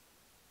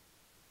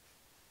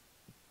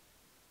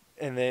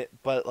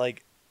 But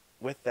like,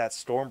 with that,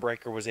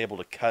 Stormbreaker was able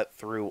to cut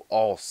through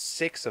all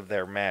 6 of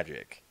their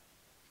magic.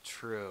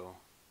 True.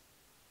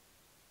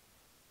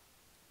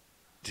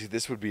 Dude,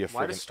 this would be a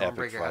Why does freaking epic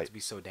Stormbreaker have fight. to be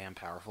so damn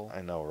powerful?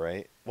 I know,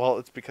 right? Well,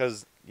 it's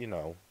because, you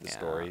know, the Yeah,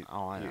 story.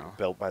 oh, I know.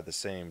 Built by the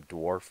same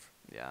dwarf.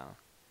 Yeah.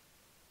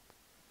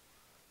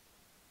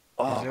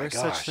 Oh, Is there my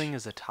such gosh. thing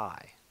as a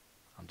tie?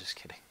 I'm just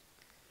kidding.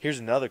 Here's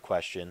another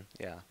question.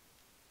 Yeah.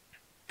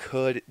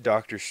 Could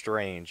Doctor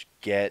Strange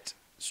get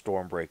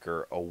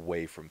Stormbreaker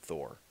away from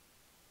Thor?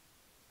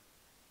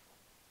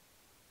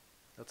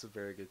 That's a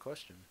very good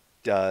question.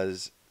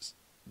 Does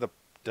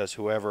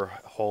whoever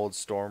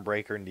holds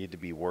Stormbreaker need to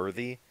be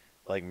worthy,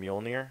 like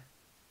Mjolnir?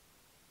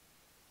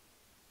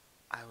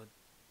 I would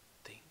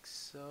think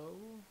so.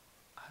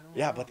 I don't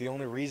Yeah, know. but the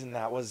only reason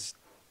that was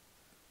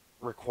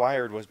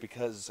required was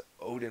because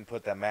Odin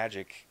put that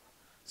magic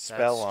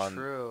spell That's on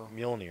true.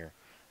 Mjolnir.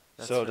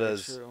 That's So very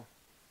does... true.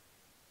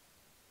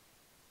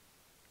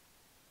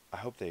 I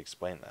hope they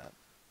explain that.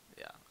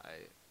 Yeah, I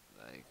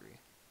agree.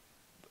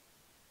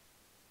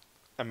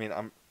 I mean,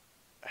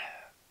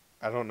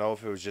 I don't know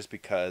if it was just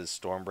because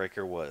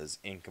Stormbreaker was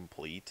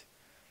incomplete,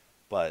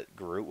 but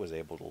Groot was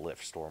able to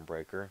lift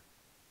Stormbreaker.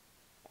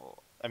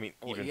 I mean,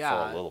 Well, even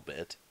yeah. for a little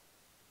bit.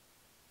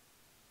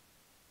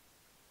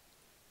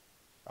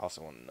 I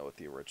also want to know what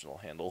the original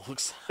handle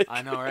looks like.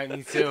 I know, right?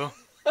 Me too.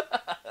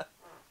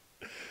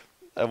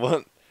 I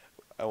want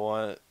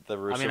the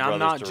Russo I mean, brothers I'm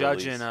not to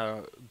judging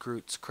release...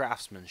 Groot's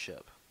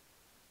craftsmanship.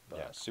 But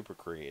Yeah, super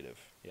creative.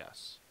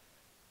 yes.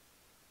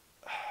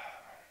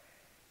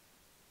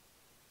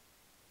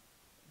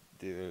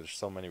 Dude, there's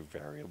so many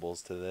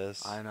variables to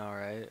this. I know,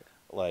 right?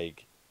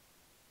 Like,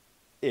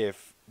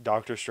 if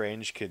Doctor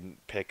Strange can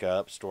pick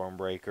up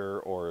Stormbreaker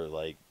or,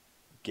 like,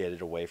 get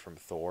it away from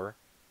Thor,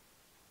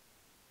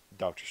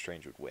 Doctor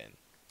Strange would win.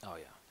 Oh,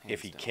 yeah.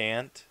 If he hands down.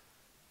 can't,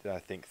 then I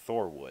think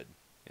Thor would.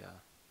 Yeah.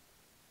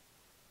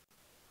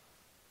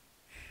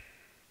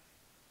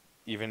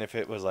 Even if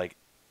it was, like,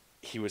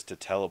 he was to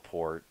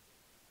teleport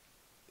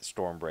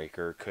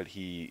Stormbreaker, could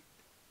he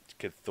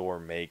could Thor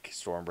make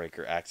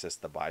Stormbreaker access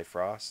the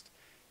Bifrost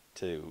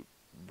to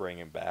bring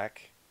him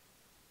back?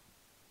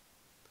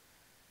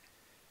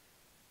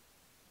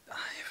 I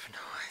have no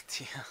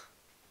idea.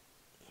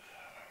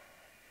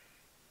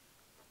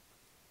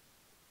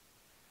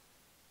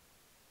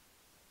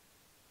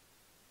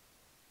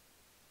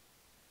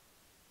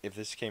 If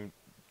this came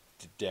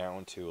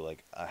down to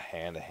like a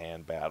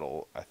hand-to-hand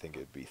battle, I think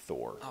it'd be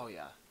Thor. Oh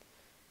yeah.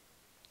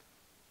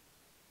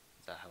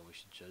 Is that how we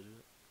should judge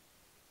it?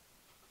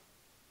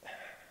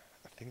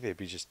 I think they'd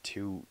be just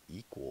too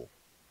equal.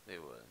 They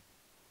would.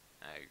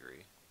 I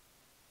agree.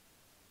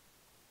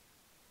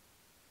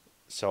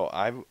 So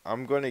I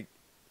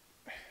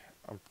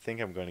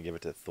think I'm going to give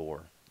it to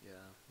Thor. Yeah,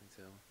 me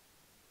too.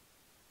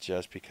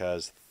 Just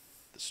because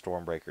the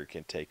Stormbreaker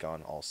can take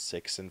on all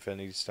 6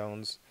 Infinity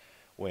Stones,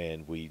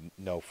 when we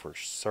know for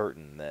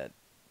certain that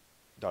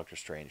Doctor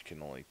Strange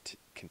can only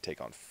can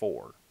take on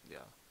 4. Yeah.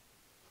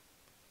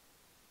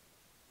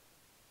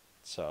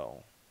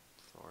 So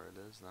Thor it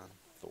is then.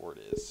 Thor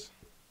it is.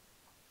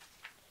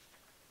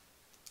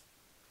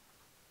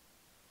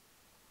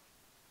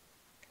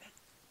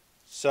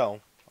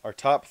 So our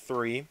top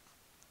 3,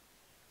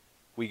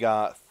 we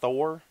got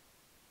Thor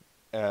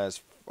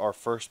as our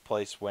first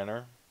place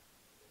winner.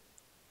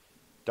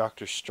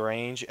 Doctor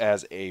Strange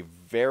as a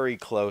very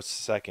close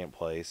second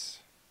place.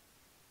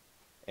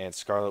 And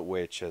Scarlet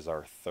Witch as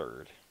our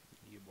third.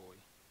 You boy.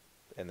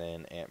 And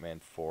then Ant-Man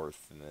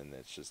fourth. And then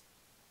it's just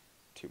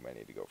too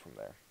many to go from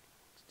there.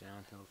 It's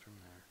downhill from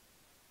there.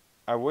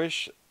 I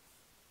wish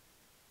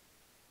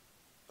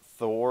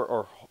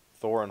Thor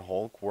and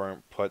Hulk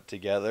weren't put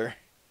together.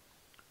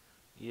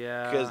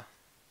 Yeah. Because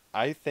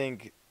I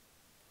think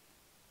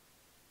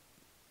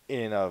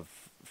in a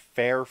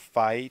fair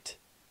fight,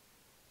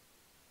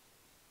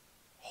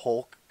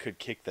 Hulk could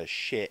kick the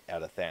shit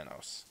out of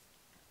Thanos.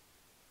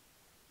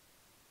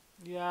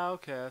 Yeah,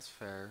 okay, that's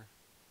fair.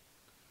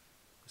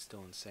 It's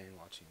still insane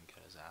watching him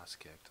get his ass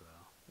kicked,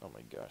 though. Oh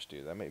my gosh,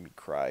 dude, that made me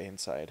cry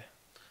inside.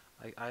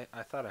 I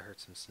thought I heard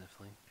some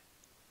sniffling.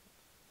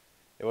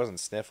 It wasn't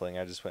sniffling,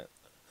 I just went...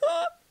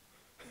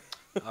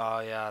 Oh,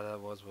 yeah, that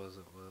was what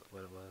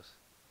it was.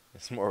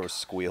 It's more of a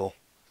squeal.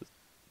 You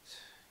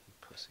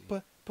pussy.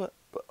 But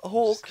I'm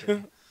Hulk... just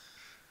kidding.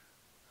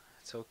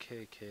 It's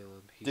okay,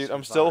 Caleb. He Dude,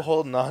 I'm still survived.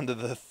 holding on to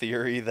the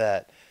theory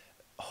that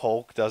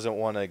Hulk doesn't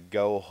want to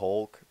go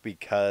Hulk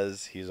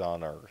because he's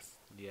on Earth.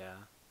 Yeah.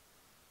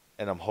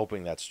 And I'm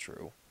hoping that's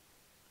true.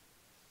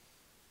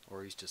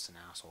 Or he's just an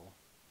asshole.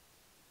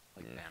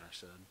 Like Banner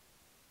said.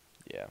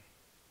 Yeah.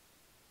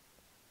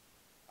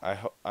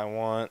 I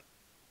want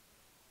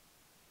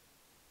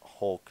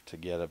Hulk to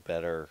get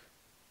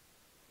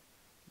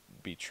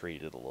be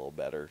treated a little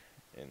better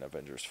in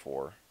Avengers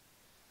 4.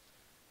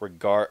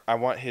 I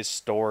want his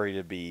story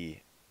to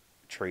be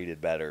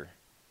treated better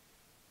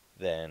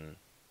than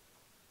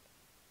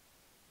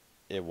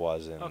it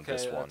was in this one. Okay,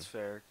 that's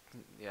fair.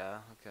 Yeah,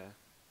 okay.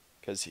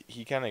 Because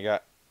he kind of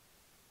got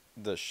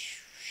the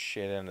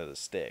shit end of the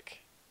stick,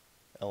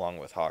 along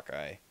with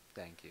Hawkeye.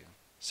 Thank you.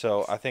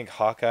 So I think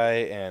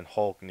Hawkeye and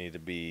Hulk need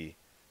to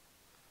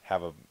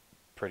have a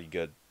pretty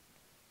good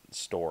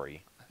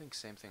story. I think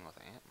same thing with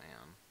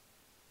Ant-Man.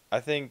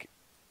 I think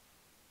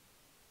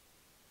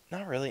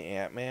not really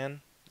Ant-Man.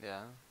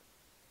 Yeah.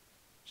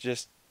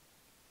 Just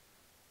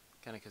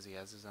Kind of because he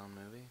has his own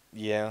movie.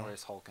 yeah,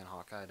 Whereas Hulk and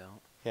Hawkeye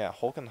don't. yeah.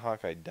 Hulk and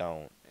Hawkeye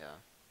don't. Yeah.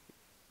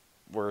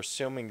 We're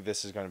assuming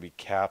this is going to be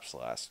Cap's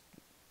last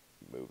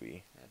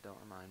movie. Yeah, don't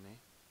remind me.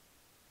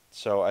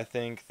 So I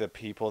think the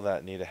people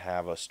that need to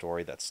have a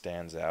story that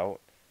stands out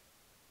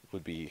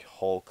would be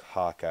Hulk,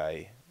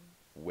 Hawkeye,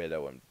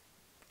 Widow, and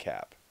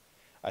Cap.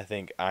 I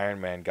think Iron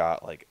Man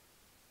got like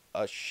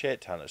a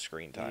shit ton of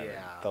screen time in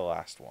the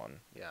last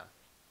one. Yeah.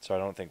 So I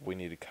don't think we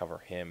need to cover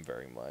him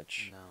very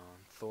much. No,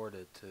 Thor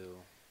did too.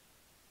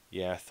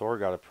 Yeah, Thor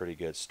got a pretty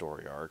good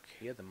story arc.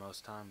 He had the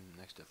most time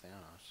next to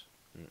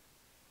Thanos.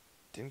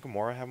 Didn't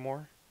Gamora have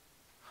more?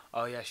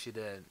 Oh, yeah, she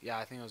did. Yeah,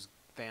 I think it was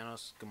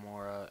Thanos,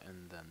 Gamora,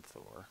 and then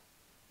Thor.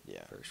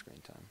 Yeah. For screen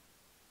time.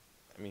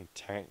 I mean,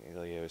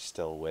 technically it was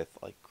still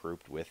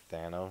grouped with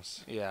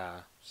Thanos.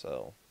 Yeah.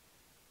 So,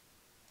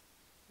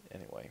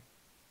 anyway.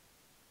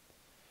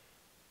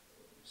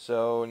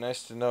 So,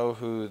 nice to know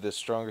who the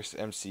strongest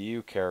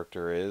MCU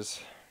character is.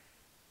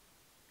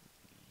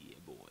 Yeah,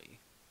 boy.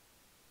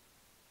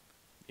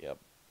 Yep.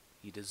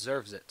 He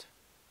deserves it.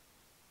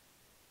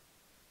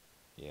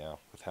 Yeah,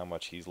 with how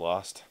much he's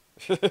lost.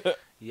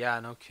 Yeah,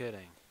 no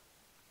kidding.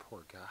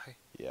 Poor guy.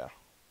 Yeah.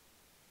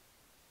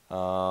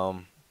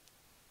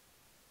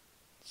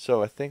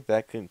 So I think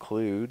that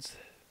concludes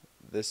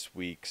this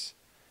week's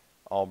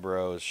All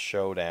Bros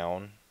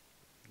Showdown,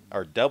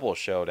 our double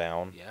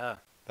showdown Yeah.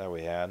 that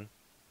we had.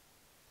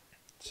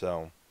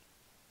 So,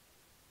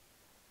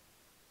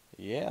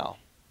 yeah.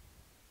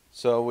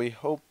 So we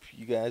hope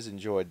you guys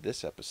enjoyed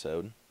this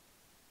episode.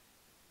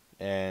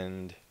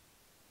 And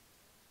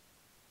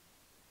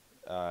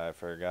I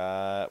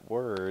forgot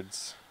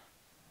words.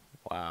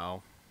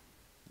 Wow.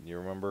 You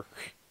remember?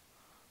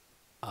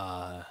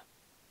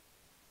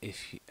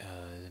 If you,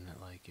 isn't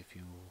it like if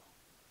you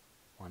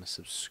want to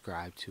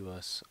subscribe to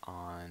us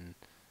on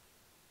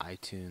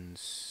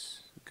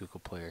iTunes, Google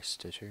Play, or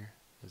Stitcher.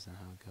 Isn't that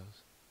how it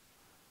goes?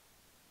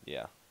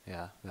 Yeah.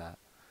 Yeah, that.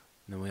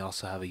 And then we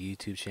also have a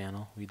YouTube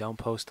channel. We don't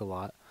post a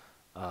lot.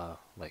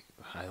 Like,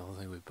 I don't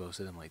think we've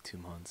posted in like 2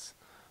 months.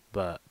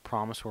 But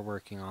promise we're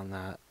working on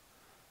that.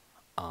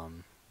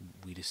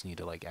 We just need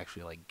to like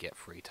actually like get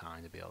free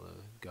time to be able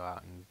to go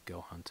out and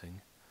go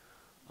hunting.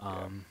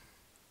 I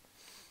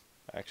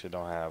actually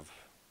don't have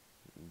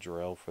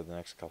drill for the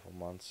next couple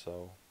months,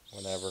 so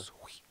whenever.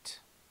 Sweet.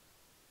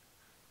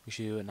 We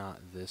should do it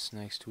not this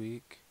next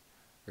week.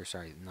 Or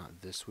sorry,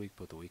 not this week,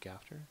 but the week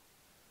after.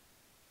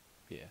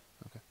 Yeah.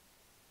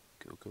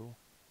 Cool.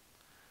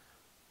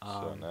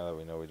 So now that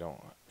we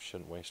know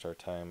shouldn't waste our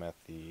time at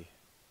the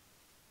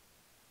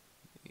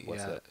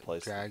what's that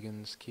place?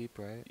 Dragon's Keep,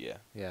 right? Yeah.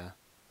 Yeah.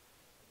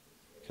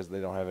 Because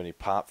they don't have any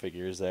pop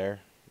figures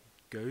there.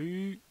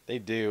 Go. They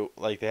do.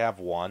 Like, they have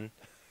one.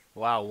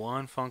 Wow,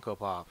 one Funko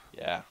Pop.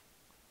 Yeah.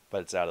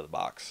 But it's out of the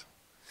box.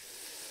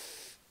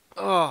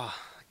 Oh,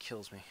 that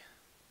kills me.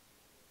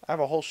 I have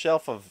a whole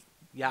shelf of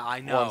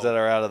I know. ones that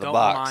are out of the Don't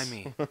box.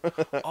 remind me.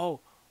 Oh,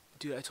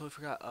 dude, I totally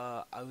forgot.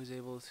 I was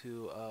able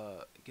to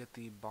get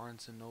the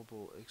Barnes &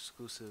 Noble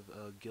exclusive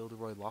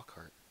Gilderoy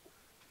Lockhart.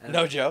 And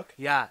No joke?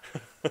 Yeah.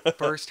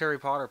 First Harry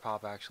Potter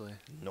pop, actually.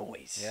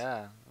 Noise.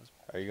 Yeah.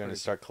 Are you going to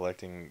start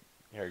collecting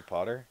Harry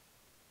Potter?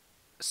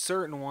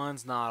 Certain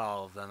ones, not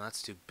all of them.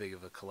 That's too big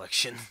of a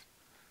collection.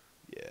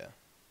 Yeah.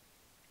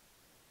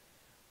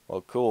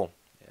 Well, cool.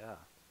 Yeah.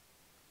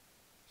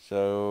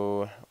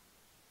 So,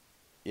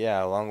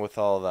 yeah, along with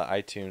all the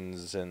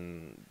iTunes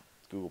and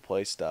Google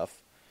Play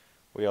stuff,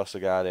 we also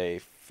got a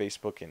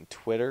Facebook and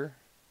Twitter,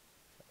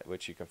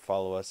 which you can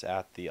follow us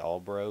at the All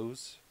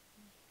Bros.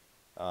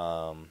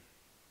 No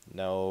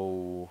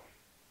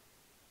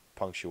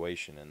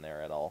punctuation in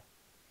there at all.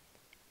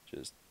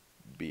 Just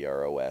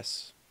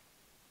BROS.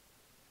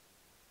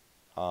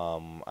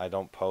 I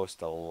don't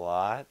post a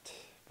lot,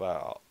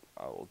 but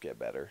I will get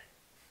better.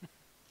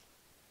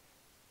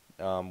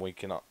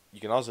 You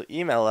can also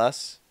email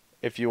us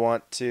if you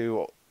want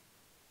to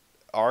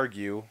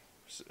argue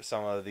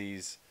some of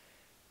these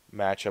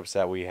matchups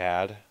that we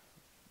had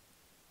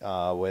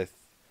with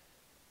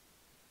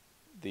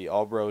the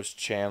Allbros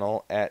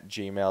channel at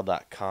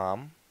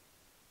gmail.com.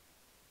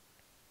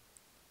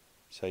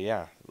 So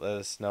yeah, let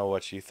us know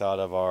what you thought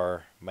of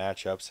our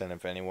matchups and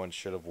if anyone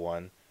should have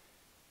won.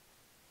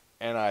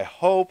 And I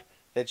hope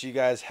that you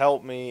guys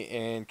help me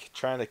in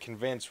trying to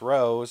convince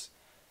Rose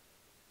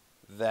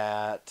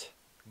that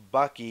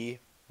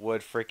Bucky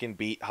would freaking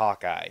beat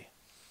Hawkeye.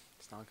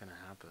 It's not going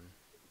to happen.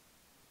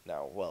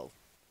 No, well,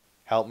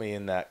 help me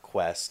in that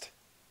quest.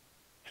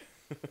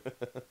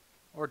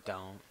 Or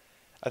don't.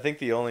 I think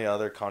the only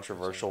other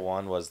controversial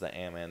one was the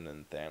Ant-Man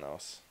and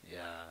Thanos.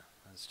 Yeah,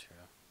 that's true.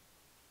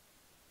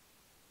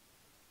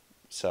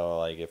 So,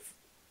 like, if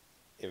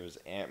it was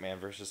Ant-Man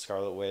versus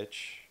Scarlet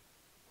Witch,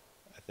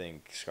 I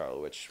think Scarlet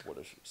Witch would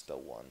have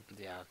still won.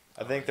 Yeah.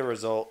 I think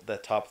the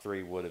top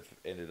three would have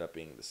ended up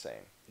being the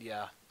same.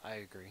 Yeah, I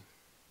agree.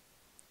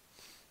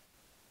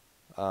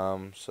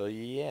 So,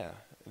 yeah.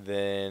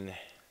 Then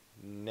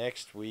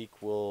next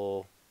week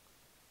we'll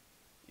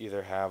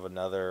either have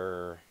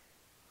another,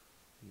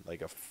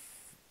 like,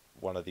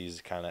 one of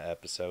these kind of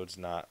episodes,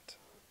 not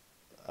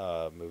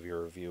a movie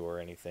review or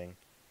anything.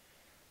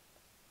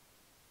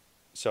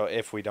 So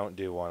if we don't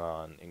do one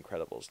on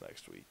Incredibles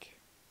next week,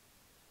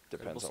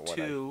 depends on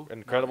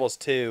when Incredibles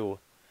 2.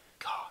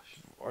 Gosh.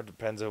 Or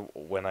depends on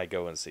when I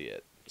go and see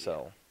it.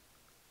 So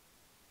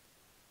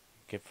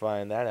you can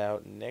find that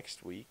out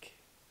next week.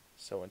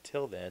 So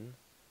until then,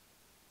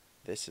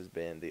 this has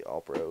been the All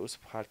Bros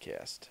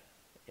Podcast.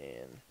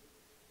 And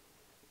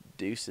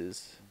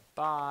deuces.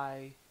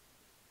 Bye.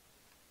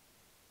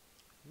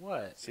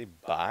 What? Say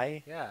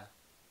bye? Yeah.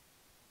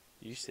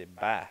 You say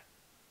bye.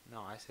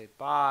 No, I say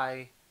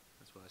bye.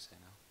 That's what I say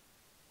now.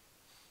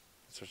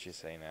 That's what you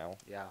say now?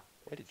 Yeah.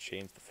 Way to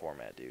change the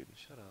format, dude.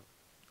 Shut up.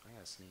 I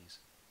gotta sneeze.